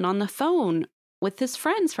to Ellen on the phone with his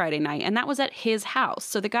friends Friday night, and that was at his house.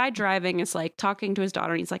 So the guy driving is like talking to his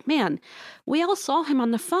daughter, and he's like, man, we all saw him on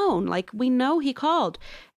the phone. Like, we know he called.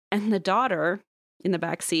 And the daughter in the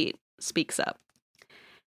back seat speaks up.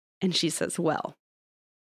 And she says, well,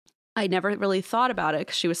 I never really thought about it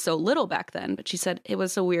because she was so little back then, but she said it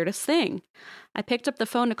was the weirdest thing. I picked up the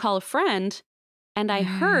phone to call a friend, and I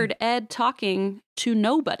heard Ed talking to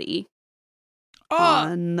nobody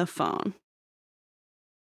on the phone.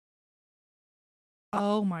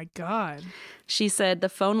 Oh my God. She said the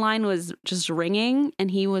phone line was just ringing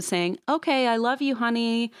and he was saying, okay, I love you,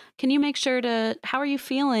 honey. Can you make sure how are you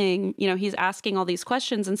feeling? He's asking all these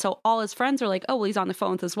questions. And so all his friends are like, oh, well, he's on the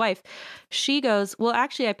phone with his wife. She goes, well,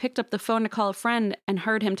 actually, I picked up the phone to call a friend and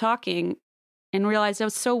heard him talking and realized it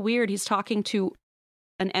was so weird. He's talking to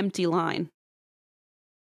an empty line.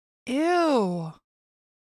 Ew.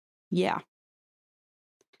 Yeah.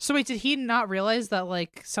 So wait, did he not realize that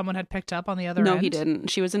like someone had picked up on the other end? No, he didn't.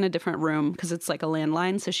 She was in a different room because it's like a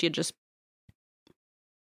landline. So she had just,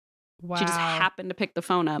 she just happened to pick the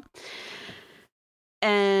phone up.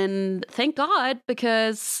 And thank God,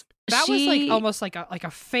 because that was like almost like a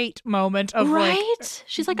fate moment of right.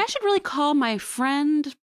 She's like, I should really call my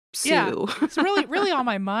friend Sue. Yeah, it's really on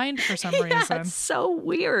my mind for some reason. It's so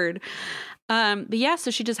weird. But yeah, so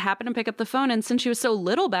she just happened to pick up the phone, and since she was so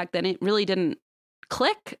little back then, it really didn't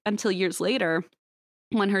click until years later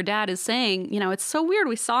when her dad is saying, it's so weird.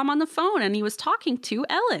 We saw him on the phone and he was talking to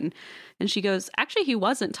Ellen. And she goes, actually, he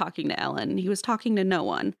wasn't talking to Ellen. He was talking to no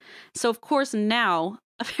one. So, of course, now,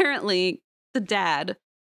 apparently, the dad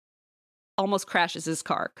almost crashes his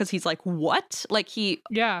car because he's like, what? Like, he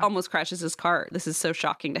almost crashes his car. This is so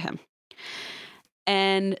shocking to him.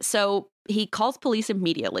 And so he calls police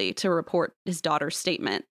immediately to report his daughter's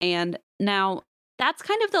statement. And Now, that's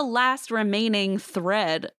kind of the last remaining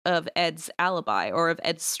thread of Ed's alibi, or of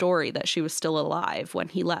Ed's story, that she was still alive when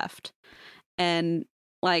he left. And,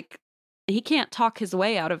 like, he can't talk his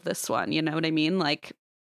way out of this one, you know what I mean? Like,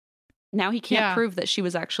 now he can't prove that she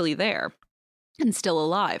was actually there and still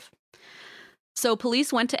alive. So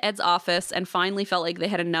police went to Ed's office and finally felt like they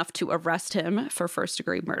had enough to arrest him for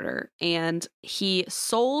first-degree murder. And he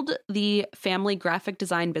sold the family graphic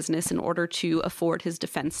design business in order to afford his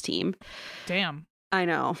defense team. Damn. I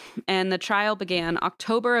know. And the trial began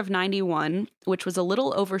October of 91, which was a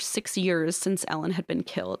little over 6 years since Ellen had been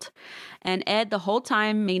killed. And Ed, the whole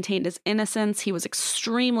time, maintained his innocence. He was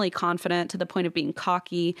extremely confident to the point of being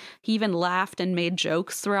cocky. He even laughed and made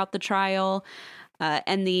jokes throughout the trial.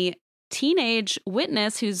 And the teenage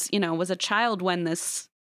witness, who's, was a child when this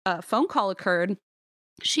phone call occurred,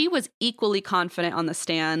 she was equally confident on the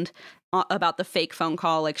stand about the fake phone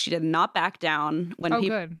call. Like, she did not back down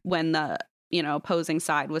when the opposing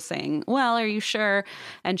side was saying, well, are you sure?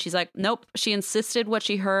 And she's like, nope. She insisted what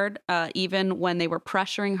she heard, even when they were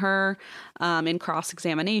pressuring her in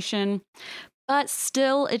cross-examination. But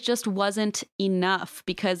still, it just wasn't enough,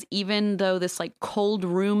 because even though this like cold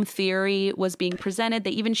room theory was being presented,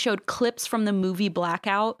 they even showed clips from the movie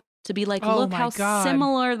Blackout to be like, look how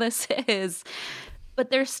similar this is.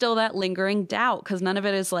 But there's still that lingering doubt, because none of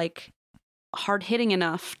it is like hard hitting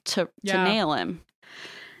enough to nail him.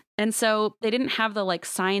 And so they didn't have the like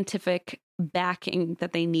scientific backing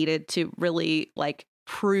that they needed to really like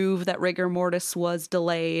prove that rigor mortis was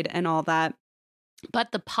delayed and all that.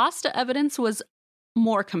 But the pasta evidence was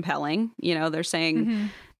more compelling. They're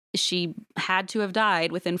saying she had to have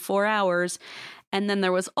died within 4 hours. And then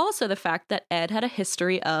there was also the fact that Ed had a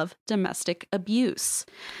history of domestic abuse.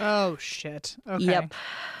 Oh, shit. Okay. Yep.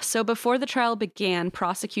 So before the trial began,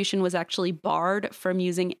 prosecution was actually barred from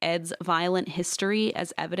using Ed's violent history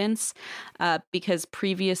as evidence because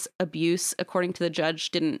previous abuse, according to the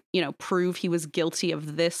judge, didn't, prove he was guilty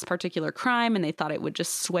of this particular crime, and they thought it would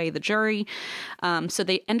just sway the jury. So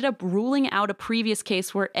they ended up ruling out a previous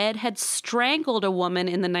case where Ed had strangled a woman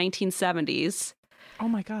in the 1970s. Oh,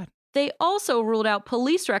 my God. They also ruled out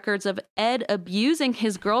police records of Ed abusing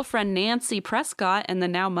his girlfriend, Nancy Prescott, and the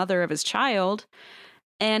now mother of his child.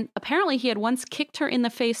 And apparently he had once kicked her in the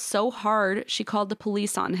face so hard, she called the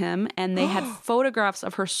police on him. And they had photographs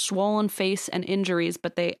of her swollen face and injuries,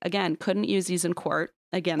 but they, again, couldn't use these in court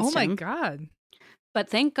against him. Oh, my God. But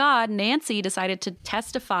thank God, Nancy decided to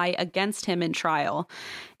testify against him in trial.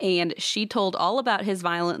 And she told all about his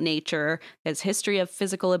violent nature, his history of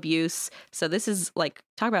physical abuse. So this is like,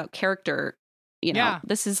 talk about character,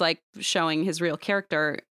 this is like showing his real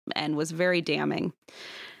character, and was very damning.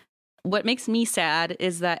 What makes me sad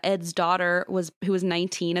is that Ed's daughter, who was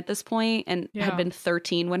 19 at this point and had been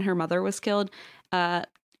 13 when her mother was killed,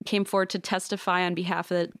 came forward to testify on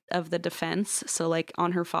behalf of the defense. So like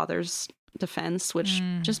on her father's defense, which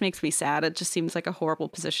just makes me sad. It just seems like a horrible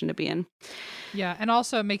position to be in. Yeah, and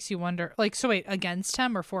also it makes you wonder, like, so wait, against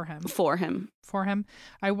him or for him? For him. For him.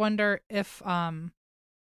 I wonder if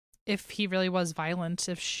he really was violent,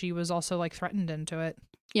 if she was also like threatened into it.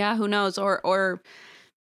 Yeah, who knows? Or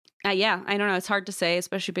yeah, I don't know. It's hard to say,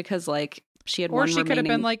 especially because like she had one remaining could have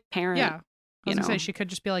been like parent. Yeah, I was gonna say she could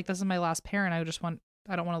just be like, "This is my last parent.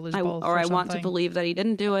 I don't want to lose both." Or I want to believe that he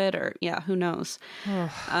didn't do it, or who knows?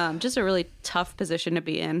 Just a really tough position to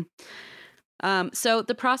be in. So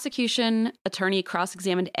the prosecution attorney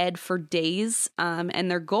cross-examined Ed for days,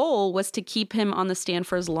 and their goal was to keep him on the stand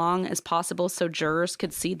for as long as possible so jurors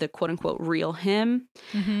could see the quote-unquote real him.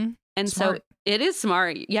 Mm-hmm. And smart. So it is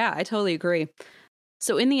smart. Yeah, I totally agree.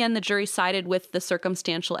 So in the end, the jury sided with the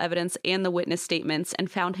circumstantial evidence and the witness statements and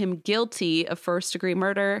found him guilty of first-degree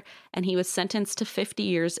murder, and he was sentenced to 50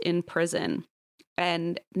 years in prison.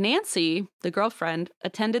 And Nancy, the girlfriend,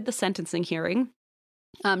 attended the sentencing hearing.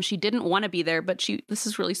 She didn't want to be there, but this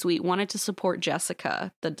is really sweet, wanted to support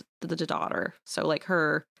Jessica, the daughter. So like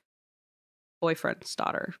her boyfriend's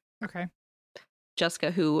daughter. Okay. Jessica,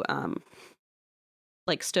 who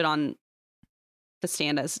like stood on the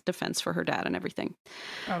stand as defense for her dad and everything.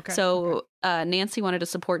 Okay. So Nancy wanted to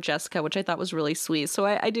support Jessica, which I thought was really sweet. So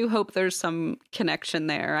I do hope there's some connection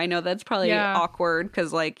there. I know that's probably awkward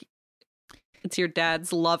because like it's your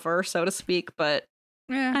dad's lover, so to speak, but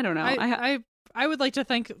I don't know. I would like to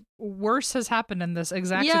think worse has happened in this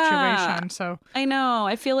exact situation. So I know.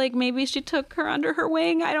 I feel like maybe she took her under her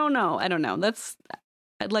wing. I don't know.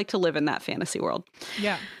 I'd like to live in that fantasy world.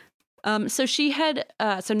 Yeah. So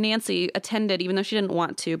Nancy attended, even though she didn't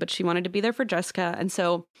want to, but she wanted to be there for Jessica. And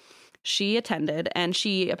so She attended, and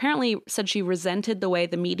she apparently said she resented the way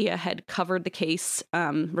the media had covered the case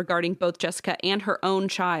regarding both Jessica and her own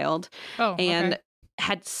child, and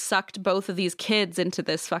had sucked both of these kids into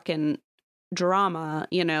this fucking drama,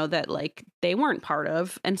 you know, that like they weren't part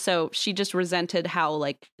of. And so she just resented how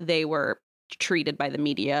like they were treated by the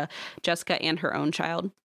media, Jessica and her own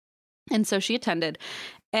child. And so she attended.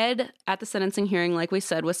 Ed, at the sentencing hearing, like we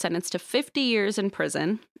said, was sentenced to 50 years in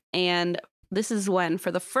prison. And this is when,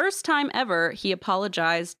 for the first time ever, he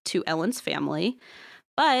apologized to Ellen's family,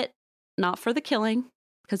 but not for the killing,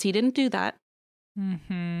 because he didn't do that.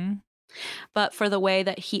 Mm-hmm. But for the way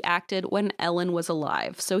that he acted when Ellen was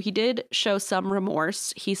alive. So he did show some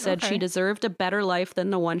remorse. He said she deserved a better life than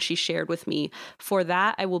the one she shared with me. For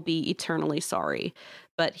that, I will be eternally sorry.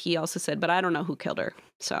 But he also said, but I don't know who killed her.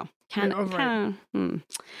 So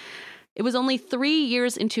It was only 3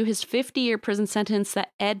 years into his 50-year prison sentence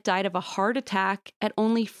that Ed died of a heart attack at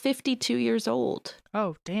only 52 years old.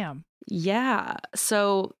 Oh, damn. Yeah.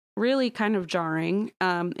 So really kind of jarring.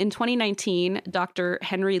 In 2019, Dr.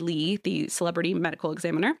 Henry Lee, the celebrity medical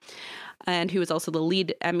examiner, and who was also the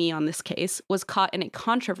lead ME on this case, was caught in a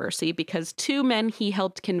controversy because 2 men he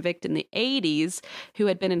helped convict in the 80s who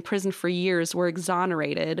had been in prison for years were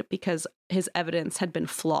exonerated because his evidence had been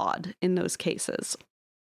flawed in those cases.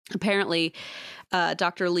 Apparently,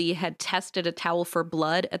 Dr. Lee had tested a towel for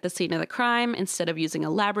blood at the scene of the crime instead of using a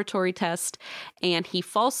laboratory test, and he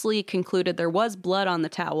falsely concluded there was blood on the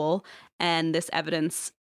towel, and this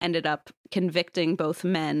evidence ended up convicting both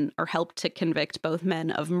men, or helped to convict both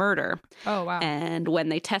men of murder. Oh, wow. And when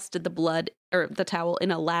they tested the blood or the towel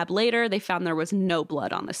in a lab later, they found there was no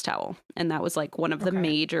blood on this towel. And that was like one of the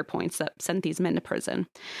major points that sent these men to prison.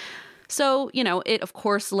 So, you know, it, of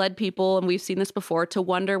course, led people, and we've seen this before, to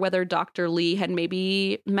wonder whether Dr. Lee had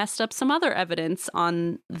maybe messed up some other evidence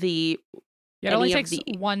on the... It only takes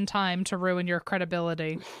one time to ruin your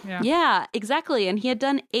credibility. Yeah, exactly. And he had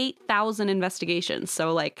done 8,000 investigations.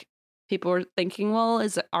 So, like, people were thinking, well,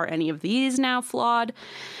 are any of these now flawed?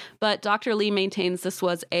 But Dr. Lee maintains this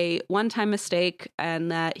was a one-time mistake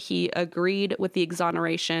and that he agreed with the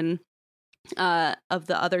exoneration of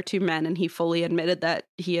the other 2 men, and he fully admitted that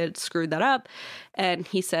he had screwed that up. And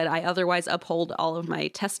he said, I otherwise uphold all of my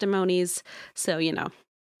testimonies. So, you know.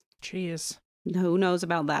 Jeez. Who knows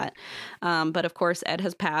about that? But of course, Ed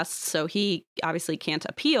has passed, so he obviously can't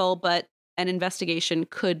appeal, but an investigation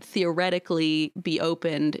could theoretically be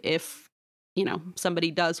opened if, you know,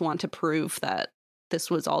 somebody does want to prove that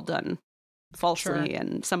this was all done falsely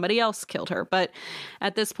and somebody else killed her. But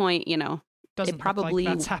at this point, you know, it probably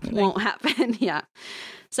won't happen. Yeah.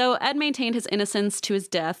 So Ed maintained his innocence to his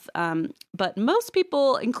death, but most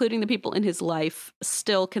people, including the people in his life,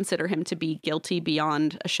 still consider him to be guilty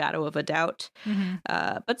beyond a shadow of a doubt.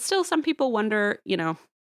 Mm-hmm. But still, some people wonder, you know,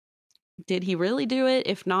 did he really do it?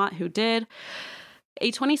 If not, who did?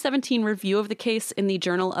 A 2017 review of the case in the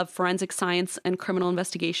Journal of Forensic Science and Criminal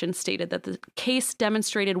Investigation stated that the case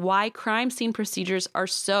demonstrated why crime scene procedures are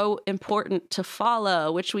so important to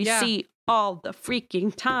follow, which we see all the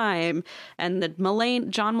freaking time. And the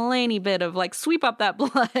John Mulaney bit of like, sweep up that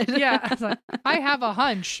blood. Yeah. Like, I have a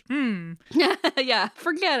hunch. Yeah.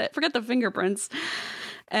 Forget it. Forget the fingerprints.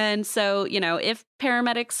 And so, you know, if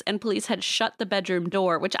paramedics and police had shut the bedroom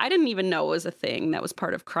door, which I didn't even know was a thing that was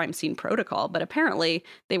part of crime scene protocol, but apparently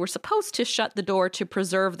they were supposed to shut the door to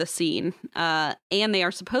preserve the scene. And they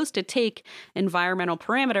are supposed to take environmental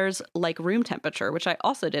parameters like room temperature, which I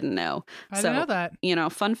also didn't know. I didn't know that. You know,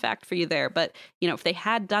 fun fact for you there. But, you know, if they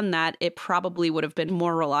had done that, it probably would have been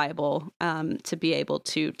more reliable to be able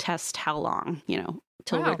to test how long, you know,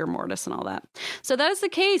 till rigor mortis and all that. So that is the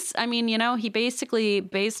case. I mean, you know, he basically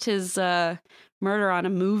based his murder on a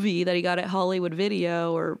movie that he got at Hollywood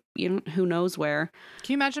Video, or you know, who knows where.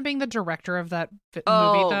 Can you imagine being the director of that movie,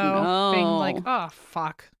 though? No. Being like, oh,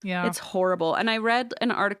 fuck. Yeah. It's horrible. And I read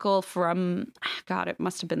an article from, God, it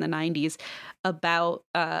must have been the 90s, about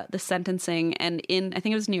the sentencing. And I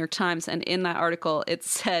think it was New York Times. And in that article, it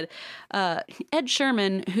said, Ed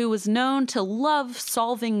Sherman, who was known to love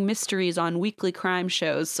solving mysteries on weekly crime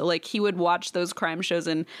shows. So, like, he would watch those crime shows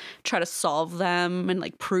and try to solve them and,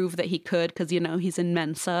 like, prove that he could because, you know, he's in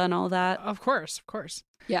Mensa and all that. Of course.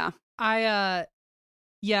 Yeah. I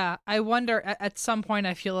wonder, at some point,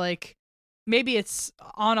 I feel like maybe it's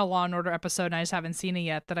on a Law & Order episode and I just haven't seen it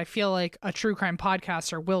yet, that I feel like a true crime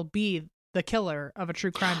podcaster will be the killer of a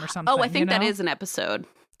true crime or something. Oh, I think that is an episode.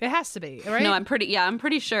 It has to be, right? No, I'm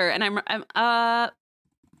pretty sure. And I'm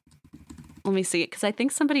let me see it, because I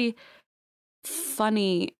think somebody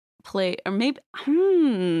funny play, or maybe,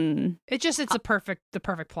 it's the perfect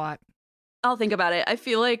plot. I'll think about it. I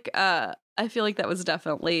feel like, I I feel like that was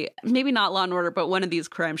definitely, maybe not Law & Order, but one of these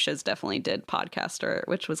crime shows definitely did Podcaster,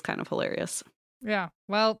 which was kind of hilarious. Yeah.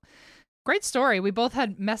 Well, great story. We both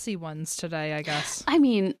had messy ones today, I guess. I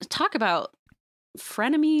mean, talk about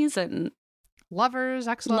frenemies and lovers,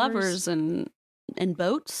 ex-lovers. Lovers and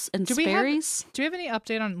boats and Sperrys. Do we have any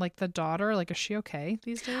update on like the daughter? Like, is she okay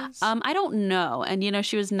these days? I don't know. And, you know,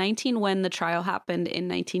 she was 19 when the trial happened in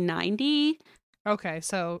 1990. Okay,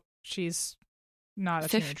 so she's not a 50s.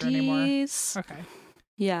 teenager anymore. Okay.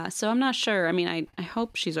 Yeah, so I'm not sure. I mean, I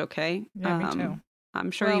hope she's okay. Yeah, me too.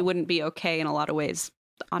 I'm sure you wouldn't be okay in a lot of ways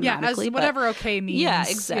automatically. Yeah, as whatever okay means.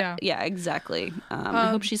 Yeah, exactly. I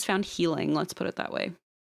hope she's found healing. Let's put it that way.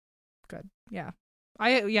 Good. Yeah.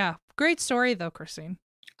 Great story though, Christine.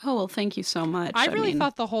 Oh, well, thank you so much. I really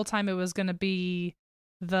thought the whole time it was going to be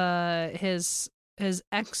his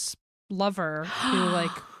ex-lover who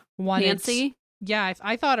like wanted Nancy. Yeah,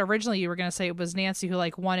 I thought originally you were going to say it was Nancy who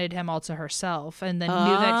like wanted him all to herself, and then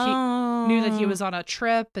knew that he was on a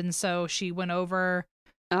trip, and so she went over.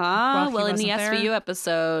 Well, in the SVU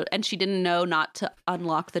episode, and she didn't know not to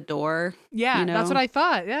unlock the door. Yeah, you know? That's what I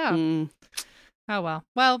thought. Yeah. Oh well.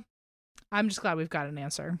 Well, I'm just glad we've got an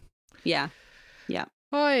answer. Yeah.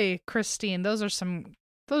 Boy, Christine, those are some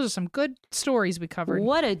good stories we covered.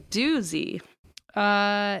 What a doozy.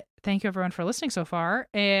 Thank you everyone for listening so far.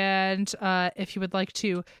 And if you would like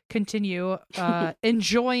to continue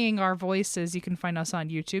enjoying our voices, you can find us on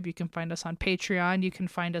YouTube. You can find us on Patreon. You can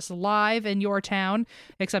find us live in your town,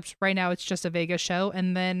 except right now it's just a Vegas show.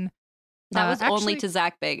 And then that was only to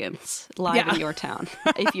Zach Bagans live in your town,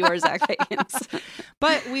 if you are Zach Bagans.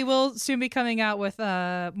 But we will soon be coming out with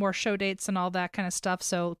more show dates and all that kind of stuff.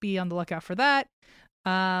 So be on the lookout for that.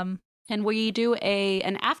 And we do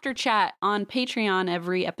an after chat on Patreon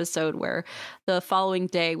every episode where the following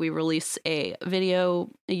day we release a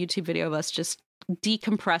YouTube video of us just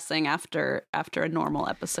decompressing after a normal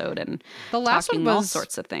episode and talking all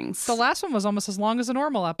sorts of things. The last one was almost as long as a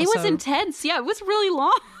normal episode. It was intense. Yeah, it was really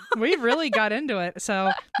long. We really got into it.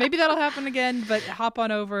 So maybe that'll happen again, but hop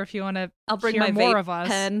on over if you want to hear more of us.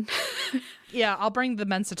 Pen. Yeah, I'll bring the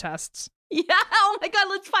Mensa tests. Yeah, oh my God,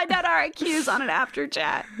 let's find out our IQs on an after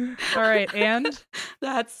chat. All right, and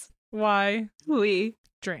that's why we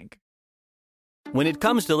drink. When it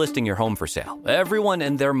comes to listing your home for sale, everyone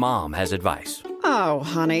and their mom has advice. Oh,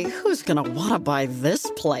 honey, who's gonna want to buy this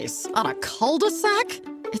place? On a cul-de-sac?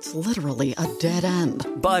 It's literally a dead end.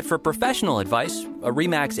 But for professional advice, a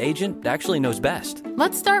RE/MAX agent actually knows best.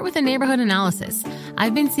 Let's start with a neighborhood analysis.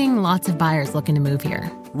 I've been seeing lots of buyers looking to move here.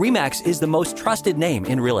 RE/MAX is the most trusted name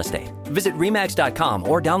in real estate. Visit RE/MAX.com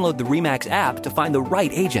or download the RE/MAX app to find the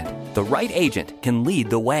right agent. The right agent can lead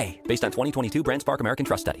the way. Based on 2022 BrandSpark American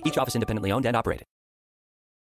Trust Study. Each office independently owned and operated.